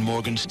Witter and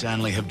Morgan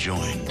Stanley have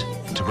joined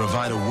to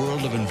provide a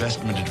world of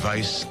investment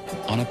advice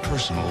on a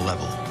personal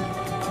level.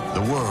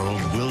 The world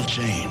will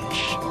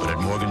change, but at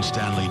Morgan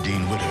Stanley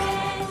Dean Witter,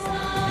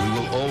 we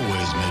will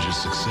always measure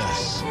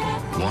success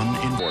one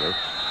in quarter.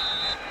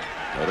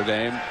 Notre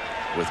Dame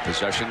with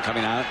possession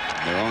coming out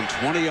their own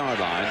 20-yard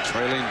line,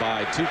 trailing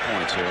by 2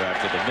 points here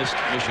after the missed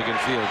Michigan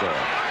field goal.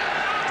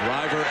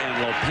 Driver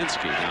and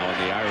Lopinski now in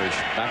the Irish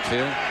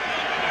backfield.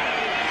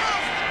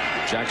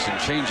 Jackson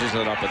changes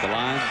it up at the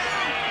line.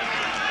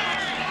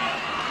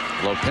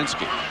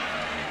 Lopinski.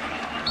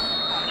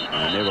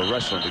 And they were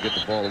wrestling to get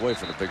the ball away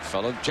from the big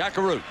fellow.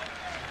 Jackaroo.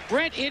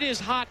 Brent, it is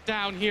hot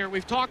down here.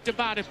 We've talked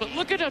about it, but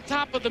look at the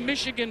top of the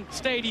Michigan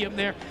Stadium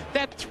there.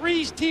 That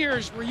 3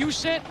 tiers where you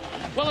sit,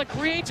 well, it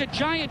creates a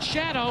giant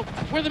shadow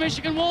where the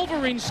Michigan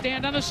Wolverines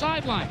stand on the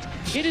sidelines.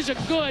 It is a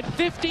good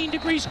 15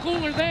 degrees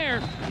cooler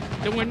there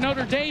than where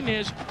Notre Dame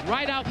is,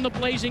 right out in the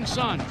blazing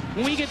sun.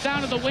 When we get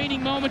down to the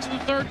waning moments of the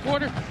third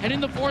quarter and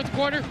in the fourth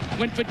quarter,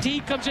 when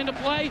fatigue comes into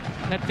play,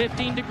 that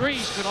 15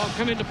 degrees could all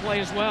come into play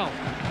as well.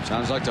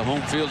 Sounds like the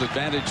home field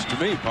advantage to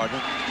me,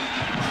 partner.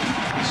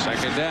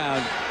 Second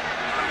down.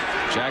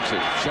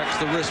 Jackson checks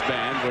the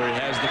wristband where he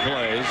has the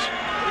plays.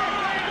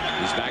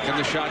 He's back in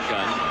the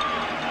shotgun.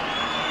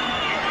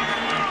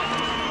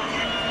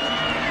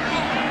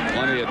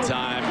 Plenty of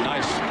time.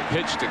 Nice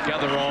pitch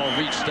together, all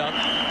reached up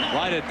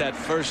right at that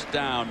first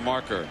down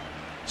marker.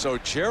 So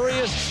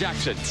Jarius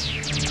Jackson,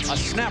 a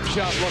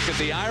snapshot look at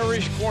the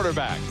Irish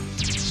quarterback.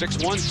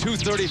 6'1",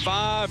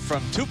 235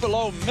 from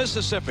Tupelo,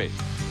 Mississippi.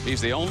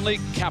 He's the only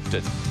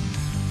captain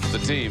of the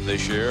team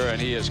this year,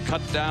 and he has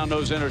cut down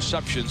those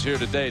interceptions here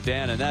today,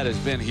 Dan, and that has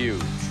been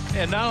huge.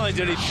 And not only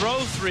did he throw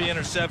 3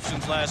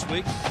 interceptions last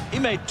week, he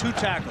made 2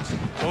 tackles.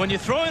 But when you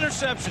throw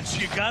interceptions,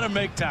 you got to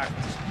make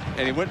tackles.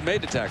 And he went and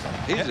made the tackle.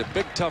 He's a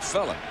big, tough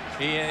fella.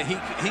 He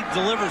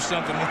delivers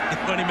something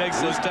when he makes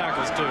those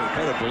tackles, too.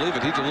 Better believe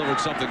it. He delivered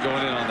something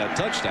going in on that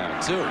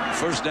touchdown, too.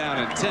 First down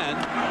and 10.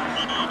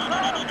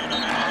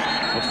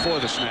 Before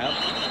the snap.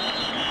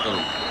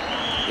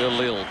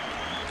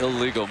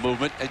 Illegal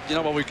movement. And, you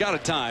know what, we've got a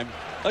time.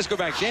 Let's go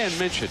back. Dan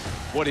mentioned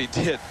what he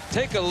did.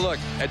 Take a look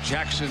at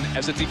Jackson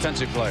as a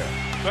defensive player.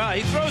 Well,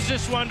 he throws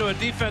this one to a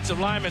defensive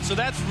lineman, so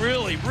that's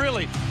really,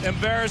 really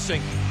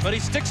embarrassing. But he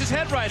sticks his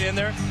head right in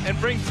there and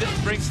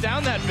brings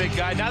down that big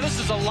guy. Now this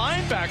is a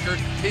linebacker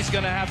he's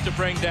going to have to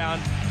bring down.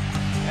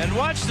 And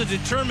watch the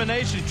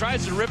determination. He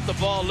tries to rip the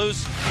ball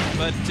loose,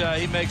 but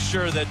he makes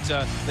sure that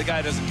the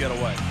guy doesn't get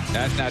away.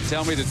 Now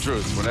tell me the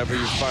truth. Whenever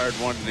you fired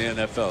one in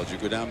the NFL, did you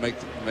go down and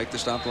make the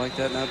stop like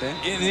that now, Dan?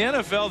 In the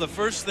NFL, the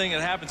first thing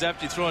that happens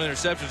after you throw an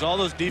interception is all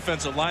those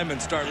defensive linemen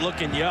start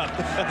looking you up.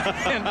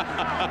 And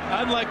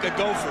I'm like a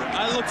gopher.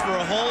 I look for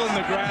a hole in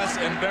the grass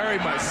and bury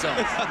myself.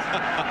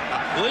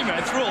 Believe me,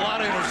 I threw a lot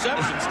of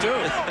interceptions, too.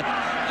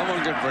 I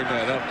wasn't going to bring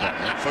that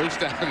up. First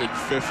down and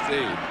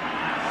 15.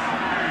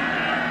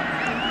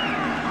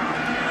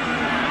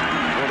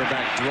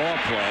 Draw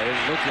play.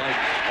 It looked like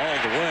all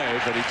the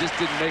way, but he just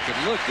didn't make it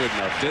look good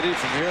enough, did he?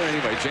 From here,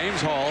 anyway, James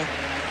Hall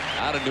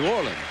out of New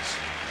Orleans.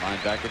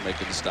 Linebacker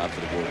making the stop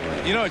for the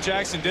Wolverines. You know what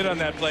Jackson did on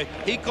that play?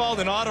 He called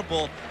an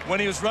audible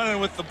when he was running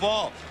with the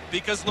ball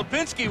because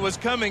Lipinski was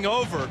coming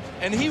over,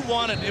 and he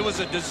wanted, it was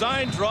a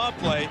design draw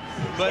play,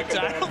 but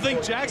I don't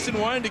think Jackson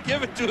wanted to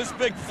give it to his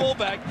big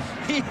fullback.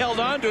 He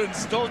held on to it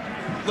and told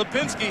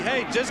Lipinski,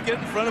 hey, just get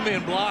in front of me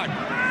and block.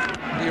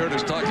 He heard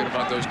us talking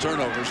about those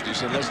turnovers, and he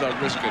said, let's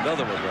not risk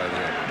another one right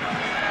here.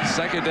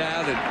 Second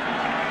down and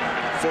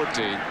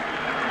 14.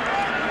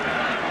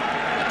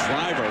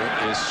 Driver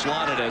is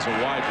slotted as a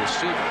wide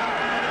receiver.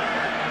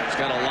 He's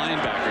got a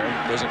linebacker.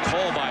 There's a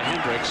call by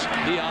Hendricks.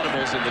 He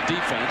audibles in the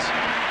defense.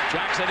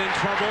 Jackson in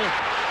trouble.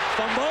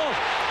 Fumble.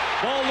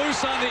 Ball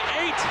loose on the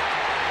 8.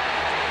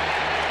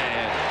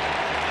 And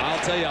I'll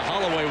tell you,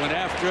 Holloway went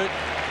after it.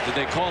 Did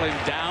they call him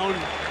down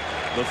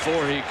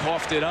before he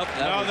coughed it up?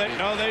 No,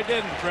 they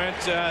didn't, Brent.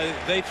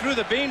 They threw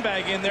the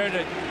beanbag in there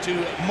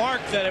to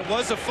mark that it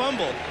was a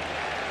fumble.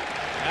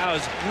 That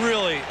was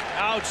really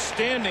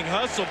outstanding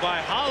hustle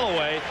by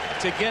Holloway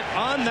to get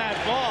on that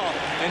ball,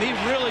 and he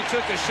really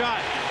took a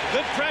shot.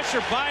 Good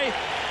pressure by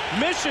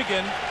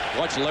Michigan.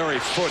 Watch Larry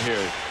Foote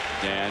here,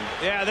 Dan.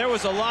 Yeah, there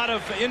was a lot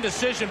of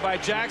indecision by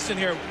Jackson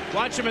here.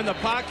 Watch him in the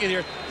pocket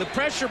here. The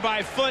pressure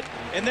by Foote,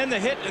 and then the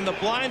hit in the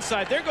blind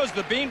side. There goes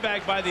the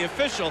beanbag by the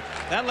official.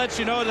 That lets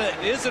you know that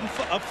it isn't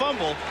a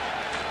fumble.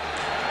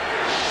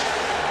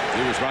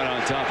 He was right on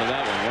top of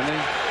that one, wasn't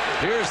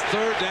he? Here's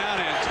third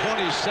down and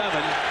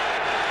 27.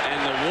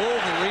 And the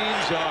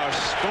Wolverines are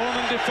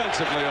storming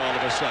defensively all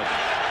of a sudden.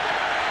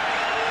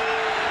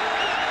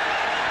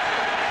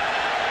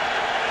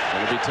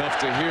 It'll be tough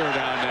to hear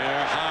down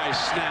there. High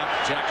snap.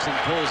 Jackson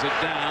pulls it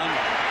down.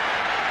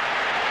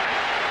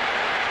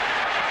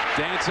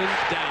 Danson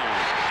down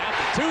at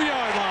the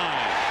 2-yard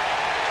line.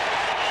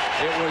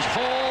 It was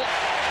Hall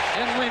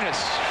and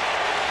Linus,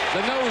 the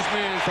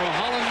noseman from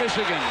Holland,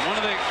 Michigan, one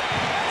of the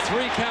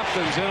 3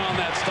 captains in on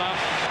that stop.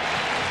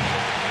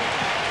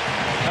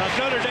 If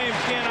Notre Dame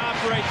can't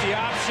operate the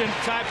option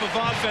type of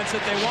offense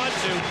that they want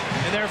to,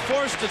 and they're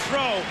forced to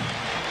throw,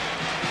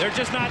 they're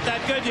just not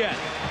that good yet.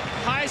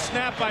 High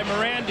snap by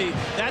Morandi.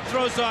 That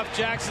throws off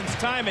Jackson's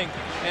timing,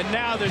 and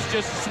now there's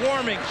just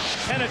swarming,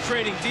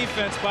 penetrating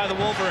defense by the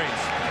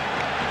Wolverines.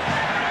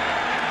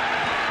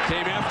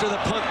 Came after the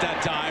punt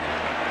that time.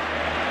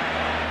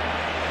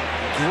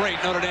 Great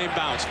Notre Dame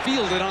bounce.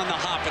 Fielded on the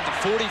hop at the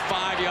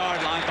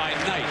 45-yard line by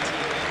Knight.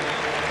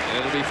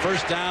 And it'll be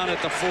first down at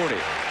the 40.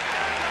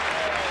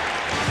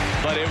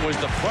 But it was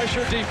the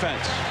pressure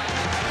defense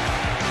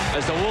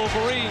as the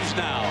Wolverines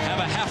now have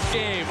a half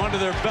game under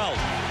their belt,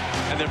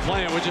 and they're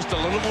playing with just a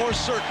little more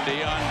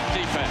certainty on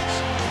defense.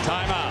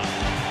 Timeout.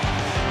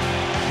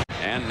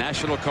 And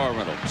National Car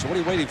Rental. So what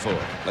are you waiting for?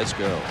 Let's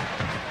go.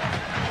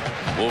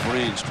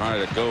 Wolverines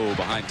trying to go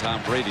behind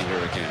Tom Brady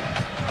here again.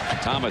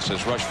 Thomas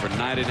has rushed for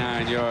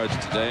 99 yards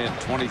today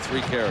and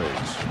 23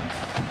 carries.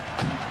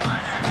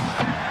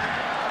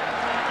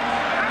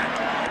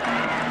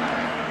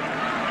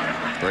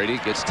 Brady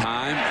gets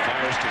time,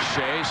 fires to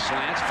Shea,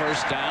 slants,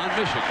 first down,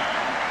 Michigan.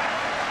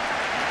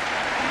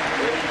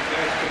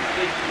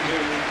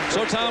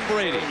 So Tom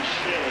Brady,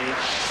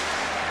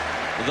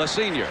 the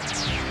senior,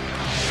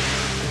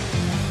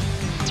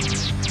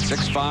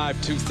 6'5",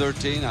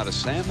 213 out of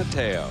San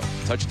Mateo.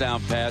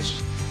 Touchdown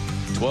pass,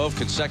 12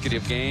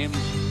 consecutive games.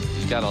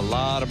 He's got a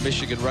lot of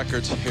Michigan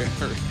records here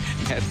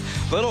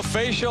Little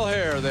facial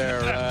hair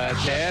there,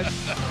 Dad.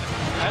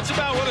 That's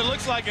about what it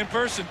looks like in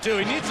person, too.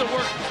 He needs to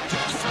work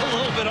just a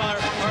little bit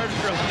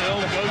harder on the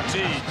old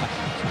goatee.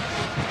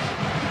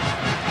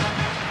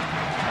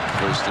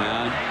 First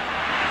down.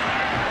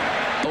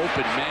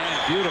 Open man.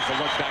 Beautiful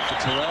look back to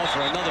Terrell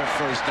for another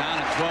first down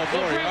and 12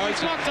 more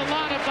yards. We talked a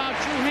lot about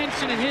Drew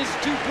Henson and his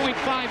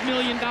 $2.5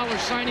 million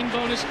signing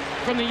bonus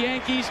from the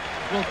Yankees.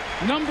 Well,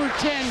 number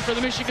 10 for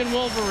the Michigan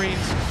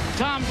Wolverines,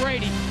 Tom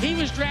Brady. He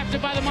was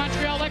drafted by the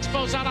Montreal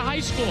Expos out of high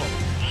school.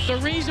 The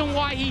reason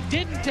why he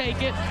didn't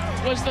take it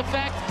was the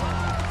fact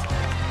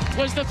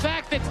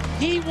that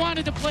he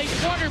wanted to play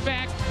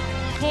quarterback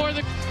for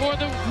the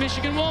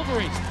Michigan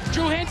Wolverines.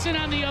 Drew Henson,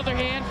 on the other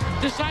hand,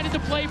 decided to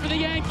play for the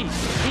Yankees.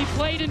 He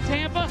played in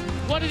Tampa.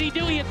 What did he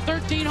do? He had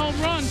 13 home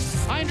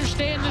runs. I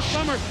understand this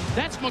summer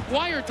that's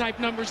McGuire-type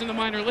numbers in the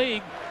minor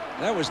league.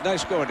 That was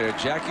nice going there,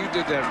 Jack. You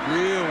did that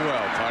real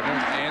well, partner.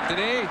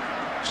 Anthony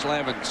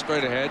slamming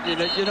straight ahead.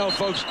 You know,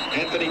 folks,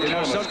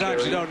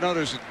 sometimes you don't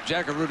notice that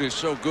Jack Arute is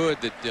so good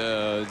that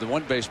the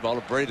one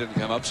baseballer, Brady, didn't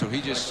come up, so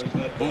he just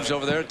moves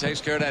over there and takes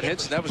care of that hit.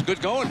 That was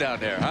good going down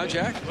there, huh,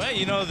 Jack? Well,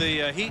 you know,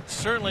 the heat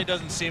certainly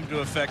doesn't seem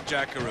to affect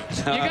Jack Arute.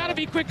 You got to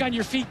be quick on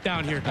your feet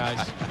down here,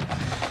 guys.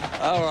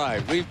 All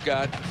right, we've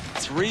got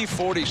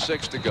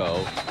 3:46 to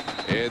go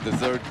in the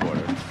third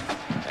quarter.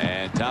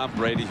 And Tom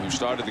Brady, who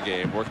started the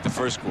game, worked the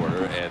first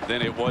quarter, and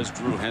then it was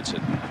Drew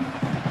Henson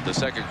the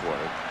second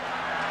quarter.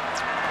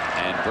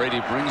 And Brady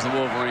brings the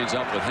Wolverines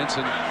up with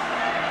Henson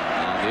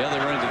on the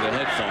other end of the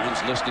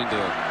headphones, listening to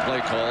the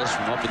play calls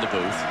from up in the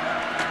booth.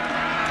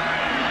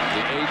 The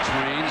A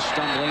train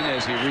stumbling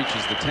as he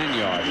reaches the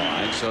 10-yard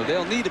line. So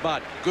they'll need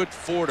about good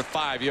 4 to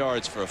 5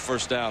 yards for a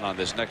first down on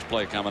this next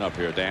play coming up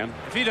here, Dan.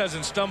 If he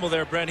doesn't stumble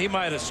there, Brent, he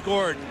might have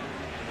scored.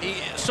 He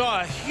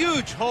saw a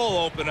huge hole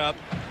open up,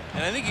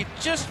 and I think he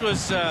just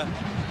was a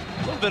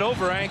little bit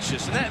over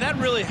anxious. And that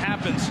really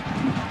happens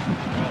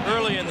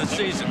early in the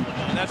season.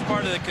 And that's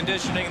part of the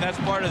conditioning. That's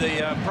part of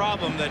the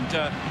problem that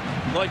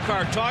Lloyd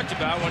Carr talked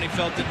about when he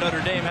felt that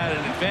Notre Dame had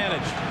an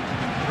advantage.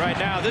 Right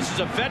now, this is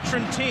a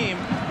veteran team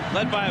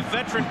led by a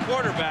veteran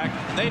quarterback.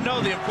 They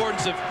know the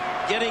importance of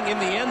getting in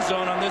the end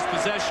zone on this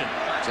possession.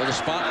 So the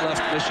spot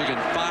left Michigan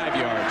 5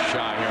 yards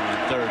shy here on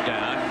third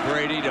down.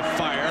 Brady to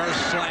fire.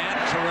 Slant.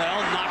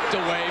 Terrell knocked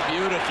away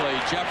beautifully.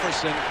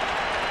 Jefferson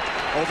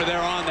over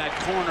there on that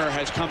corner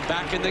has come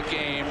back in the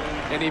game,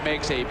 and he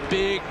makes a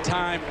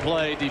big-time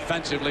play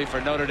defensively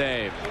for Notre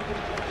Dame.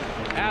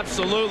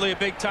 Absolutely a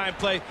big-time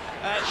play.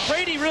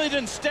 Brady really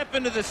didn't step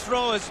into this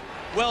throw as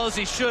well as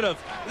he should have.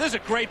 This is a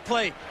great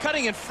play.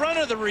 Cutting in front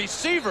of the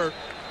receiver,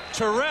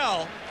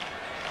 Terrell.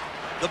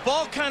 The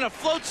ball kind of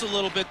floats a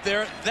little bit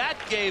there. That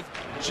gave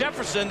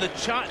Jefferson the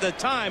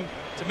time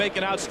to make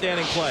an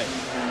outstanding play.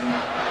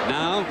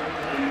 Now,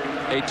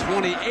 a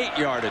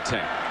 28-yard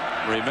attempt.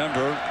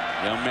 Remember,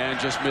 young man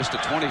just missed a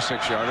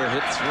 26-yarder,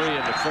 hit 3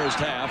 in the first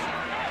half.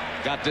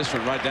 Got this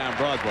one right down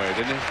Broadway,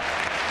 didn't he?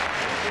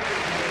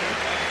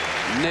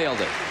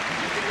 Nailed it.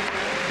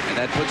 And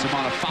that puts him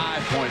on a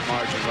 5-point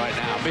margin right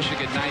now.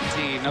 Michigan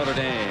 19, Notre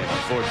Dame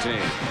 14.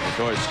 Of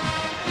course,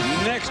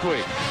 next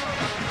week,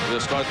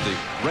 we'll start the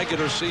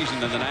regular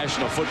season in the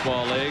National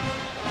Football League.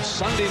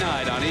 Sunday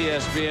night on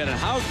ESPN. And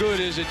how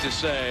good is it to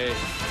say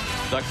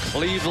the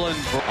Cleveland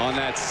on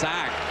that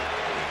sack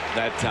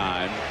that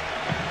time.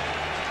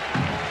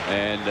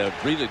 And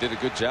really did a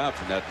good job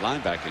from that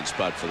linebacking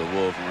spot for the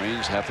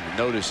Wolverines. Happened to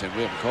notice him.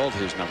 We haven't called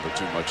his number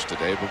too much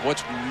today. But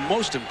what's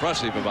most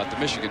impressive about the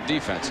Michigan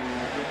defense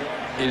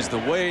is the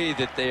way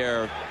that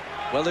they're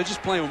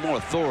just playing with more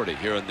authority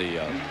here in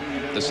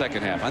the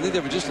second half. I think they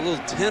were just a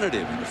little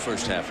tentative in the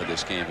first half of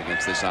this game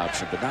against this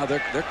option. But now they're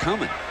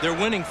coming. They're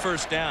winning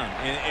first down.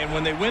 And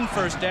when they win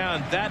first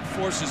down, that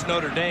forces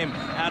Notre Dame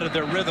out of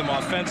their rhythm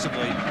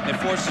offensively. It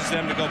forces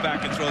them to go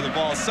back and throw the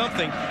ball,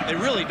 something they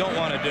really don't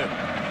want to do.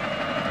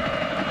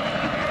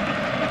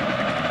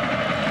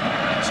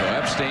 So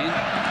Epstein.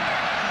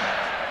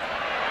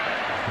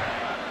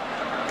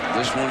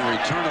 This one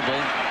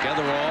returnable.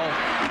 Getherall.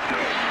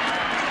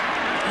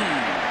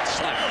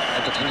 Slap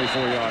at the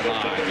 24-yard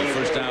line. The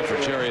first down for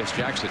Jarius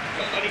Jackson.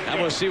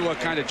 And we'll see what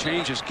kind of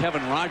changes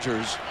Kevin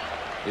Rogers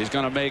is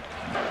going to make.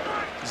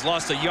 He's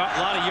lost a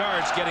lot of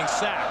yards getting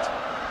sacked.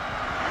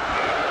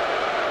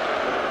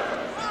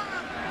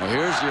 Well,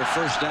 here's your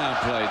first down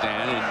play,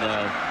 Dan. And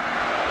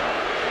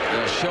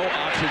the show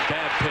option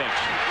bad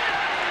pitch.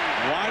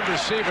 Wide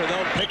receiver,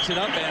 though, picks it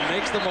up and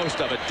makes the most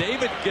of it.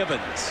 David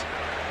Gibbons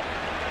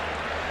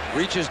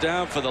reaches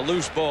down for the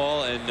loose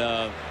ball,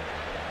 and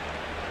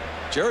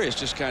Jarius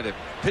just kind of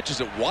pitches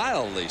it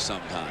wildly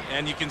sometimes.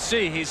 And you can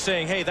see he's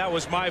saying, hey, that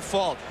was my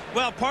fault.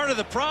 Well, part of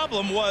the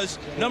problem was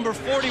number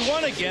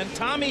 41 again,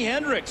 Tommy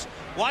Hendricks.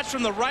 Watch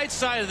from the right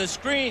side of the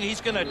screen. He's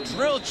going to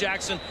drill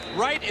Jackson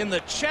right in the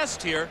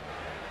chest here.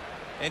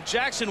 And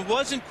Jackson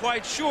wasn't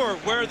quite sure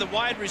where the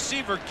wide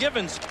receiver,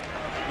 Gibbons,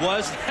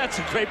 was. That's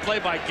a great play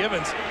by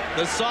Gibbons,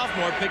 the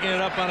sophomore, picking it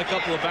up on a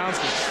couple of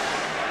bounces.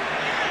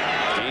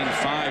 Gained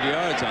 5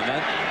 yards on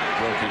that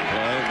broken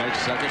play.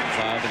 Makes second and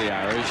 5 for the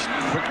Irish.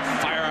 Quick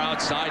fire out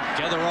outside.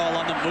 Getherall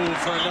on the move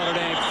for a Notre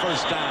Dame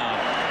first down.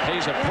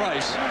 Pays a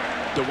price.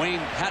 Dwayne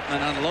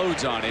Patman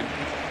unloads on him.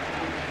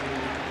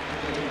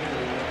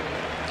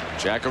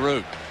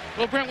 Jackaroo.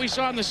 Well, Brent, we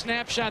saw in the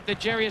snapshot that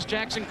Jarius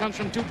Jackson comes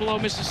from Tupelo,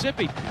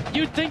 Mississippi.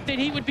 You'd think that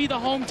he would be the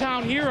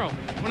hometown hero.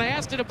 When I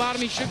asked it about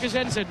him, he shook his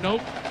head and said,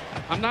 nope,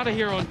 I'm not a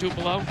hero in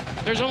Tupelo.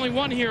 There's only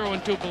one hero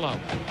in Tupelo.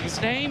 His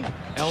name,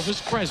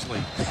 Elvis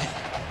Presley.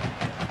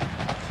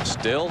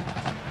 Still?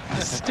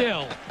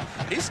 Still.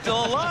 He's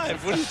still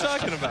alive. What are you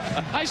talking about?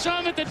 I saw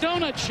him at the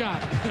donut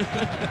shop.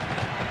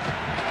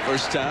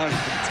 First down,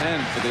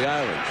 10 for the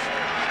Irish.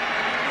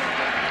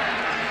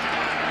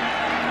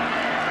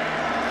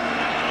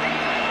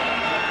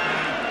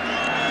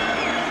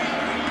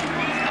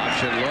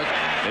 Look,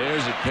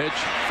 there's a pitch.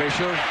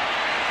 Fisher,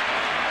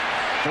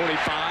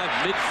 45,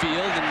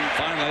 midfield, and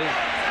finally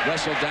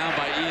wrestled down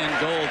by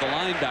Ian Gold, the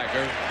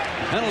linebacker.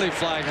 Penalty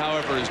flag,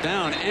 however, is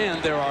down,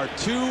 and there are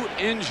 2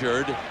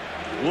 injured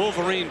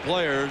Wolverine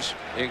players,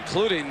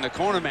 including the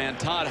cornerman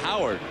Todd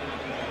Howard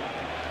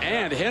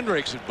and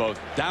Hendricks, are both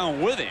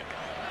down with him.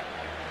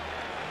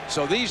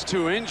 So these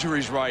 2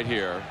 injuries right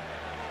here.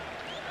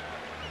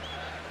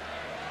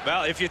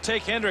 Well, if you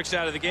take Hendricks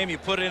out of the game, you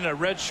put in a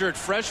redshirt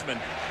freshman.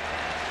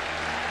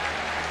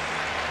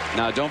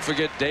 Now, don't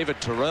forget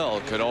David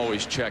Terrell could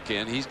always check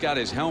in. He's got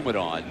his helmet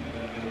on.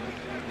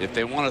 If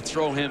they want to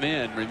throw him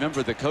in,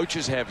 remember the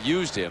coaches have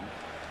used him.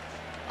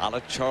 A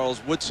la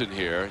Charles Woodson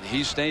here.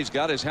 He's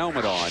got his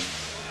helmet on.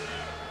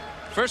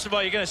 First of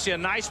all, you're going to see a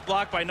nice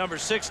block by number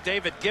 6,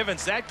 David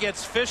Givens. That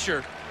gets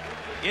Fisher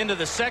into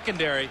the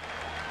secondary.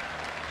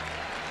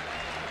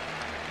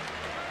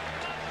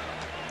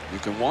 You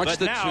can watch but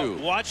the now, 2.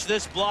 Watch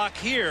this block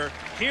here.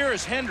 Here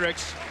is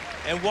Hendricks,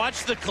 and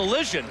watch the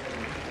collision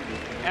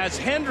as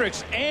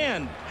Hendricks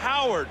and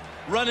Howard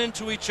run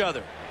into each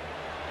other.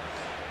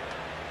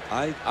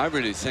 I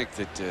really think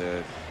that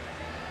man,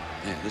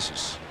 this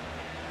is,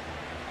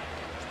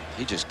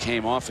 he just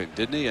came off him,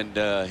 didn't he, and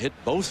hit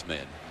both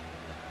men.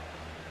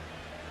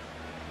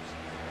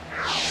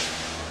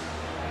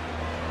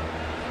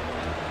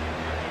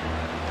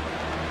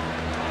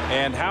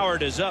 And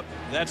Howard is up.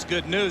 That's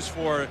good news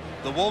for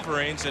the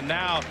Wolverines, and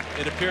now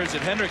it appears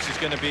that Hendricks is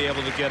going to be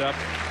able to get up.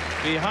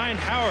 Behind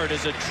Howard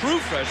is a true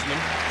freshman.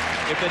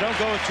 If they don't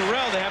go with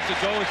Terrell, they have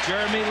to go with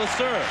Jeremy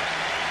Lasser.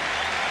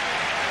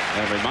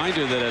 And a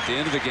reminder that at the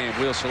end of the game,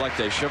 we'll select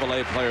a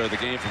Chevrolet player of the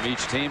game from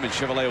each team, and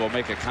Chevrolet will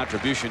make a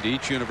contribution to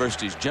each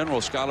university's general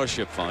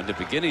scholarship fund. And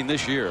beginning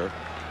this year,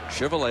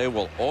 Chevrolet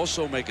will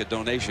also make a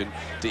donation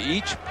to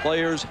each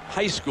player's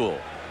high school.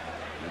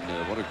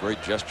 And what a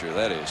great gesture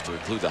that is to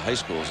include the high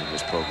schools in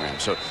this program.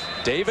 So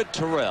David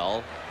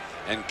Terrell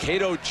and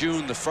Cato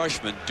June, the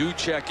freshman, do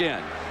check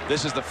in.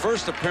 This is the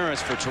first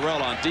appearance for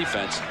Terrell on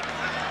defense.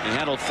 He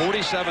handled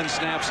 47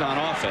 snaps on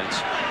offense.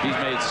 He's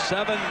made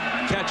 7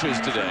 catches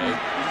today.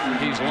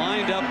 He's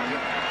lined up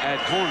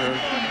at corner.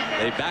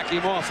 They back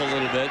him off a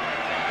little bit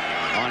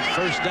on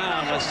first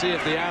down. Let's see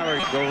if the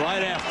Irish go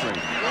right after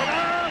him.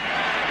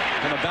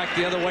 Coming back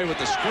the other way with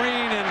the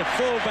screen, and the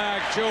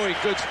fullback, Joey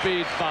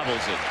Goodspeed,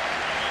 bobbles it.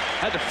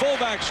 Had the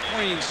fullback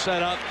screen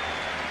set up,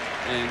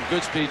 and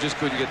Goodspeed just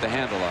couldn't get the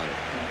handle on it.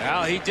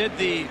 Now, he did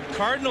the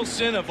cardinal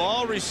sin of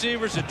all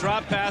receivers that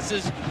drop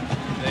passes.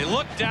 They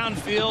look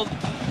downfield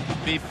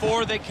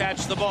before they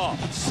catch the ball.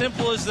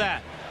 Simple as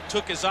that.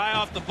 Took his eye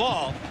off the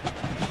ball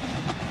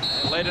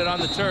and laid it on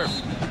the turf.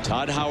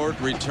 Todd Howard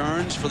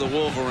returns for the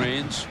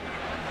Wolverines.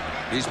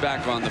 He's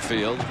back on the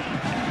field.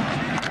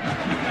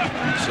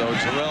 So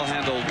Terrell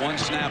handled 1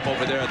 snap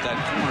over there at that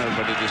corner,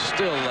 but it is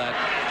still that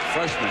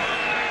freshman.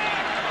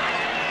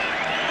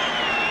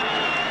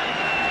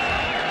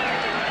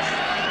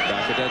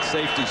 Back at that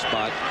safety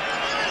spot.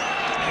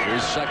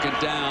 Here's second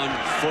down,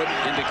 foot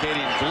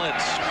indicating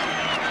blitz.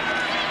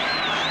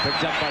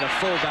 Picked up by the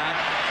fullback.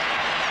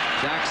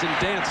 Jackson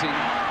dancing,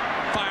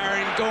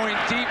 firing, going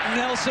deep.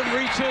 Nelson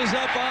reaches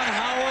up on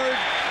Howard.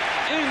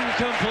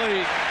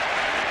 Incomplete.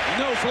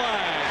 No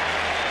flag.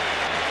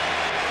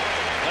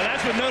 Well,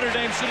 that's what Notre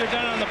Dame should have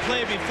done on the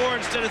play before.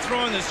 Instead of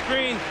throwing the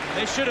screen,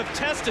 they should have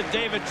tested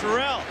David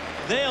Terrell.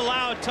 They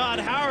allowed Todd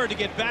Howard to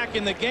get back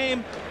in the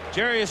game.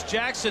 Jarius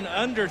Jackson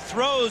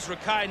underthrows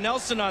Rakai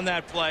Nelson on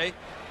that play,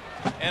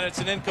 and it's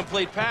an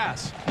incomplete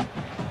pass.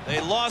 They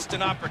lost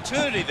an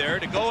opportunity there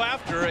to go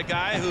after a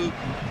guy who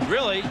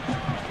really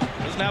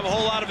doesn't have a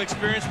whole lot of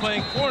experience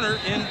playing corner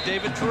in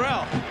David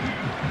Terrell.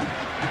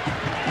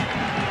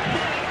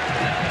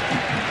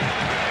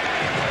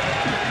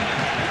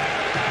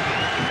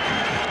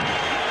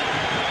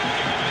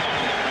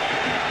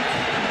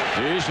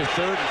 Here's your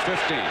 3rd and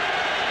 15.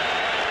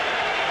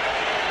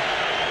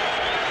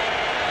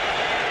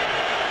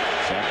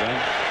 Shotgun.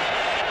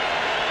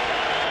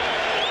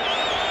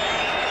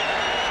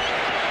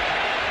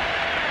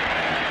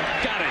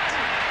 Got it.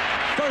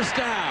 First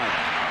down.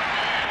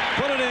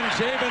 Put it in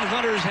Jabin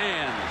Hunter's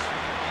hands.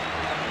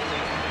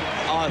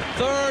 A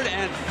 3rd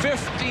and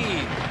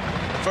 15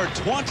 for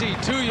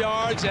 22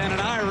 yards and an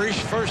Irish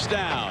first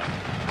down.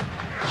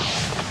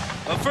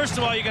 Well, first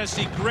of all, you're going to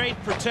see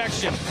great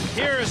protection.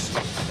 Here's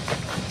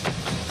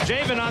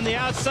Javen on the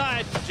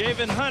outside,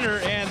 Javen Hunter,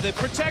 and the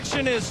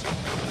protection is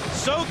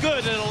so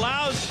good it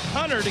allows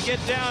Hunter to get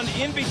down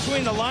in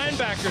between the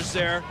linebackers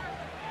there.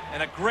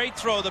 And a great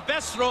throw, the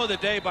best throw of the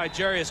day by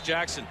Jarius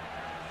Jackson.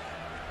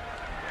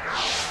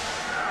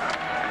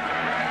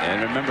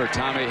 And remember,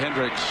 Tommy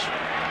Hendricks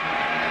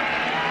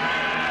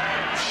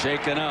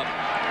shaken up.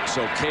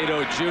 So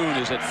Cato June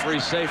is at free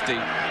safety.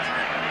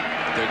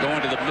 They're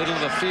going to the middle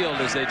of the field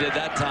as they did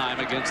that time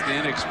against the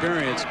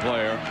inexperienced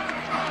player.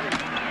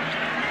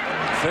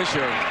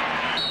 Fisher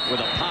with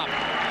a pop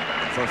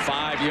for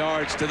 5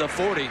 yards to the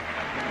 40.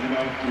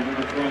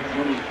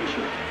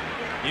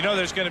 You know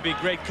there's going to be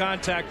great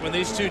contact when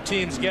these two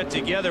teams get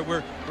together.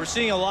 We're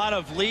seeing a lot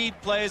of lead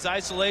plays,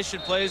 isolation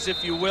plays,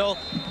 if you will,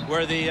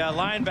 where the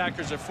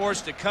linebackers are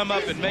forced to come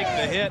up and make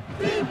the hit.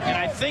 And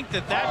I think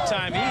that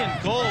time Ian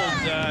Gold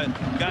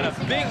got a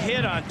big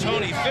hit on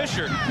Tony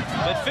Fisher,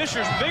 but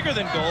Fisher's bigger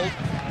than Gold,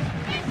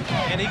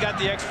 and he got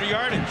the extra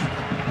yardage.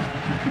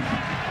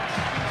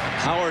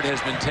 Howard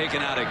has been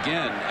taken out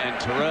again, and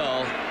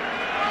Terrell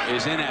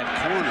is in at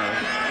corner,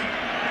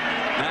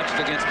 matched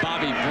against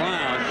Bobby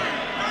Brown.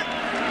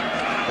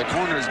 The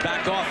corners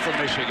back off for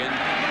Michigan.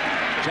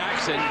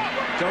 Jackson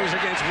goes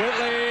against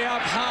Whitley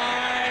up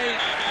high.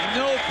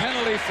 No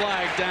penalty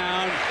flag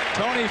down.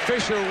 Tony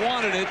Fisher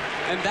wanted it,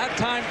 and that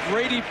time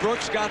Grady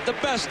Brooks got the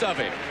best of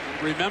him.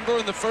 Remember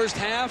in the first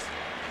half,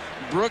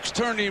 Brooks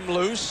turned him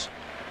loose,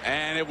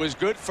 and it was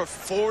good for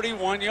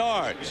 41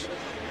 yards.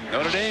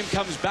 Notre Dame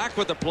comes back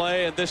with the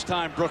play, and this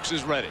time Brooks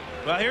is ready.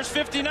 Well, here's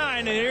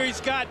 59, and here he's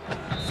got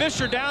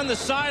Fisher down the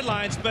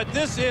sidelines, but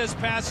this is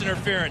pass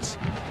interference.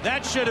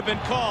 That should have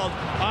been called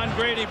on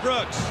Grady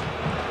Brooks.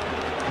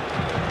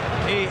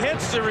 He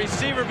hits the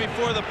receiver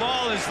before the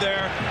ball is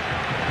there.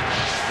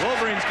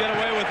 Wolverines get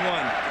away with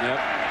one. Yep,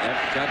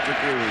 got to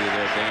agree with you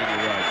there, Dan.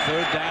 You're right.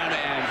 3rd down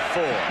and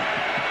 4.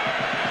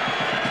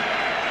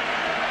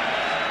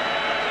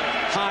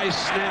 High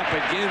snap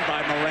again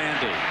by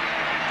Morandi.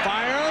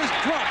 Fires,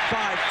 dropped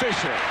by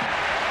Fisher.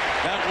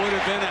 That would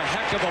have been a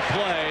heck of a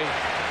play.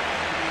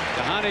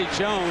 Dhani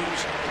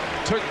Jones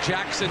took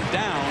Jackson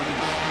down,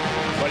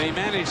 but he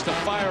managed to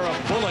fire a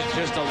bullet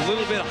just a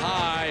little bit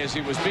high as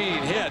he was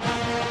being hit.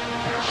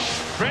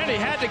 Randy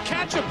had to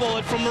catch a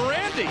bullet from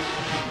Morandi.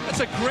 That's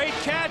a great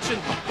catch,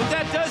 and what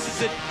that does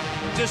is it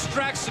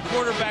distracts the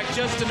quarterback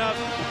just enough,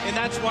 and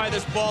that's why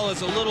this ball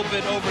is a little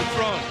bit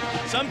overthrown.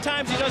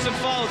 Sometimes he doesn't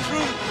follow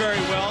through very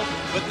well,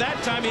 but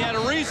that time he had a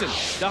reason.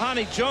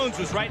 Dhani Jones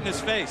was right in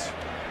his face.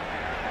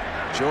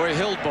 Joey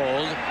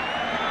Hillbold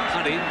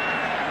hunting.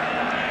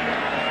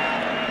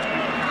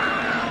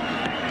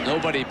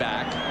 Nobody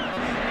back.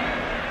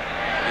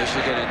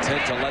 Michigan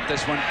intent to let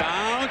this one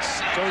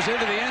bounce. Goes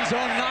into the end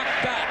zone,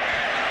 knocked back.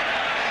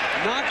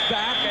 Knocked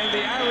back, and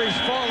the Irish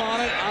fall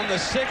on it on the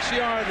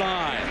 6-yard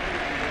line.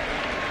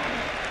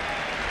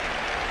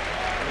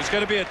 It's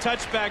going to be a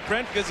touchback,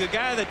 Brent, because the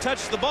guy that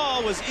touched the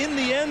ball was in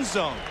the end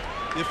zone.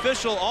 The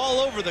official all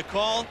over the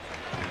call.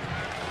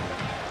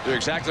 You're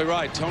exactly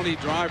right. Tony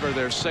Driver,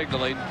 they're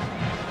signaling,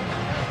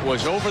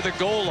 was over the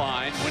goal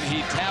line when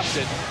he tapped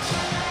it.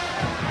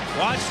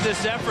 Watch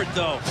this effort,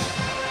 though.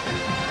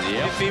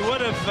 Yep. If he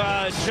would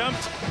have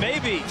jumped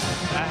maybe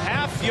a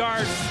half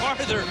yard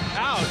farther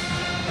out.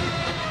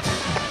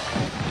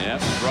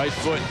 Yep, right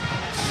foot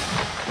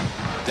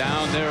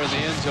down there in the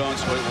end zone,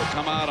 so it will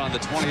come out on the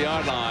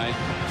 20-yard line.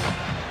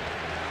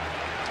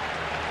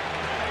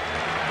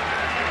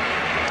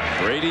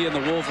 Brady and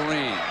the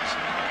Wolverines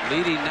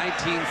leading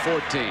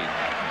 19-14.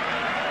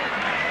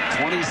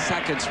 20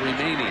 seconds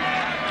remaining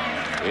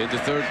in the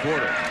 3rd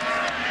quarter.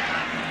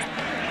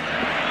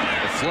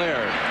 The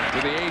flare to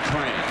the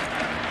A-train.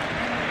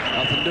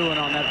 Nothing doing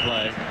on that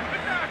play.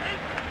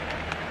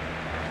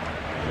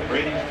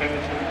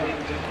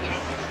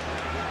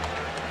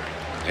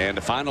 And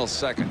the final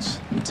seconds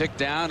tick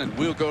down, and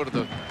we'll go to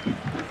the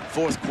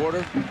 4th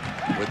quarter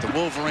with the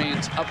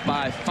Wolverines up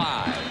by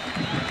 5.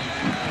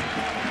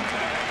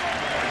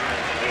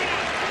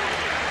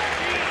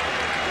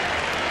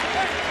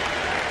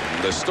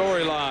 The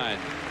storyline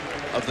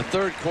of the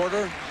 3rd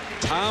quarter,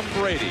 Tom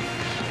Brady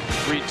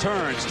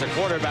returns to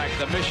quarterback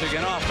the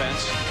Michigan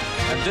offense,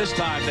 and this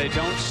time they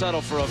don't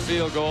settle for a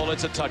field goal.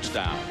 It's a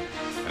touchdown.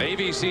 An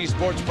ABC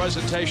Sports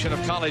presentation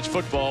of college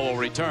football will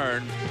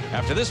return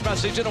after this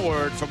message and a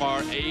word from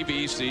our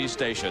ABC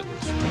stations.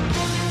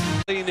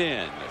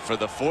 In for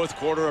the 4th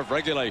quarter of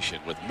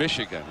regulation with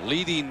Michigan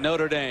leading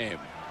Notre Dame.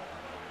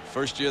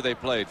 First year they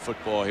played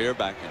football here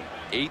back in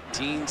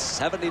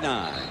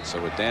 1879.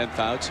 So with Dan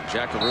Fouts and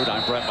Jack Arute,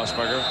 I'm Brent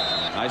Musburger.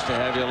 Nice to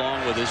have you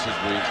along with us as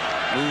we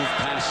move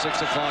past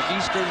 6 o'clock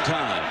Eastern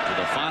time to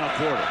the final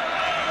quarter.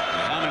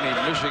 How many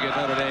Michigan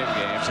Notre Dame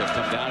games have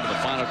come down to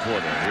the final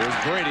quarter? Here's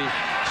Brady,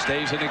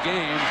 stays in the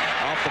game,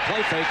 off the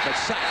play fake, but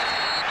sacked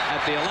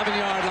at the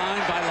 11-yard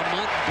line by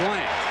Lamont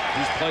Blanc,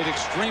 who's played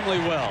extremely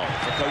well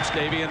for Coach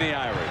Davey and the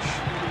Irish.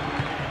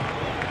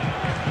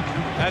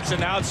 That's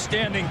an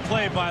outstanding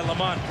play by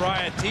Lamont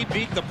Bryant. He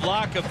beat the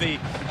block of the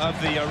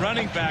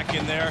running back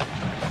in there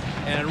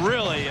and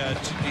really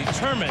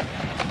determined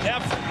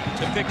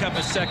effort to pick up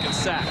a second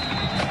sack.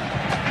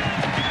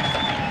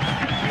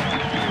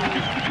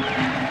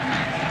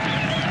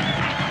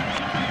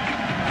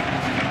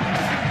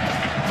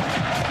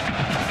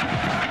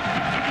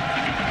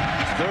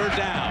 Third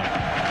down.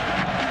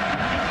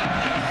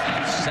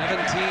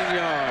 17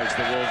 yards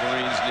the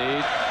Wolverines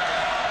need.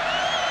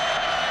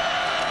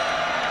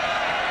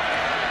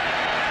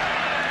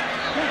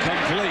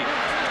 Complete.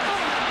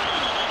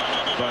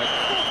 But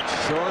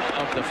short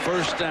of the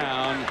first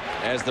down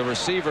as the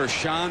receiver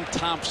Sean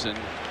Thompson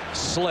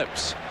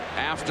slips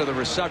after the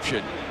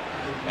reception.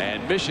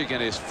 And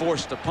Michigan is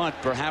forced to punt,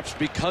 perhaps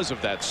because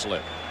of that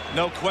slip.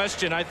 No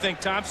question. I think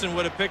Thompson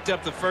would have picked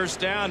up the first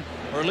down,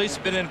 or at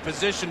least been in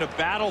position to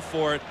battle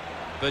for it,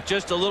 but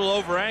just a little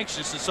over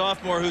anxious. The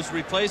sophomore who's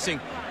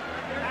replacing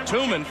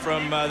Tooman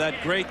from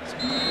that great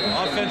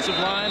offensive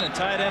line and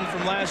tight end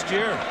from last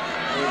year.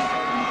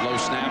 Low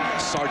snap.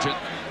 Sargent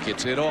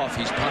gets it off.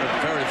 He's punted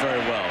very, very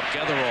well.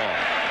 Getherall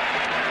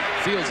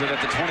fields it at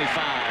the 25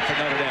 for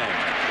Notre Dame.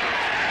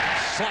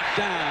 Slapped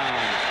down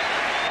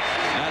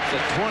at the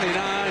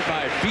 29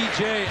 by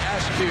B.J.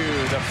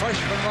 Askew, the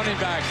freshman running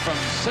back from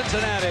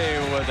Cincinnati,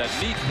 with a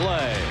neat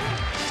play.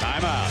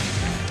 Timeout.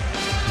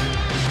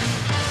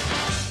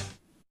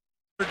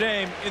 Notre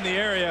Dame in the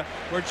area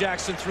where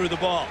Jackson threw the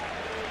ball.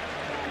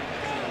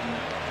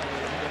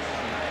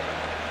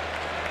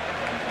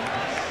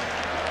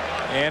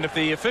 And if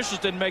the officials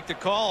didn't make the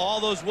call,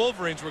 all those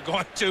Wolverines were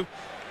going to.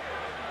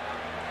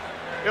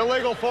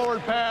 Illegal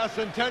forward pass,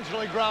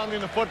 intentionally grounding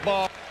the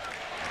football.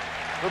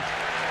 The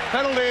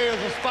penalty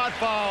is a spot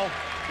foul,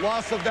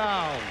 loss of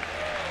down.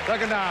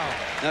 Second down.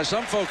 Now,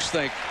 some folks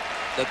think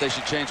that they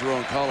should change their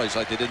own college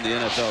like they did in the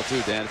NFL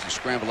too, Dan. If you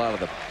scramble out of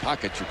the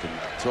pocket, you can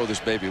throw this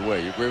baby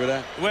away. You agree with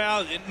that?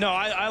 Well, no,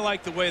 I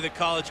like the way the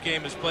college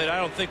game is played. I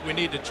don't think we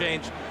need to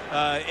change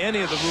any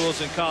of the rules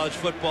in college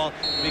football,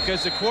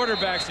 because the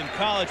quarterbacks in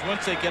college,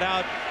 once they get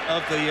out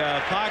of the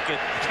pocket,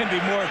 can be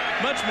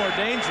much more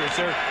dangerous.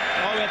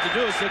 All we have to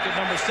do is look at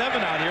number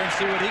 7 out here and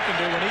see what he can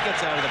do when he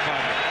gets out of the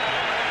pocket.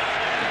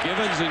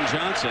 Gibbons and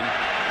Johnson,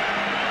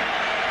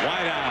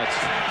 wideouts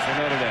for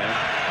Notre Dame.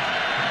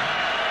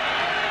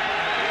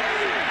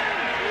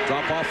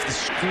 Drop off the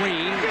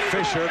screen.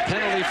 Fisher,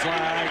 penalty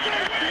flag,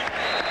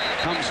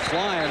 comes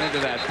flying into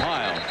that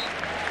pile.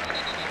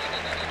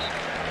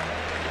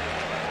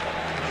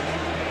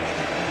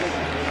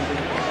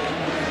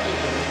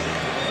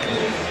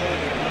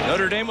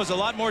 Notre Dame was a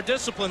lot more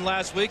disciplined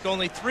last week.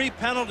 Only 3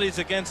 penalties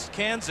against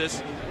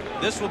Kansas.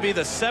 This will be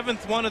the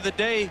 7th one of the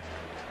day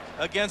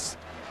against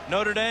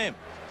Notre Dame.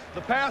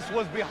 The pass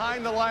was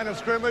behind the line of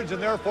scrimmage,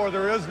 and therefore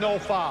there is no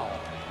foul.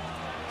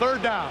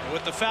 Third down.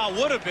 What the foul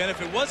would have been,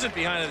 if it wasn't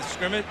behind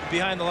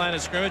the line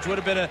of scrimmage, would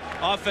have been an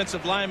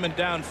offensive lineman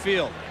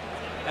downfield.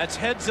 That's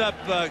heads-up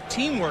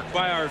teamwork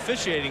by our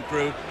officiating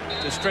crew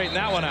to straighten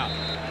that one out.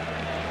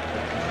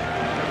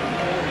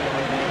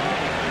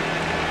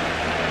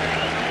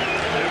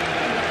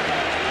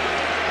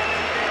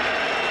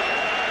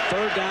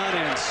 Third down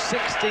and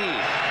 16.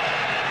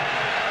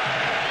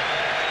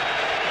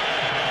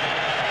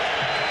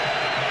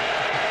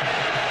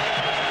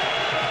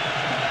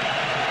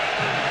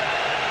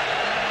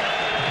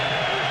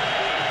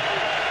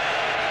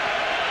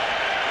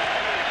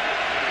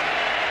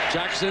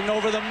 Jackson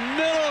over the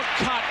middle,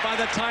 caught by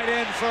the tight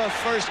end for a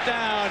first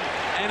down.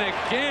 And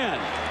again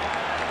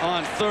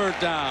on third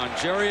down,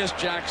 Jarius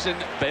Jackson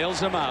bails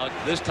him out,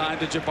 this time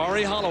to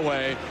Jabari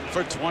Holloway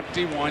for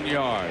 21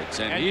 yards.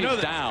 And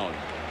he's down.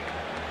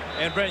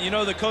 And Brent, you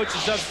know the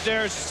coaches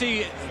upstairs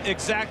see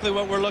exactly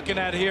what we're looking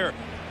at here.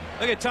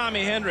 Look at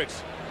Tommy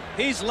Hendricks.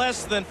 He's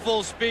less than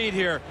full speed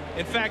here.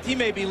 In fact, he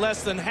may be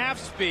less than half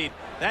speed.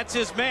 That's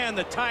his man,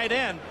 the tight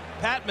end.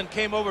 Patman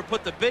came over,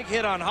 put the big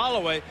hit on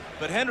Holloway,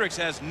 but Hendricks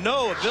has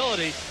no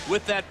ability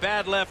with that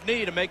bad left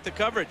knee to make the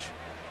coverage.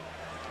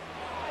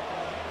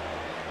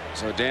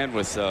 So Dan,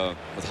 with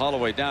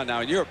Holloway down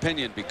now, in your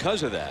opinion,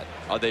 because of that,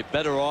 are they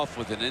better off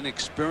with an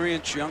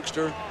inexperienced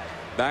youngster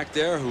back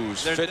there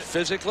who's fit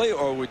physically,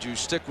 or would you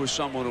stick with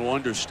someone who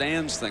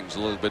understands things a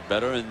little bit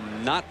better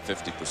and not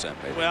 50%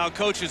 maybe? Well,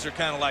 coaches are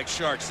kind of like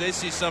sharks. They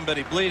see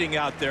somebody bleeding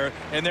out there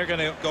and they're going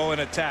to go and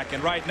attack.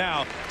 And right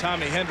now,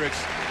 Tommy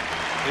Hendricks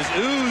is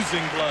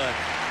oozing blood.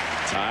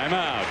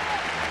 Timeout.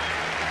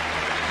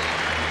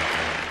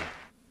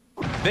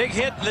 Big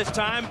hit this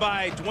time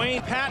by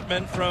Dwayne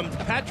Patman from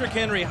Patrick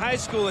Henry High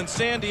School in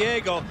San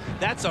Diego.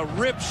 That's a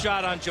rip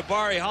shot on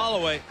Jabari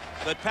Holloway.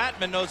 But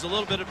Patman knows a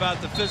little bit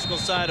about the physical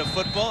side of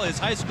football. His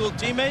high school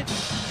teammate,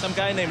 some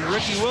guy named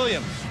Ricky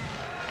Williams.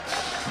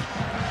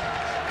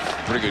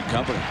 Pretty good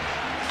company.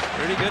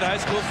 Pretty good high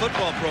school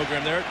football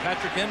program there at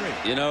Patrick Henry.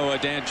 You know,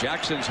 Dan,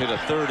 Jackson's hit a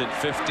 3rd and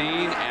 15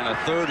 and a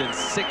 3rd and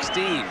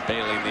 16,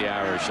 bailing the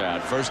Irish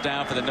out. First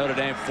down for the Notre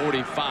Dame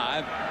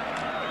 45.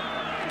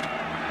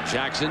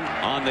 Jackson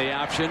on the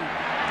option.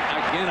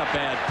 Again, a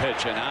bad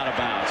pitch and out of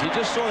bounds. He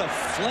just sort of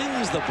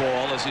flings the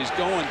ball as he's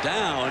going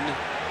down.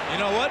 You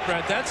know what,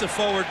 Brent? That's a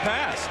forward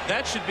pass.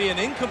 That should be an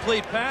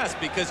incomplete pass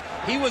because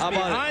he was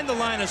behind the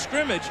line of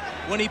scrimmage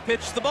when he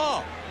pitched the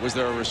ball. Was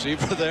there a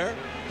receiver there?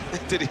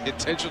 Did he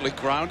intentionally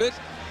ground it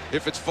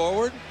if it's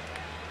forward?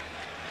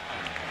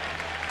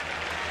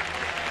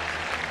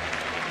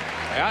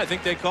 Yeah, I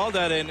think they called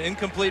that an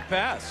incomplete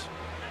pass.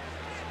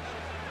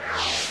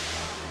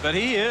 But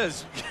he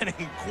is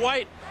getting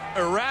quite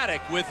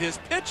erratic with his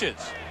pitches.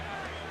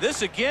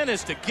 This again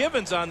is to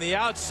Givens on the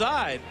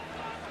outside.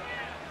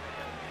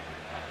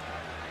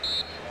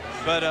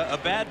 But a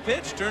bad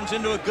pitch turns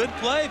into a good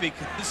play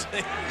because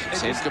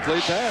it's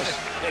incomplete pass.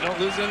 They don't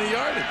lose any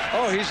yardage.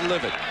 Oh, he's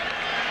livid.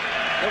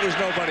 There was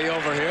nobody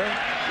over here.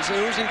 You say,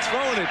 who's he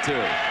throwing it to?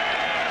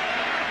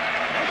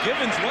 Well,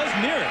 Givens was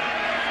near it.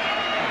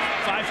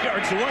 5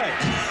 yards away.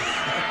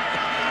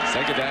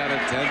 Second down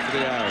and 10 for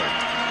the Irish.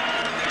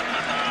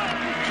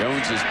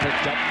 Jones is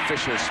picked up.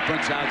 Fisher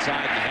sprints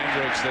outside, and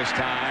Hendricks this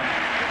time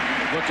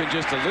looking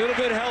just a little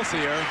bit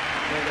healthier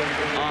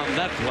on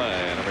that play.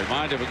 And a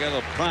reminder, we got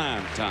a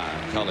prime time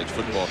college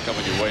football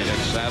coming your way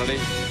next Saturday.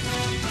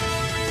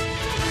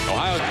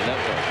 Ohio to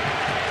that way.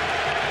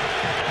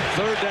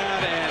 Third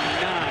down and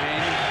 9.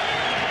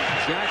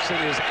 Jackson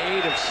is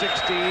 8 of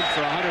 16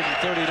 for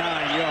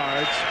 139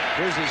 yards.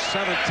 Here's his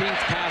 17th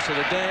pass of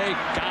the day.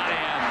 Got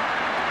him.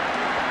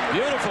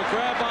 Beautiful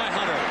grab by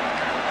Hunter.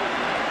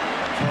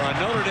 For a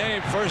Notre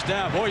Dame first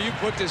down. Boy, you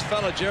put this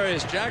fellow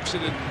Jarius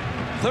Jackson in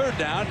third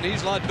down, and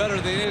he's a lot better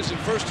than he is in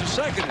first or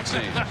second, it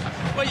seems.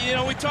 Well, you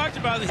know, we talked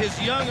about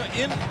his young,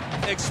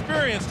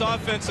 inexperienced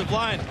offensive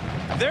line.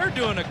 They're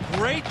doing a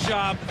great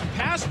job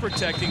pass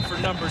protecting for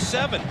number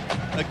 7.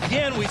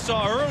 Again, we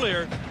saw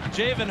earlier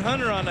Javen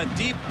Hunter on a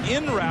deep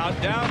in route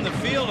down the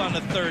field on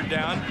the third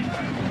down.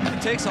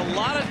 It takes a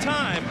lot of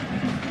time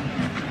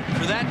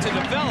for that to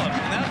develop,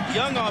 and that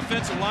young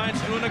offensive line's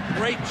doing a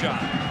great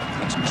job.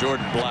 That's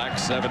Jordan Black,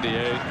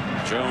 78.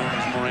 Jones,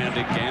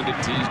 Morandi, Gandy,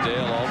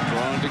 Teasdale all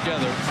thrown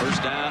together.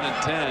 First down and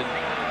 10.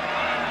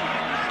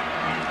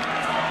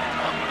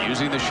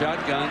 Using the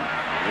shotgun.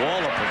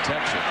 Wall of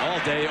protection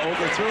all day.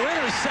 Overthrew.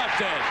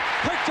 Intercepted.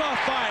 Picked off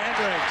by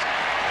Hendricks.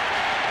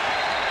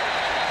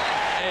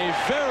 A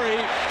very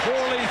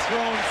poorly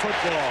thrown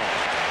football.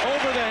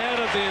 Over the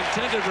head of the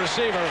intended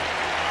receiver.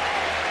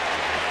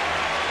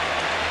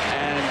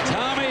 And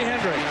Tommy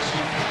Hendricks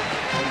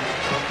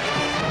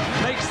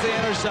makes the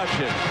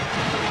interception.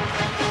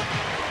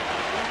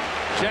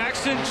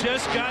 Jackson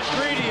just got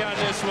greedy on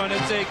this one.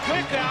 It's a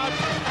quick out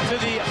to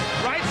the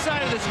right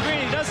side of the screen.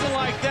 He doesn't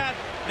like that.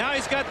 Now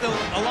he's got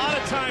a lot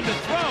of time to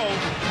throw.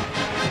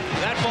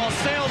 That ball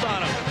sailed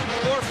on him.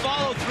 Poor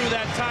follow through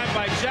that time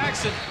by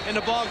Jackson, and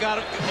the ball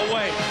got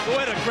away.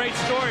 What a great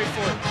story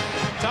for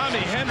Tommy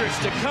Hendricks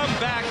to come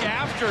back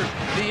after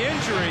the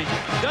injury.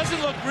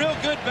 Doesn't look real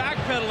good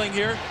backpedaling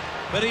here,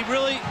 but he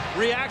really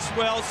reacts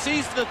well,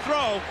 sees the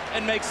throw,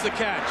 and makes the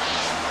catch.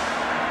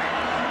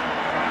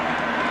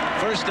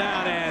 First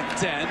down and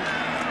 10.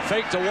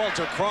 Fake to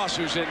Walter Cross,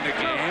 who's in the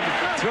game.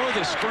 Throw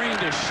the screen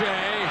to Shea,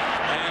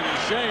 and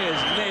Shea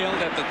is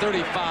nailed at the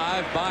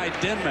 35 by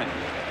Denman.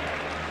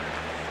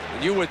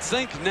 You would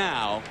think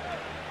now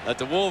that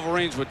the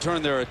Wolverines would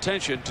turn their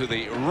attention to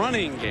the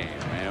running game.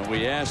 And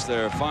we asked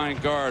their fine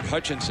guard,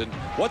 Hutchinson,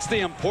 what's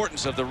the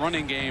importance of the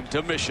running game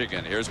to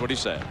Michigan? Here's what he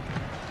said.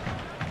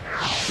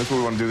 That's what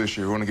we want to do this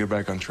year. We want to get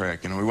back on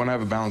track. You know, we want to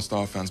have a balanced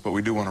offense, but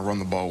we do want to run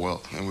the ball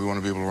well, and we want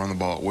to be able to run the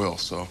ball at will.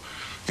 So,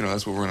 you know,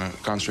 that's what we're going to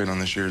concentrate on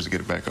this year, is to get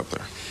it back up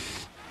there.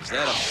 Is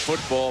that a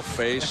football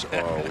face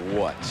or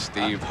what,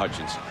 Steve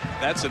Hutchinson?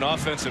 That's an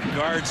offensive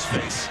guard's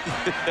face.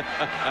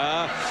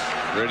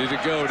 Ready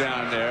to go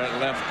down there at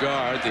left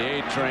guard. The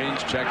A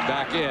trains check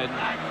back in.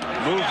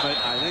 Movement.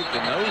 I think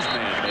the nose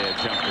man may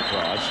have jumped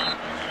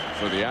across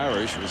for the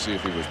Irish. We'll see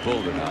if he was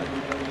pulled or not.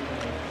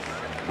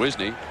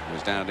 Wisney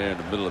was down there in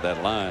the middle of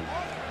that line.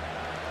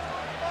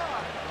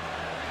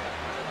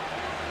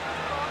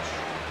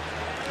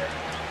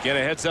 Get a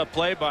heads-up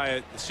play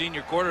by the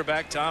senior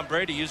quarterback, Tom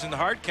Brady, using the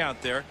hard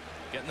count there,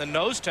 getting the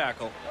nose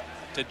tackle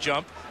to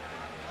jump.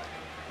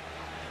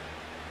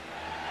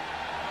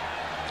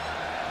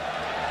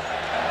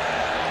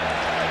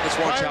 Let's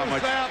watch how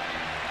much. Snap,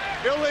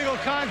 illegal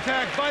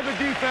contact by the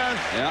defense.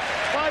 Yeah.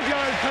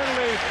 5-yard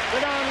penalty.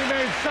 The down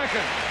remains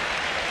second.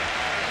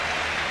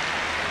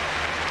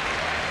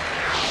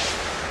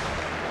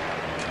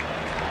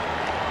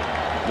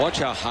 Watch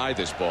how high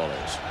this ball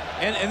is.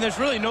 And there's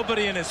really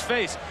nobody in his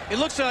face. It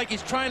looks like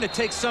he's trying to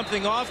take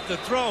something off the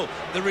throw.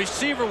 The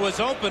receiver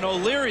was open,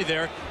 O'Leary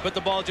there, but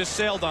the ball just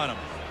sailed on him.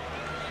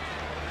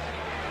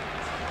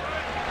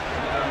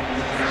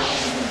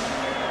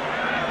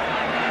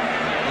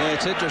 Yeah,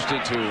 it's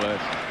interesting to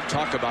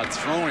talk about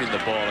throwing the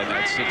ball in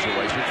that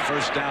situation.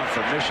 First down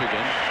for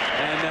Michigan.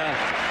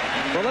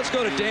 And, well, let's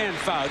go to Dan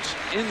Fouts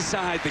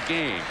inside the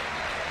game.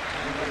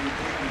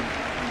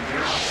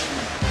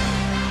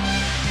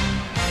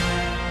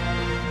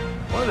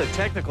 One of the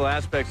technical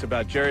aspects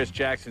about Jarius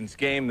Jackson's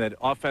game that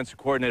offensive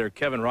coordinator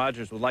Kevin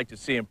Rogers would like to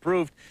see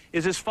improved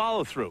is his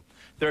follow-through.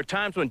 There are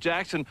times when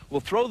Jackson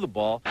will throw the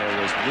ball.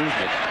 There was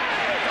movement.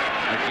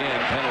 Again,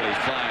 penalty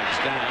flags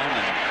down,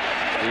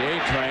 and the A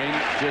train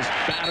just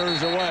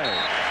batters away.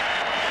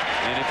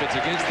 And if it's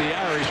against the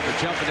Irish for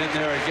jumping in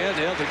there again,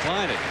 they'll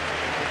decline it.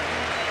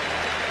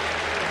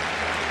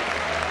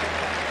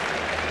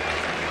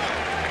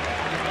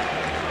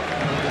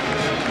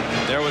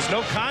 There was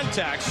no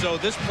contact, so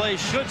this play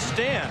should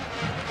stand.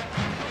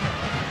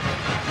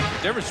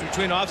 Difference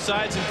between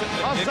offsides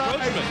and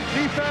encroachment.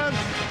 Defense,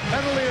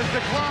 penalty is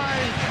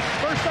declined.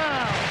 First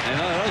down. And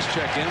let's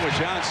check in with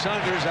John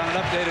Saunders on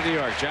an update of New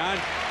York. John?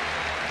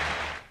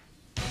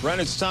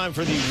 Brent, it's time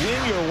for the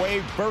Win Your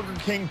Way Burger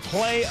King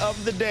play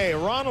of the day.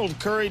 Ronald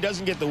Curry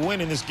doesn't get the win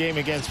in this game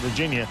against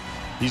Virginia.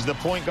 He's the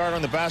point guard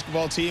on the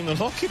basketball team, and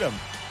look at him.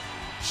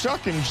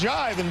 Shuck and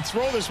jive and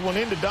throw this one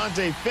into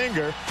Dante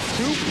Finger.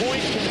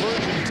 2-point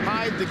conversion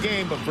tied the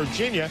game, but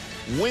Virginia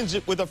wins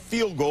it with a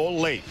field goal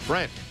late.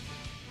 Brent.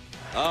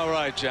 All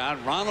right,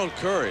 John. Ronald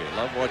Curry.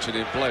 Love watching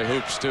him play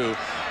hoops, too.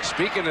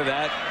 Speaking of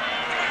that,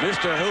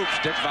 Mr. Hoops,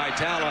 Dick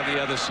Vitale on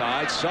the other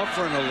side,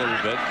 suffering a little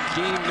bit.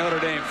 Keen Notre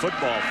Dame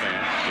football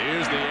fan.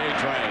 Here's the A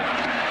train.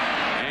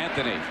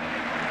 Anthony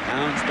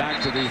pounds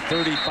back to the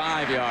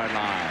 35-yard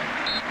line.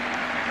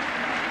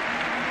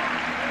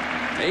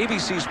 The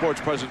ABC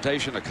Sports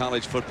presentation of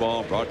college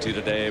football brought to you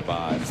today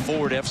by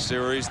Ford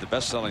F-Series. The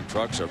best-selling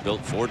trucks are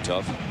built Ford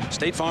tough.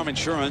 State Farm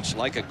Insurance,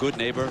 like a good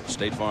neighbor,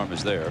 State Farm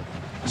is there.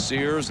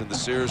 Sears and the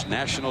Sears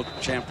National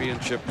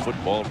Championship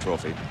Football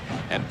Trophy.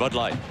 And Bud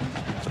Light.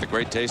 For the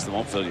great taste that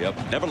won't fill you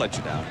up, never let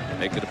you down.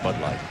 Make it a Bud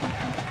Light.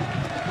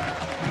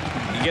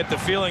 You get the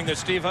feeling that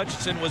Steve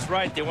Hutchinson was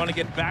right. They want to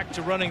get back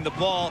to running the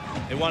ball.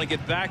 They want to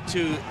get back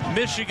to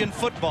Michigan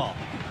football.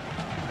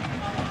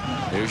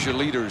 Here's your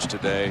leaders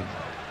today.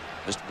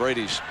 Mr.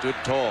 Brady stood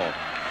tall.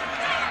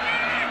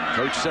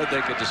 Coach said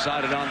they could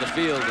decide it on the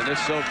field, and if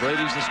so,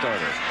 Brady's the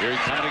starter. Here he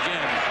comes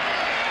again.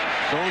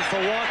 Going for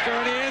Walker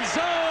in the end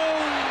zone.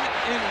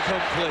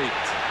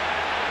 Incomplete.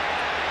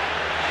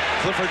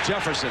 Clifford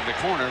Jefferson, the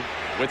corner,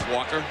 with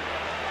Walker.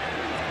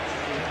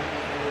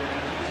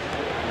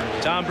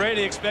 Tom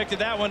Brady expected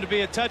that one to be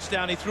a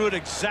touchdown. He threw it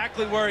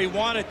exactly where he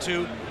wanted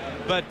to,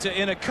 but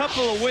in a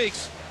couple of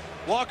weeks,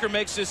 Walker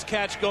makes this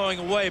catch going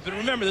away. But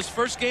remember, this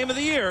first game of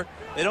the year,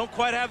 they don't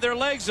quite have their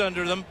legs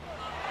under them.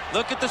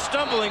 Look at the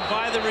stumbling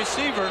by the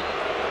receiver.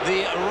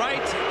 The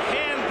right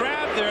hand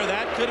grab there,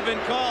 that could have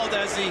been called,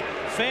 as the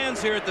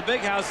fans here at the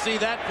Big House see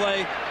that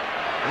play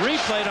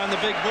replayed on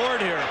the big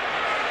board here.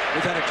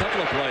 We've had a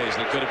couple of plays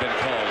that could have been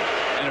called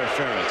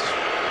interference.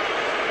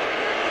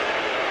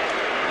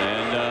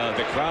 And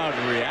the crowd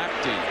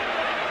reacting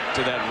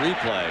to that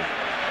replay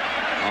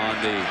on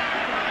the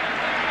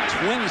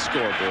twin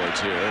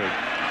scoreboards here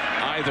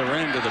at either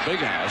end of the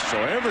Big House. So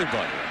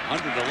everybody,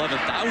 111,000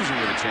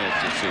 with a chance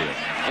to see it.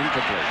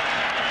 Incomplete.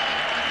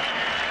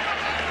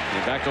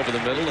 And back over the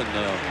middle,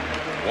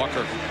 and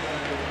Walker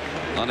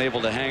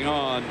unable to hang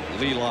on.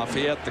 Lee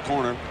Lafayette, the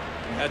corner.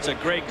 That's a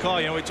great call.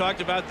 You know, we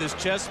talked about this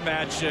chess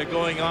match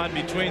going on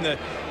between the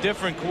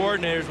different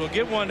coordinators. We'll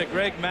give one to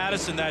Greg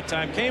Madison that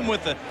time. Came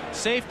with the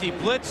safety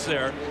blitz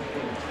there.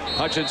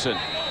 Hutchinson.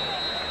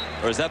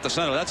 Or is that the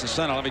center? That's the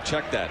center. Let me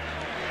check that.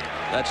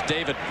 That's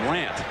David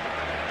Grant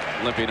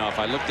limping off.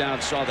 I looked down,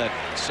 saw that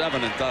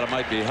 7, and thought it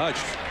might be Hutch.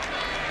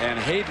 And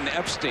Hayden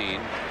Epstein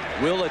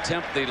will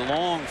attempt the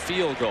long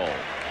field goal.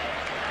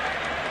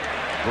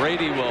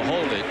 Brady will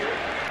hold it.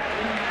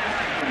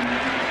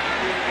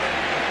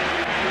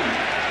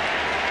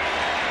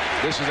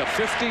 This is a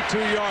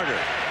 52-yarder.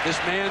 This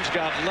man's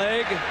got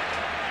leg,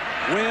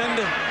 wind,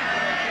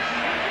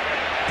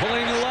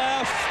 pulling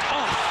left,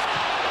 off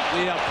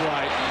the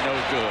upright, no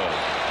good.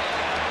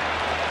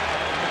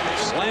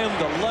 Slammed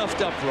the left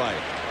upright.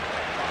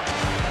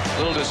 A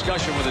little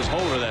discussion with his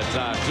holder that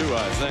time, too,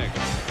 I think.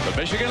 But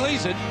Michigan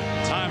leads it.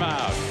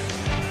 Timeout.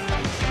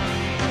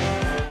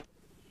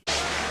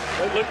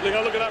 Look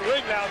at that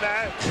ring now,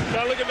 man.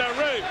 Now look at that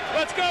ring.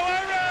 Let's go,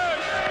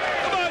 Irish!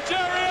 Come on,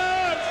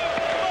 Chariots!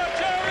 Come on,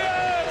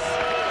 Chariots!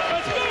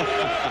 Let's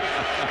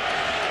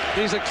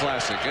go! He's a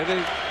classic, isn't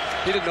he?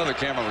 He didn't know the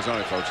camera was on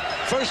it, folks.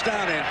 First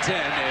down and 10,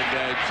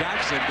 and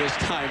Jackson this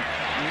time.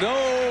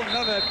 None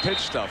of that pitch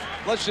stuff.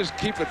 Let's just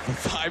keep it for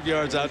 5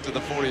 yards out to the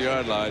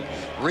 40-yard line.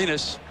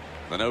 Renus,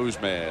 the nose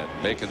man,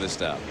 making the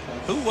stop.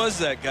 Who was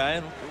that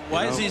guy?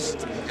 Why is he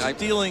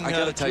stealing I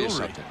got to tell you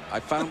jewelry? something. I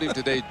found him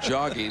today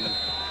jogging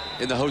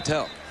in the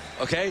hotel.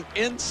 Okay?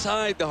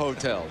 Inside the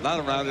hotel, not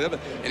around it.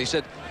 And he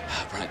said,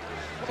 Brian,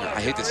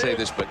 I hate to say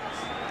this, but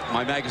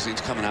my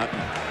magazine's coming out.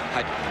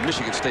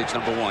 Michigan State's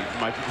 #1 in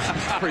my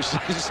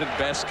preseason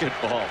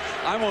basketball.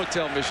 I won't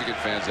tell Michigan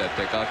fans that,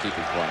 Dick. I'll keep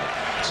it quiet.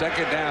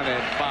 Second down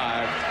and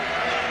 5.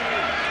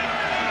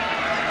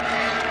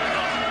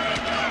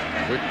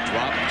 Quick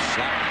drop,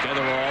 shot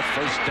together off.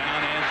 First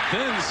down and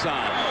then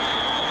some.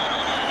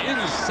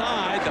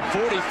 Inside the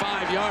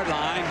 45-yard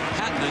line,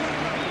 Patman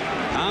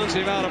pounds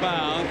him out of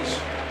bounds.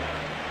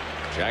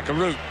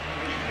 Jackaroo.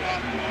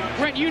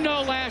 Brent, you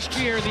know last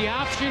year the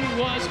option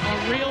was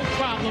a real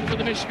problem for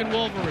the Michigan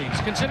Wolverines.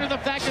 Consider the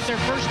fact that their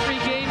first 3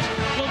 games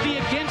will be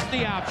against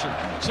the option.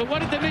 So what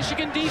did the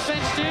Michigan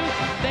defense do?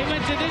 They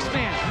went to this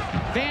man,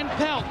 Van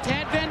Pelt,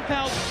 Tad Van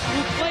Pelt,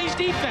 who plays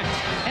defense,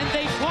 and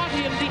they taught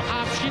him the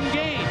option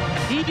game.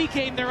 He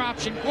became their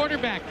option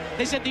quarterback.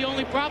 They said the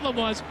only problem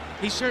was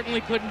he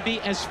certainly couldn't be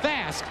as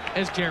fast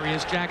as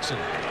Jarius Jackson.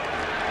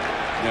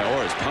 Yeah,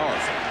 or as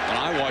powerful. When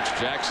I watch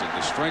Jackson,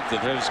 the strength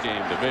of his game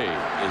to me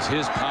is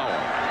his power.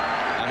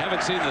 I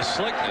haven't seen the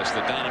slickness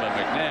that Donovan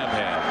McNabb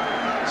had,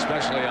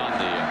 especially on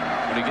the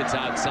when he gets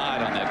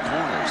outside on that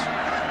corners.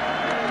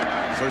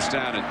 First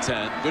down and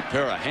 10. Good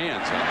pair of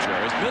hands on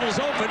Jarius. Middle's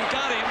open.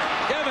 Got him.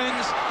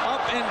 Evans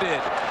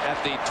upended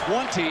at the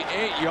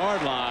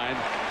 28-yard line.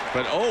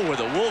 But oh, were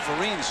the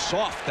Wolverines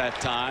soft that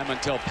time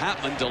until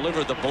Patman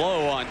delivered the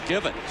blow on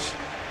Givens.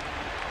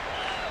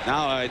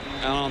 Now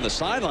on the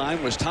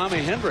sideline was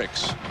Tommy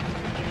Hendricks.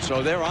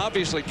 So they're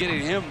obviously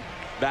getting him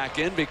back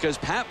in because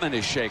Patman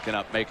is shaken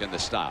up making the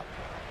stop.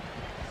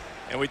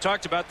 And we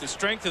talked about the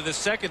strength of the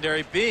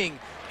secondary being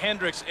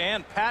Hendricks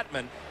and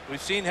Patman. We've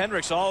seen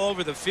Hendricks all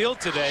over the field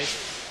today.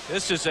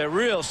 This is a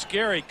real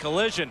scary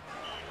collision.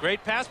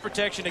 Great pass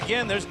protection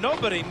again. There's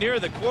nobody near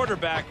the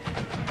quarterback.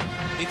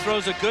 He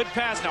throws a good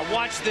pass. Now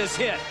watch this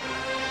hit.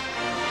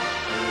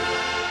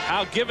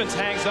 How Givens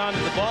hangs on to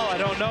the ball, I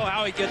don't know.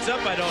 How he gets up,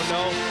 I don't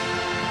know.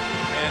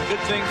 And good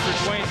thing for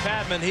Dwayne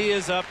Patman, he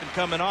is up and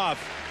coming off.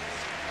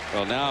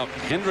 Well, now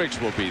Hendricks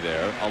will be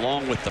there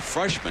along with the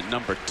freshman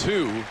number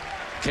 2,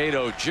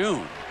 Cato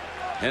June.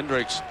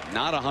 Hendricks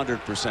not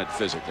 100%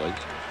 physically.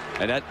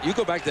 And that, you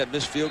go back to that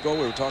missed field goal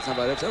we were talking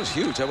about, that was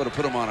huge. That would have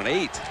put him on an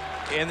 8.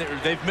 And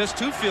they've missed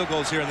 2 field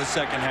goals here in the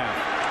second half.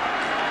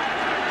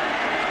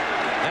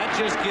 That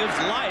just gives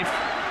life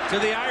to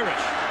the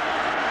Irish.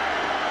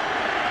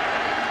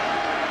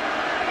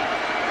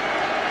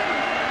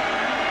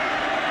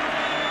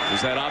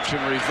 There's that option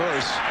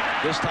reverse.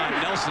 This time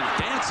Nelson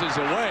dances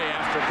away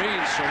after being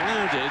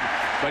surrounded,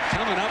 but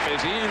coming up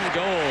is in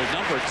goal.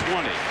 Number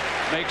 20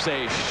 makes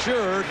a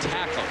sure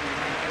tackle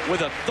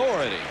with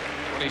authority.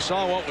 When he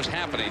saw what was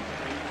happening,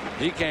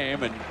 he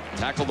came and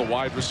tackled the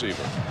wide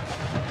receiver.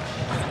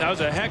 That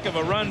was a heck of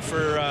a run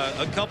for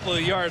a couple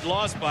of yard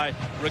loss by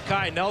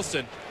Rakai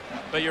Nelson.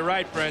 But you're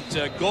right, Brent.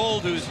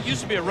 Gold, who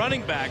used to be a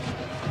running back,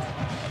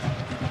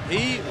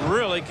 he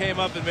really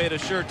came up and made a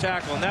sure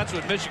tackle, and that's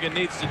what Michigan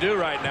needs to do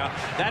right now.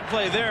 That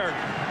play there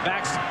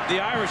backs the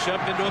Irish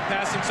up into a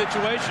passing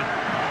situation.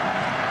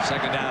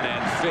 Second down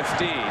and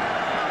 15.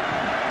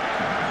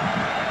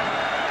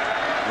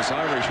 This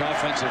Irish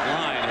offensive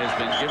line has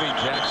been giving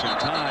Jackson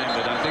time,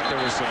 but I think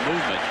there was some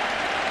movement.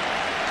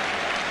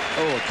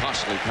 Oh, a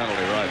costly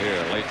penalty right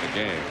here late in the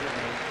game.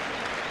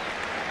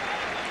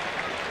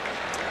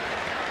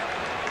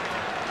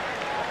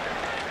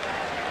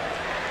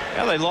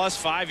 Yeah, they lost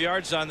 5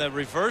 yards on the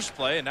reverse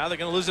play, and now they're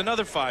going to lose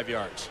another 5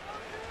 yards.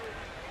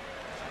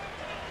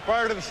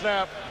 Prior to the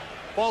snap,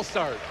 false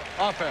start,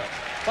 offense,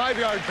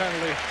 5-yard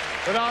penalty,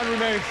 the on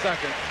remaining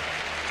second.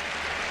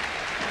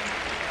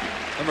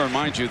 Let me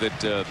remind you that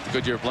the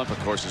Goodyear Blimp, of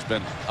course, has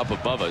been up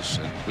above us,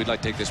 and we'd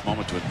like to take this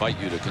moment to invite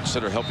you to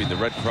consider helping the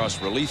Red Cross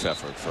relief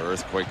effort for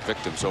earthquake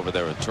victims over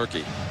there in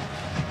Turkey.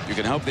 You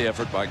can help the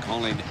effort by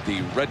calling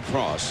the Red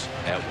Cross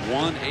at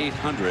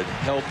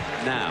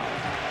 1-800-HELP-NOW.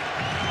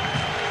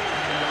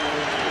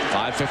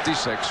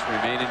 5:56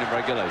 remaining in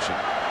regulation.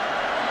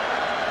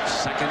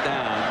 Second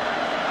down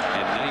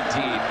and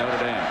 19, Notre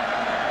Dame.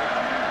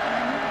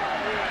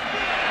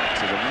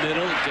 To the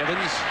middle,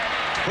 Givens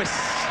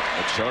twists.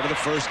 But short of the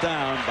first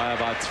down by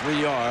about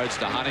 3 yards.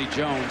 Dhani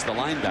Jones, the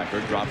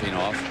linebacker, dropping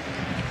off.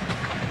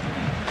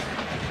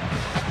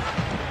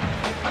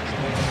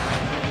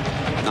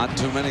 Not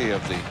too many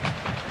of the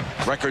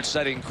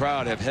record-setting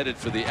crowd have headed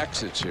for the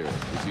exits here.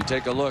 If you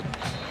take a look,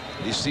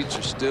 these seats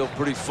are still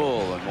pretty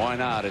full, and why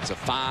not? It's a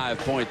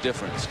 5-point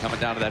difference coming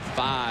down to that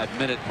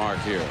 5-minute mark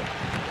here.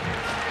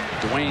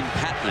 Dwayne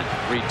Patman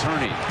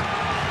returning.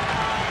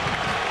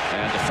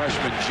 And the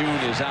freshman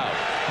June is out.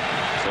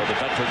 So the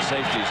veteran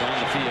safety's on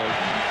the field.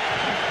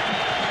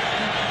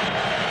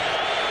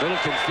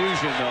 Little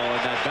confusion, though,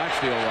 in that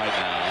backfield right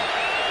now.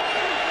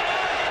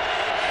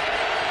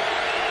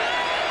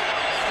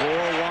 4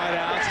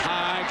 wideouts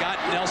high. Got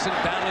Nelson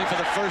battling for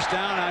the first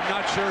down. I'm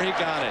not sure he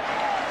got it.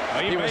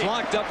 Well, he was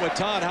locked up with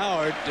Todd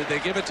Howard. Did they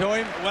give it to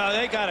him? Well,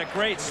 they got a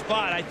great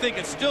spot. I think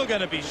it's still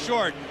going to be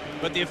short,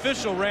 but the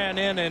official ran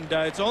in, and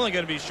it's only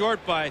going to be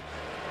short by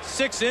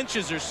 6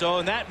 inches or so,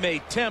 and that may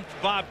tempt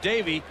Bob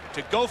Davie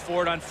to go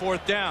for it on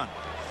 4th down.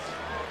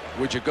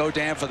 Would you go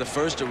down for the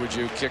first, or would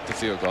you kick the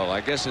field goal?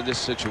 I guess in this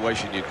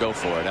situation you'd go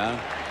for it, huh?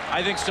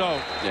 I think so.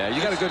 Yeah,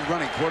 you got a good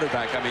running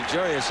quarterback. I mean,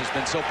 Jarius has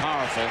been so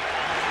powerful.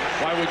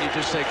 Why wouldn't you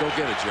just say, go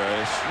get it,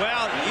 Jarius?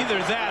 Well, either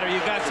that or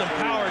you've got some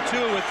power,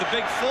 too, with the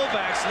big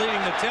fullbacks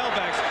leading the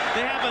tailbacks.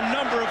 They have a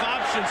number of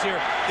options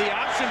here, the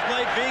option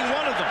play being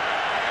one of them.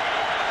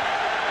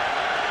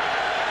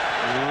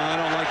 No, I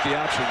don't like the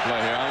option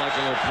play here. I like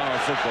a little power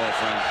football,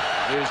 friend.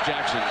 Here's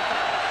Jackson.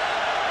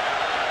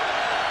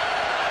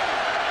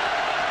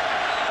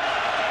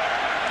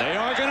 They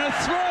are going to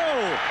throw.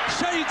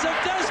 Shades of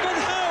Desmond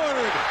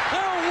Howard.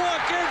 They'll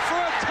walk in for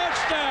a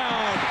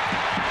touchdown.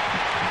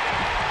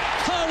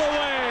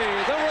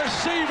 Holloway, the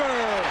receiver,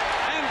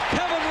 and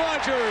Kevin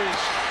Rogers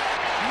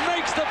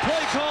makes the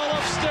play call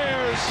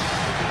upstairs.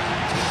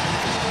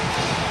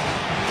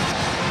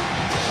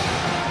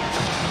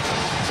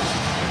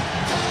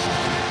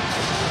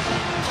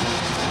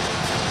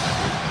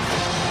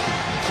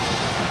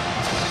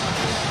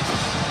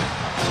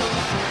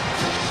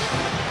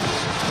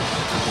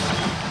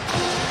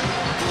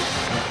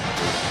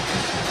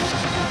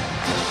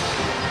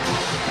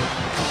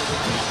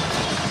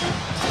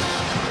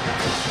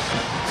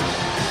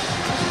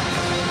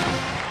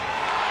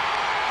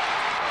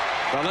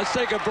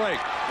 Let's take a break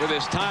with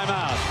his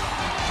timeout.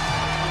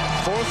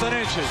 4th and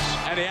inches,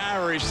 and the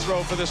Irish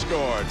throw for the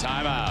score.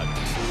 Timeout.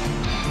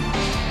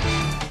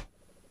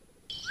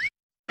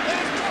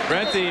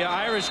 Brent, the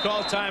Irish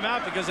called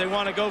timeout because they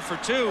want to go for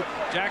 2.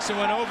 Jackson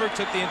went over,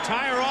 took the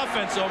entire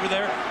offense over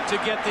there to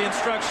get the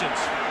instructions.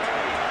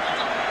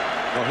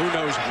 Well, who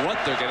knows what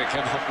they're going to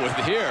come up with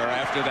here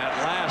after that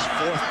last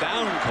 4th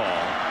down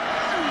call.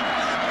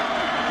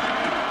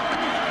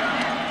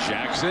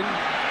 Jackson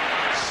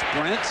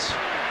sprints,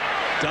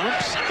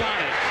 dumps,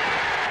 got it.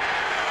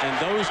 And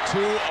those 2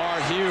 are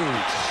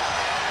huge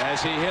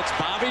as he hits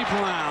Bobby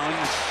Brown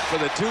for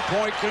the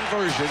 2-point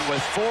conversion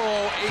with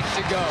 4:08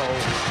 to go.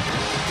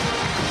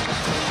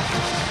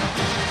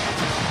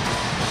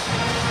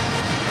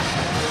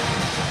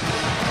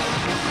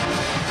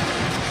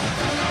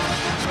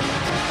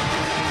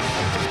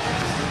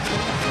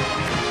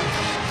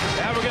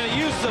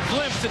 The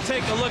blimp to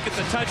take a look at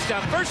the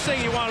touchdown. First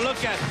thing you want to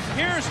look at,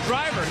 here's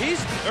Driver.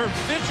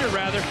 Fisher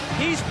rather.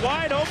 He's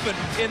wide open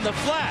in the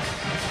flat.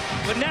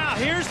 But now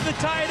here's the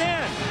tight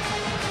end,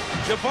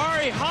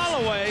 Jabari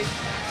Holloway.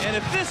 And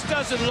if this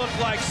doesn't look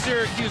like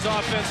Syracuse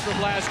offense from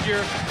last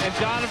year and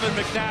Donovan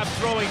McNabb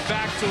throwing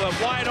back to a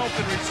wide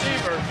open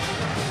receiver,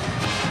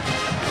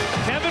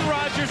 Kevin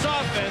Rogers'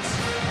 offense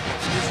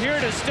is here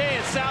to stay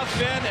at South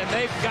Bend, and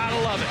they've got to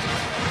love it.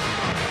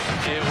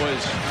 It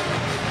was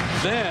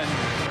then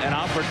an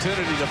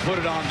opportunity to put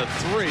it on the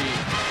 3.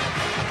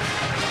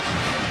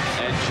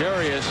 And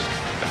Jarius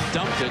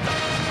dumped it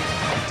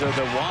to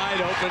the wide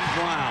open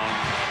Brown.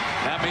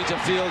 That means a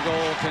field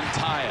goal can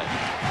tie it.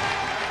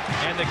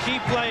 And the key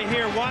play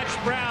here, watch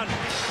Brown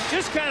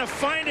just kind of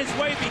find his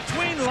way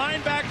between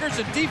linebackers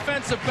and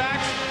defensive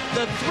backs.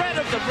 The threat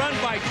of the run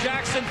by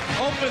Jackson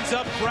opens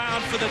up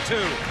Brown for the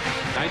 2.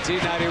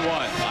 1991,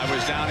 I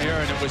was down here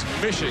and it was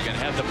Michigan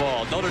had the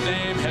ball. Notre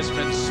Dame has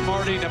been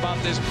smarting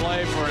about this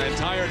play for an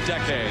entire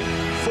decade.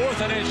 4th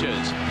and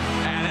inches,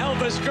 and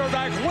Elvis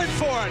Gerback went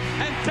for it,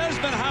 and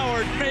Desmond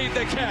Howard made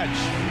the catch.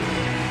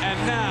 And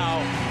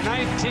now,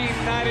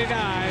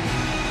 1999,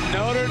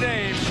 Notre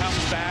Dame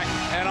comes back,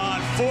 and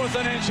on 4th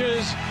and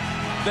inches,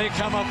 they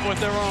come up with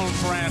their own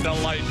brand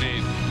of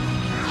lightning.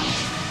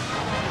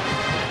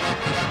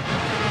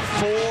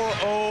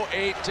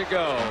 4:08 to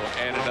go,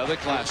 and another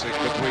classic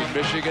between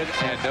Michigan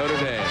and Notre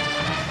Dame.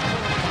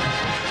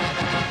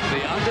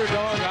 The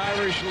underdog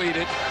Irish lead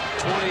it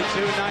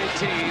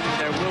 22-19.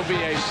 There will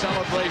be a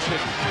celebration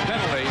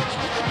penalty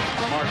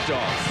marked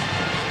off.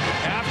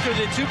 After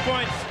the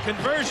 2-point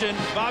conversion,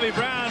 Bobby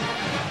Brown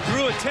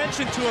drew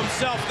attention to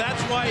himself.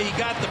 That's why he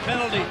got the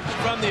penalty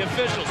from the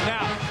officials.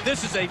 Now,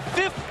 this is a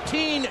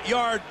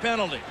 15-yard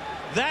penalty.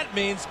 That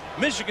means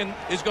Michigan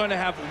is going to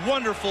have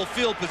wonderful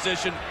field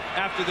position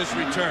after this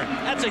return.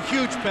 That's a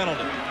huge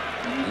penalty.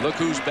 Look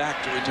who's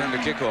back to return the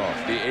kickoff,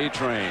 the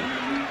A-Train.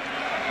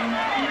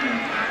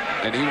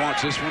 And he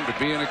wants this one to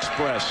be an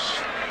express.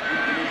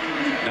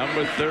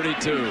 Number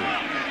 32.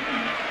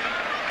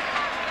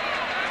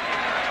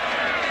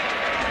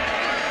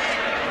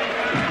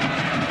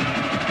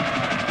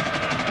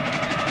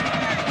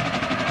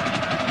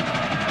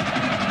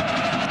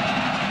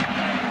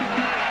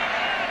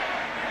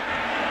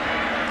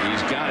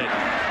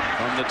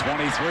 The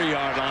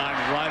 23-yard line,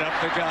 right up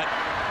the gut.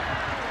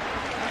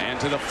 And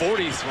to the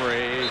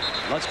 43.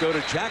 Let's go to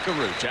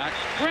Jackaroo. Jack.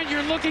 Brent,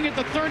 you're looking at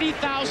the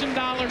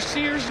 $30,000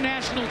 Sears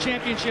National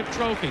Championship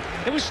trophy.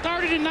 It was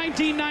started in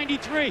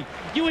 1993.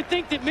 You would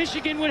think that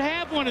Michigan would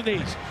have one of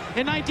these.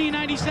 In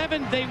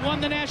 1997, they won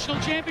the national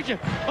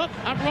championship. Oh,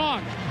 I'm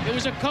wrong. It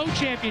was a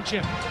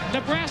co-championship.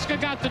 Nebraska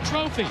got the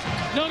trophy.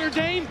 Notre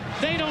Dame,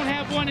 they don't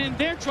have one in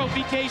their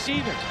trophy case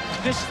either.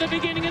 This is the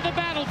beginning of the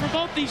battle for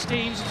both these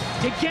teams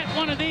to get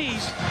one of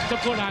these to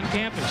put on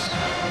campus.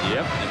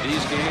 Yep, and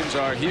these games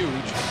are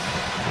huge.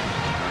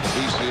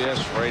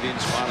 BCS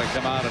ratings finally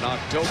come out in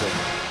October.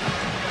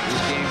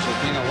 These games will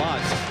mean a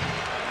lot.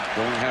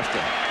 Going to have to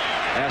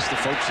ask the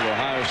folks at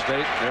Ohio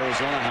State,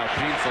 Arizona, how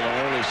painful an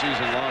early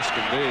season loss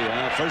can be.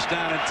 First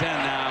down and 10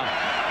 now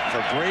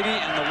for Brady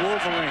and the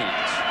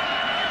Wolverines.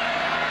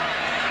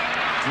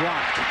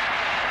 Dropped.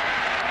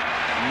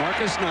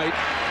 Marcus Knight.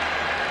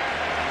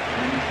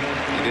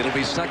 And it'll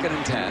be 2nd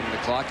and 10. The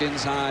clock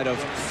inside of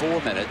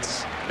 4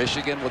 minutes.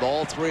 Michigan with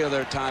all 3 of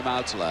their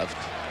timeouts left.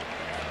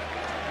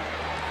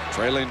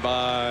 Trailing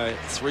by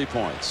 3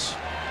 points.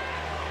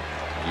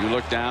 You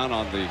look down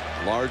on the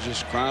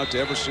largest crowd to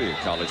ever see a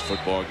college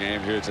football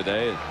game here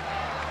today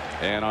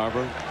at Ann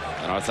Arbor.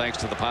 And our thanks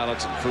to the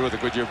pilots and crew of the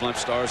Goodyear Blimp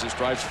Stars and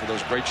Stripes for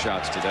those great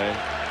shots today.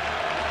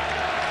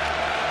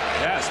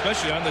 Yeah,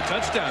 especially on the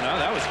touchdown. Oh,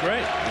 that was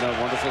great. You know,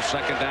 wonderful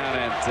 2nd down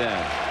and 10.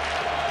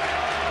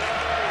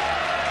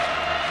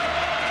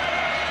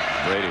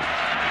 Brady.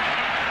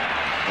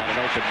 Got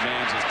an open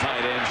man to his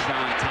tight end,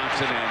 Sean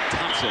Thompson, and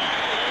Thompson.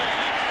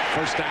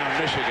 First down,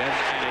 Michigan,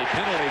 and a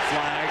penalty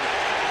flag.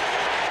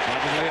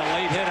 Probably a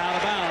late hit out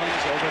of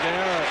bounds over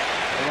there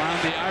around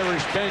the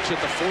Irish bench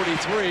at the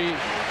 43.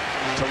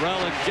 Terrell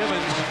and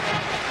Gibbons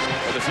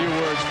with a few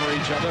words for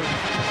each other.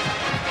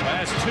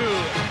 That's 2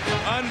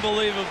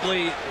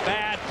 unbelievably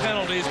bad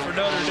penalties for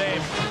Notre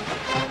Dame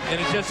in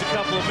just a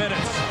couple of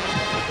minutes.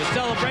 The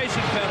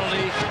celebration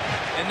penalty,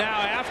 and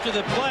now after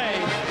the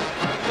play,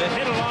 the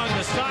hit along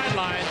the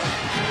sidelines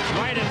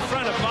right in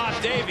front of Bob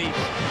Davie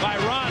by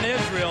Ron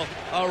Israel,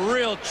 a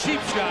real cheap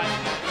shot,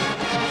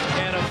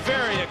 and a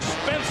very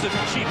expensive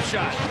cheap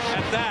shot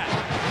at that,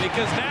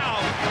 because now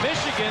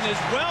Michigan is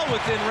well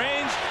within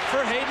range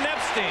for Hayden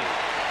Epstein.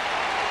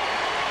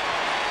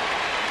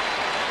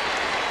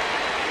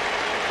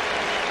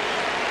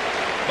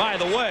 By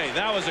the way,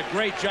 that was a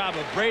great job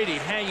of Brady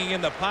hanging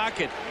in the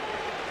pocket.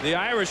 The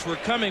Irish were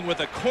coming with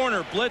a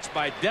corner blitz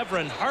by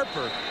Devin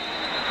Harper.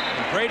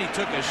 And Brady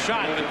took a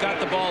shot but got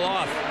the ball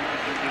off.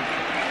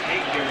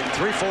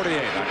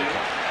 3:48 on the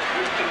clock.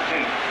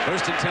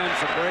 1st and 10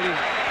 for Brady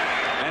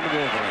and the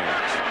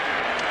Wolverines.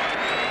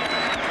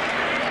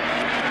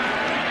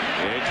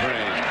 The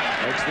A-Train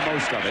makes the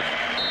most of it.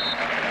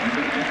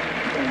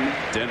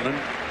 Denman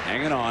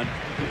hanging on.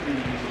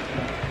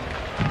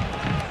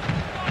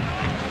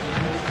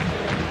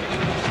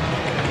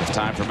 If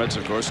time permits,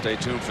 of course, stay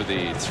tuned for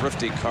the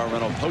Thrifty Car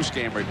Rental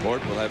post-game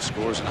report. We'll have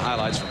scores and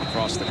highlights from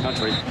across the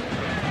country.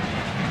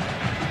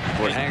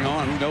 Boy, hang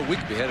on. Who knows? We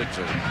could be headed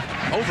to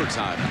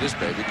overtime in this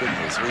baby, couldn't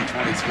we?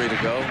 3:23 to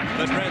go.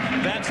 But Red,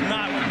 that's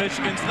not what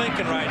Michigan's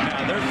thinking right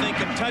now. They're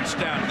thinking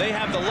touchdown. They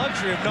have the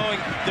luxury of knowing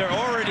they're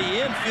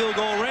already in field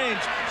goal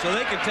range, so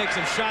they can take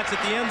some shots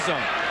at the end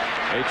zone.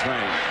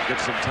 A-Train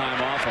gets some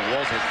time off, and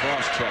Walter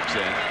Cross checks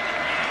in.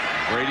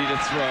 Brady to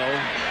throw.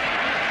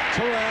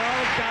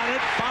 Terrell got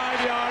it.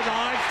 5-yard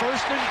line.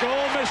 1st and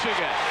goal,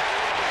 Michigan.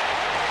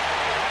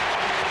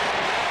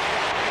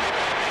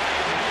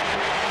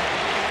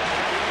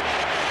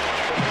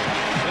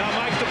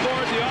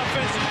 The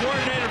offensive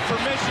coordinator for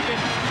Michigan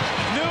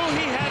knew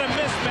he had a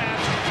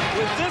mismatch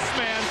with this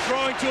man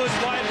throwing to his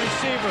wide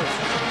receivers.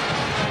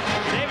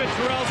 David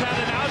Terrell's had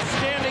an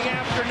outstanding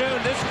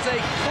afternoon. This is a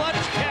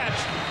clutch catch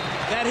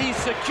that he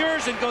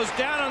secures and goes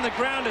down on the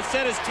ground to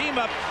set his team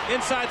up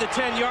inside the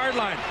 10-yard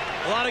line.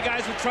 A lot of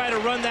guys would try to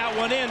run that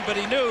one in, but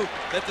he knew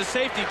that the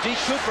safety, D.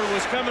 Cooper,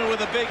 was coming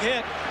with a big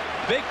hit.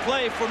 Big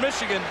play for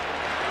Michigan.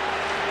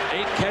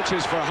 8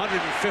 catches for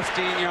 115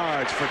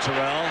 yards for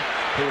Terrell,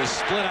 who is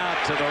split out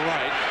to the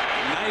right.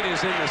 Knight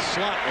is in the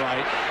slot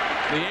right.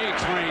 The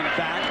A-Train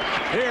back.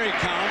 Here he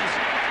comes.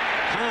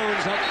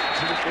 Pounds up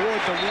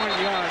toward the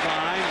 1-yard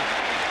line.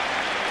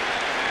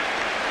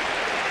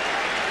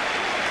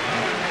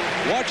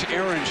 Watch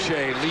Aaron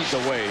Shea lead the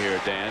way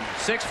here, Dan.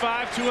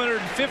 6'5",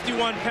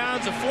 251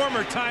 pounds, a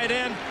former tight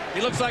end.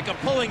 He looks like a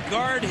pulling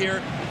guard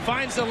here.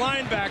 Finds the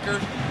linebacker,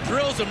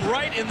 drills him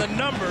right in the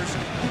numbers.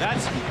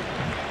 That's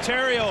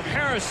Terrio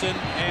Harrison,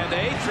 and the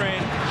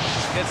A-Train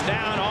gets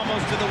down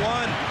almost to the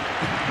 1.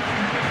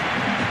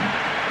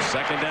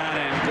 2nd down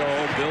and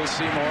goal. Bill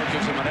Seymour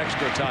gives him an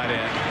extra tight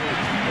end.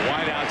 The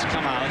wideouts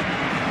come out.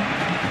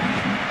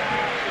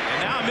 And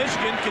now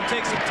Michigan can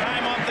take some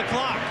time off the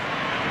clock.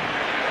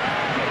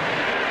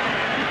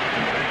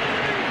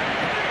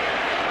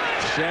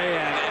 Shea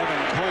and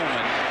Evan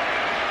Coleman.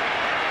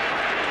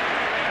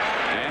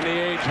 And the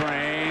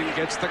A-Train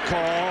gets the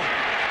call.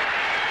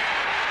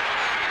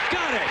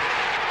 Got it!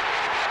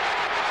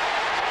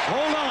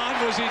 Hold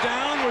on. Was he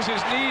down? Was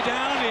his knee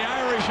down? The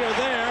Irish are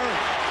there.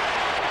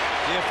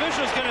 The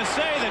official's going to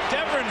say that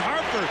Devin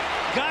Harper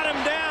got him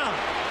down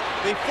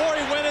before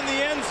he went in the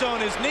end zone.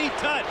 His knee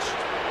touched.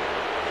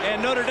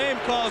 And Notre Dame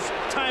calls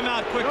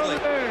timeout quickly.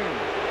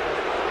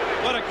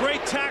 What a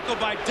great tackle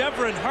by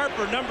Devin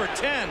Harper, number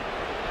 10.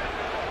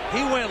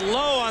 He went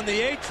low on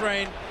the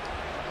A-Train.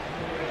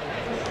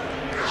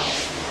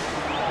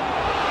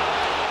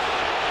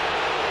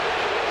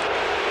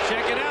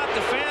 Check it out.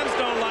 The fans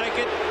don't like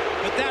it.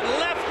 But that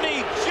left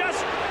knee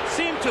just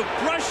seemed to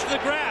brush the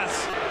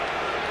grass.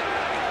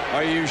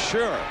 Are you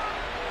sure?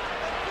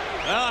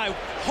 Well, I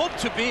hope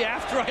to be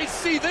after I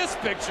see this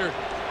picture.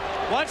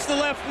 Watch the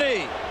left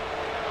knee.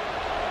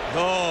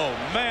 Oh,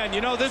 man, you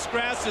know, this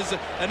grass is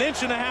 1.5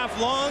 inches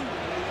long.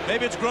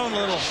 Maybe it's grown a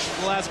little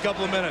the last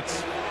couple of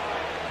minutes.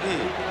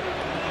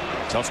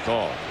 Tough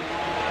call.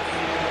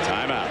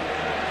 Timeout.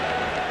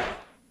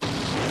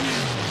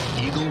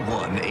 Eagle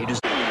 1, A to Z.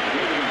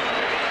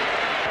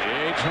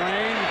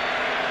 A-Train.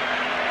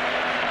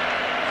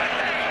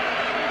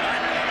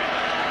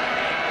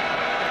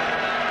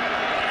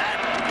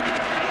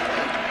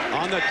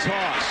 On the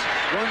toss.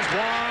 Runs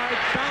wide.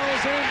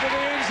 Barrels into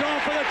the end zone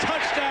for the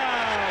touchdown.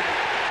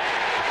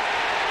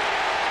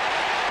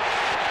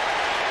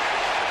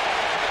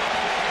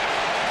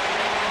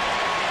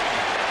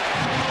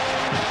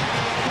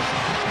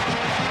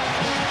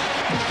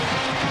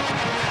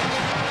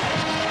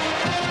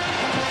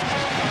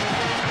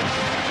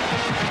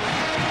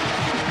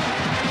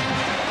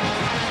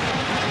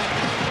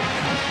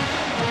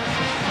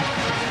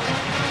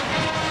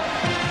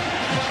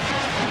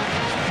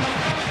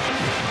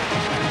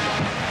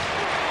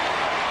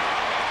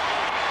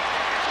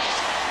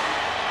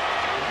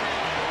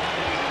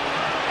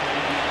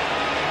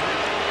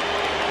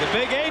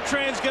 Big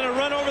A-Train's going to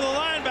run over the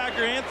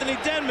linebacker, Anthony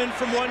Denman,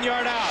 from 1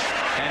 yard out.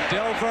 And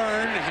Del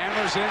Verne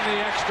hammers in the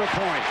extra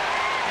point.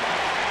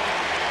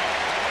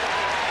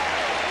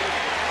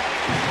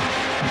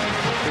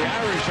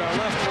 are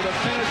left with a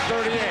minute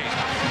 38.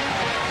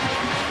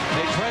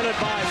 They trail it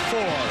by 4.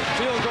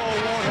 Field goal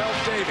won't help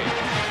Davey.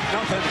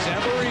 Nothing's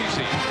ever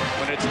easy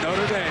when it's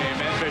Notre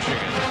Dame and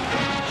Michigan.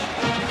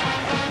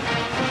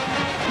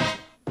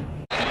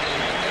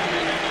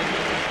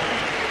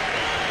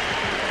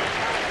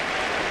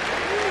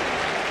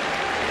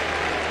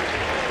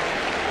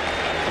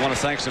 I want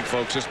to thank some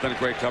folks. It's been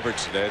great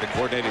coverage today. The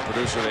coordinating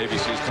producer of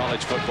ABC's College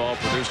Football,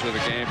 producer of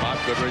the game,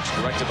 Bob Goodrich,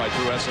 directed by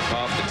Drew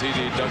Esikoff, the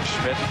TD, Doug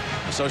Schmidt,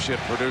 associate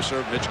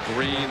producer, Mitch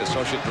Green,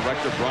 associate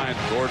director, Brian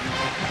Gordon,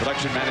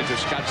 production manager,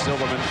 Scott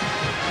Silverman,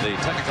 the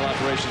technical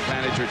operations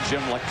manager,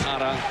 Jim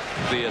Licata,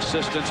 the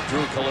assistants,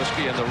 Drew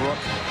Kaliski, and the rook,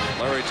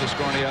 Larry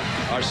Tiscornia,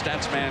 our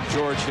stats man,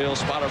 George Hill,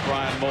 spotter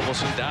Brian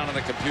Mobilson, down in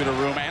the computer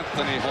room,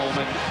 Anthony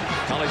Holman.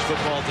 College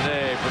Football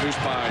Today,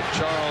 produced by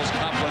Charles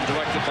Copeland,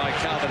 directed by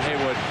Calvin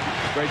Haywood.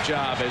 Great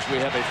job as we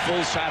have a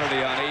full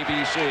Saturday on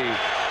ABC.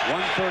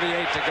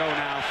 1:38 to go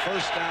now.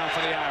 First down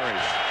for the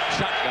Irish.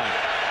 Shotgun.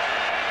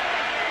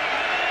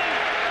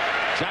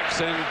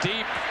 Jackson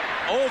deep.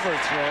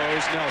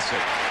 Overthrows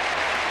Nelson.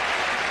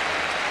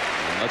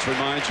 And let's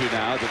remind you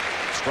now that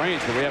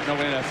strange that we have no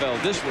NFL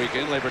this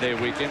weekend, Labor Day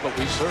weekend, but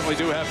we certainly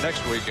do have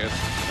next weekend.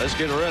 Let's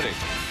get ready.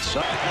 It's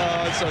so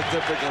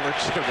typical of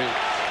Jimmy.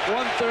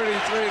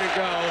 1:33 to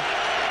go.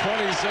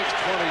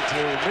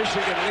 26-22.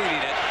 Michigan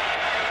leading it.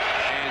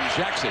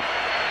 Jackson.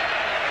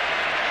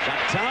 Got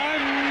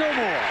time, no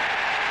more.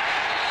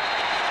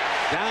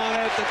 Down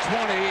at the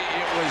 20,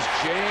 it was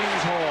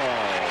James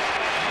Hall.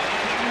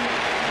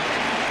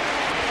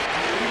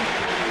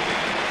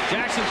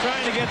 Jackson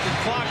trying to get the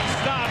clock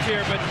stopped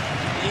here, but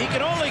he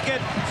can only get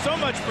so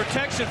much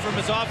protection from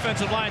his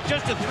offensive line.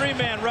 Just a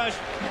 3-man rush.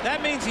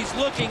 That means he's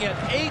looking at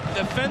 8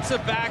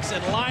 defensive backs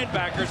and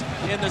linebackers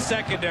in the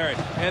secondary.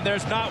 And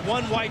there's not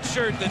one white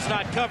shirt that's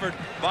not covered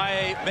by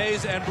a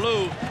maize and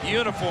blue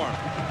uniform.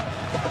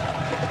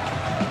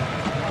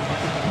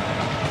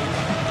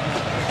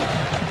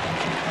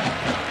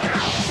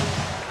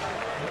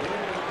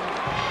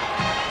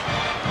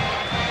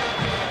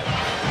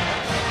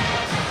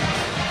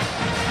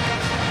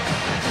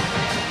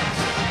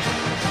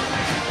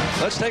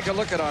 Let's take a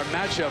look at our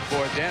matchup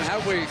board, Dan. How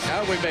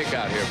we make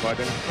out here,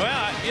 partner?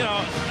 Well, you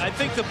know, I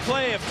think the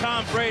play of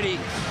Tom Brady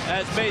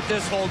has made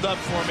this hold up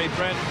for me,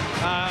 Brent.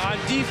 On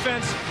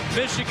defense,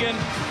 Michigan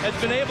has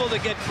been able to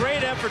get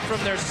great effort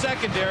from their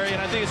secondary,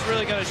 and I think it's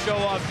really going to show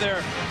off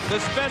there. The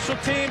special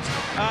teams,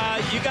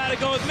 you got to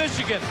go with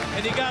Michigan,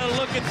 and you got to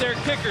look at their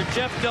kicker,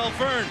 Jeff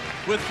Delverne,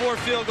 with 4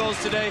 field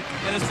goals today.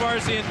 And as far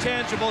as the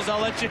intangibles,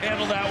 I'll let you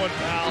handle that one,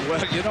 pal.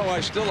 Well, you know,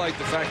 I still like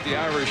the fact the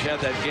Irish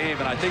had that game,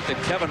 and I think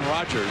that Kevin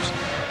Rogers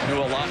knew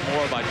a lot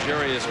more about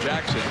Jarius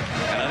Jackson,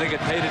 and I think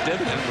it paid a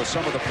dividend with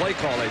some of the play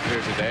call they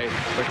did today.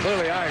 But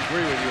clearly, I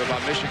agree with you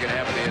about Michigan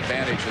having the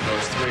advantage in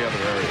those 3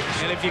 other areas.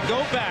 And if you go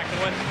back,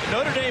 when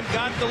Notre Dame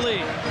got the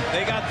lead,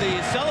 they got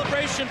the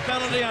celebration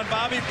penalty on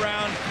Bobby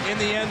Brown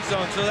in the end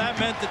zone. So that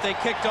meant that they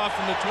kicked off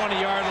from the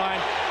 20-yard line,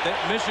 that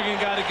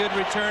Michigan got a good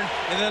return.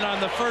 And then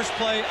on the first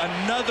play,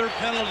 another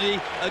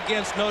penalty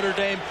against Notre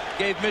Dame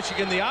gave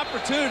Michigan the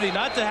opportunity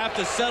not to have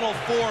to settle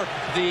for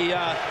the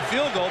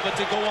field goal, but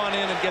to go on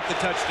in and get the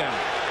touchdown.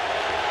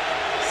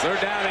 3rd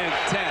down and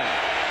 10.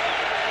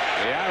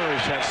 The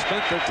Irish have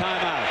spent their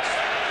timeouts.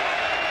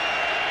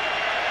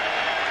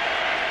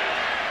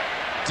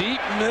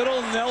 Deep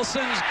middle,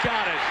 Nelson's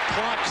got it.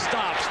 Clock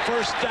stops.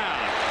 First down.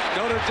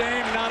 Notre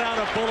Dame not out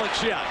of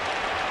bullets yet.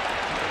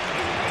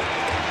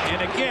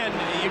 And again,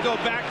 you go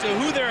back to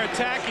who they're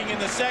attacking in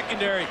the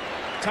secondary.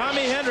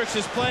 Tommy Hendricks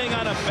is playing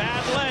on a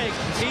bad leg.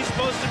 He's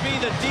supposed to be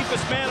the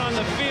deepest man on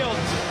the field.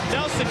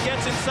 Nelson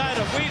gets inside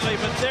of Wheatley,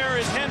 but there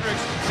is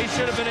Hendricks. He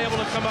should have been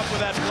able to come up with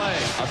that play.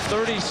 A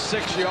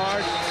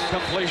 36-yard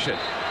completion.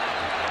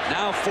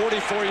 Now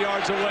 44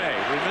 yards away.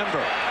 Remember,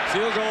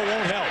 field goal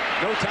won't help.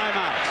 No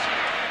timeouts.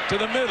 To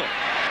the middle.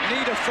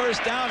 Need a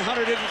first down.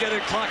 Hunter didn't get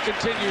it. Clock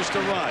continues to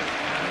run.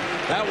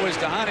 That was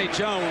Dhani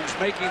Jones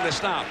making the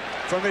stop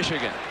for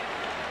Michigan.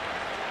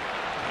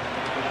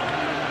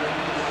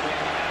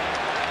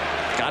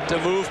 Got to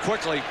move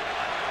quickly.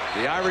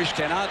 The Irish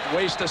cannot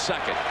waste a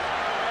second.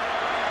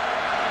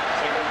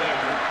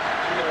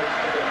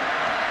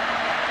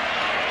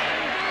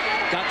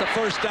 Got the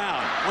first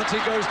down. Once he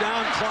goes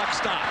down, clock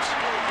stops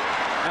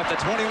at the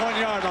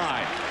 21-yard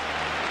line.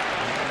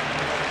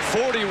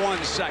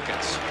 41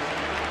 seconds.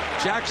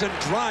 Jackson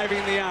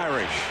driving the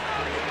Irish.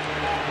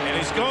 And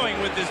he's going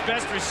with his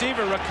best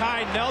receiver,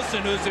 Rakai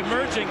Nelson, who's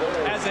emerging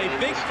as a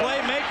big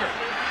playmaker.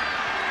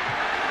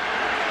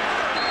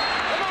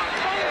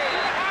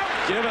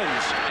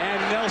 Gibbons and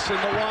Nelson,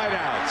 the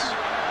wideouts.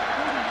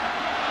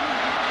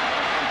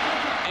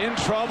 In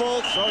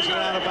trouble, throws it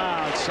out of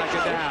bounds.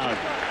 2nd down.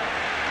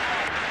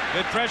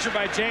 Good pressure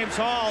by James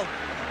Hall,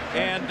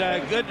 and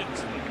good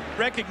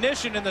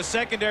recognition in the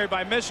secondary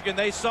by Michigan.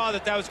 They saw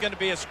that that was going to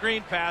be a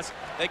screen pass.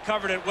 They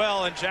covered it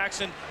well, and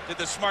Jackson did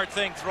the smart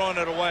thing, throwing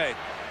it away.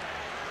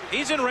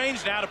 He's in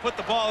range now to put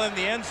the ball in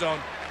the end zone.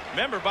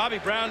 Remember, Bobby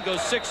Brown goes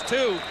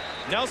 6'2".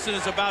 Nelson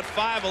is about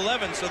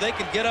 5'11", so they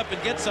can get up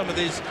and get some of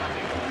these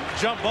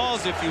jump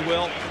balls, if you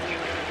will.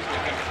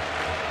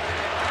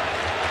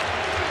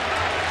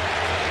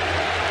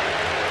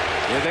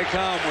 Here they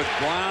come with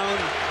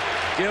Brown,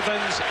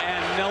 Givens,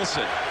 and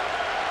Nelson.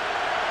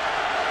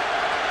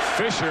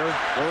 Fisher,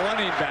 the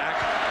running back,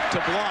 to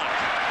block.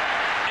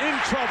 In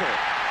trouble.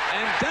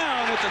 And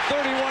down at the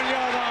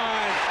 31-yard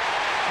line.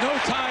 No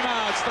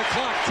timeouts. The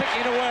clock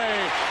ticking away.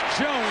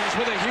 Jones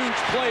with a huge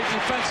play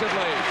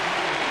defensively.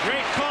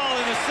 Great call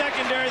in the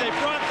secondary. They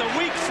brought the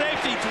weak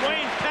safety,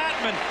 Dwayne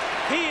Patman.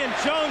 He and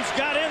Jones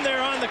got in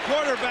there on the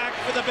quarterback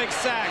for the big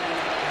sack.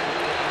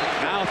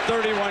 Now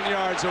 31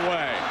 yards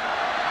away.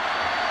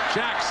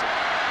 Jackson,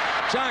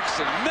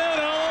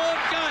 middle,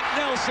 got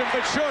Nelson,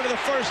 but short of the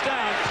first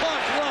down.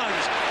 Clock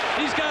runs.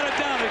 He's got it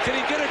down. Can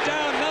he get it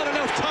down? Not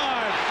enough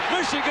time.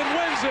 Michigan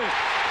wins it.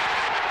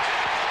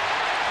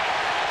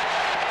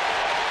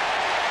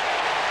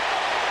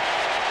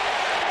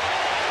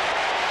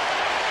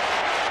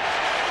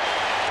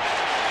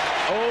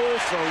 Oh,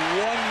 for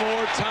one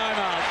more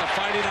timeout, the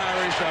Fighting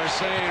Irish are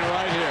saying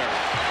right here.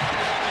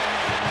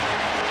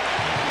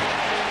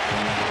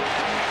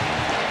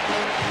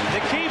 The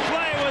key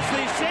play was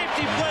the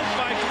safety blitz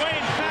by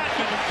Dwayne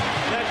Patman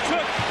that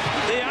took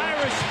the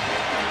Irish,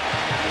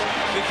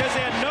 because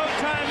they had no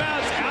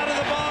timeouts, out of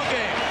the ball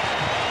game.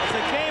 As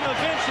a game of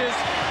inches,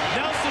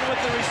 Nelson with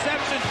the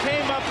reception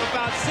came up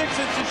about 6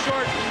 inches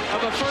short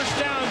of a first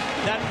down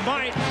that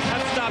might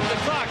have stopped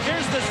the clock.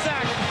 Here's the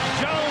sack.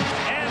 Jones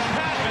and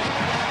Patman.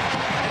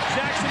 And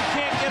Jackson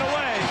can't get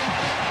away.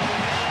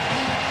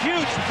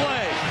 Huge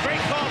play.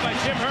 Great call by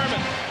Jim Herman.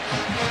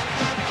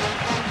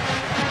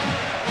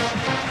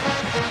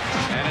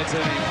 It's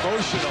an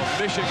emotional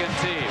Michigan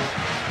team,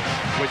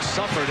 which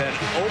suffered an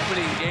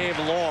opening game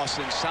loss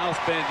in South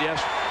Bend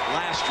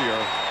last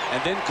year,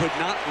 and then could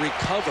not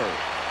recover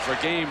for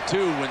game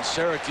 2 when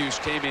Syracuse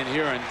came in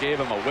here and gave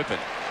them a whipping.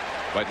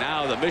 But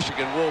now the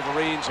Michigan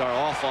Wolverines are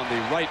off on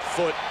the right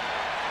foot.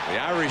 The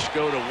Irish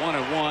go to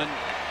 1-1,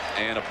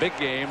 and a big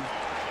game.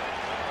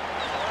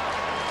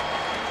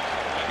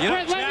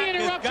 Brett, let me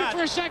interrupt you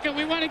for a second.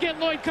 We want to get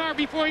Lloyd Carr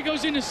before he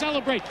goes in to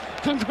celebrate.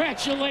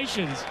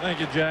 Congratulations. Thank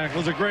you, Jack. It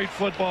was a great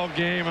football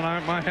game,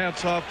 and my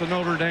hat's off to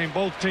Notre Dame.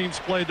 Both teams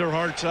played their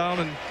hearts out,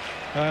 and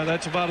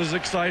that's about as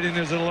exciting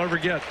as it'll ever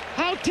get.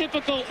 How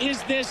typical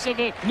is this of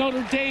a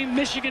Notre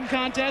Dame-Michigan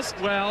contest?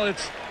 Well,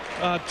 it's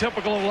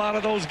typical of a lot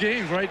of those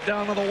games. Right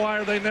down to the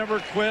wire, they never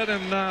quit,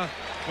 and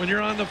when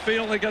you're on the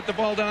field, they get the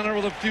ball down there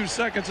with a few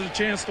seconds and a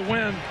chance to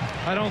win.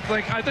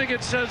 I think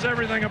it says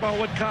everything about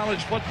what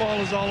college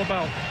football is all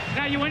about.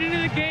 Now, you went into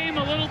the game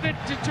a little bit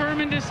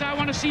determined as I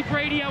want to see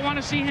Brady, I want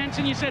to see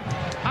Henson. You said,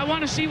 I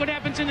want to see what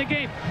happens in the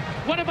game.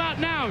 What about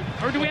now?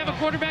 Or do we have a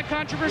quarterback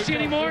controversy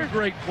anymore? 2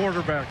 great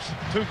quarterbacks.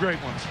 2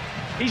 great ones.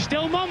 He's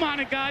still mum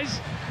on it,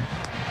 guys.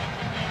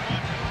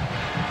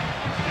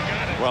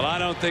 Well, I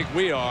don't think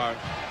we are,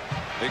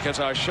 because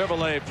our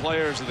Chevrolet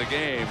players of the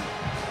game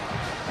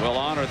will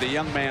honor the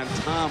young man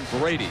Tom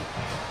Brady,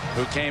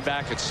 who came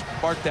back and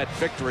sparked that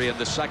victory in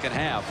the second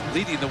half,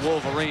 leading the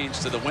Wolverines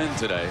to the win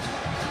today.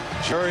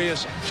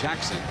 Jarius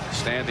Jackson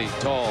standing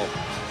tall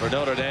for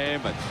Notre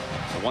Dame, and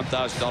a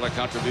 $1,000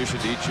 contribution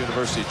to each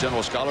university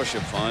general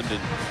scholarship fund.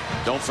 And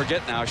don't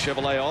forget now,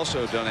 Chevrolet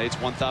also donates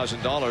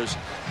 $1,000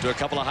 to a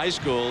couple of high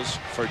schools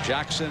for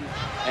Jackson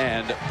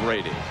and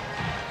Brady.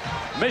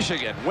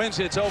 Michigan wins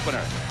its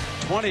opener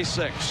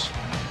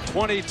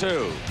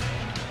 26-22.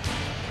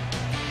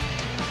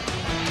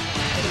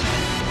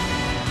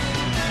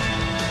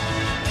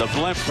 The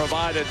blimp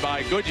provided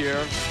by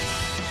Goodyear.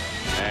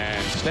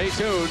 And stay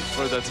tuned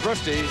for the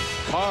Thrifty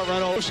Car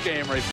Rental game review.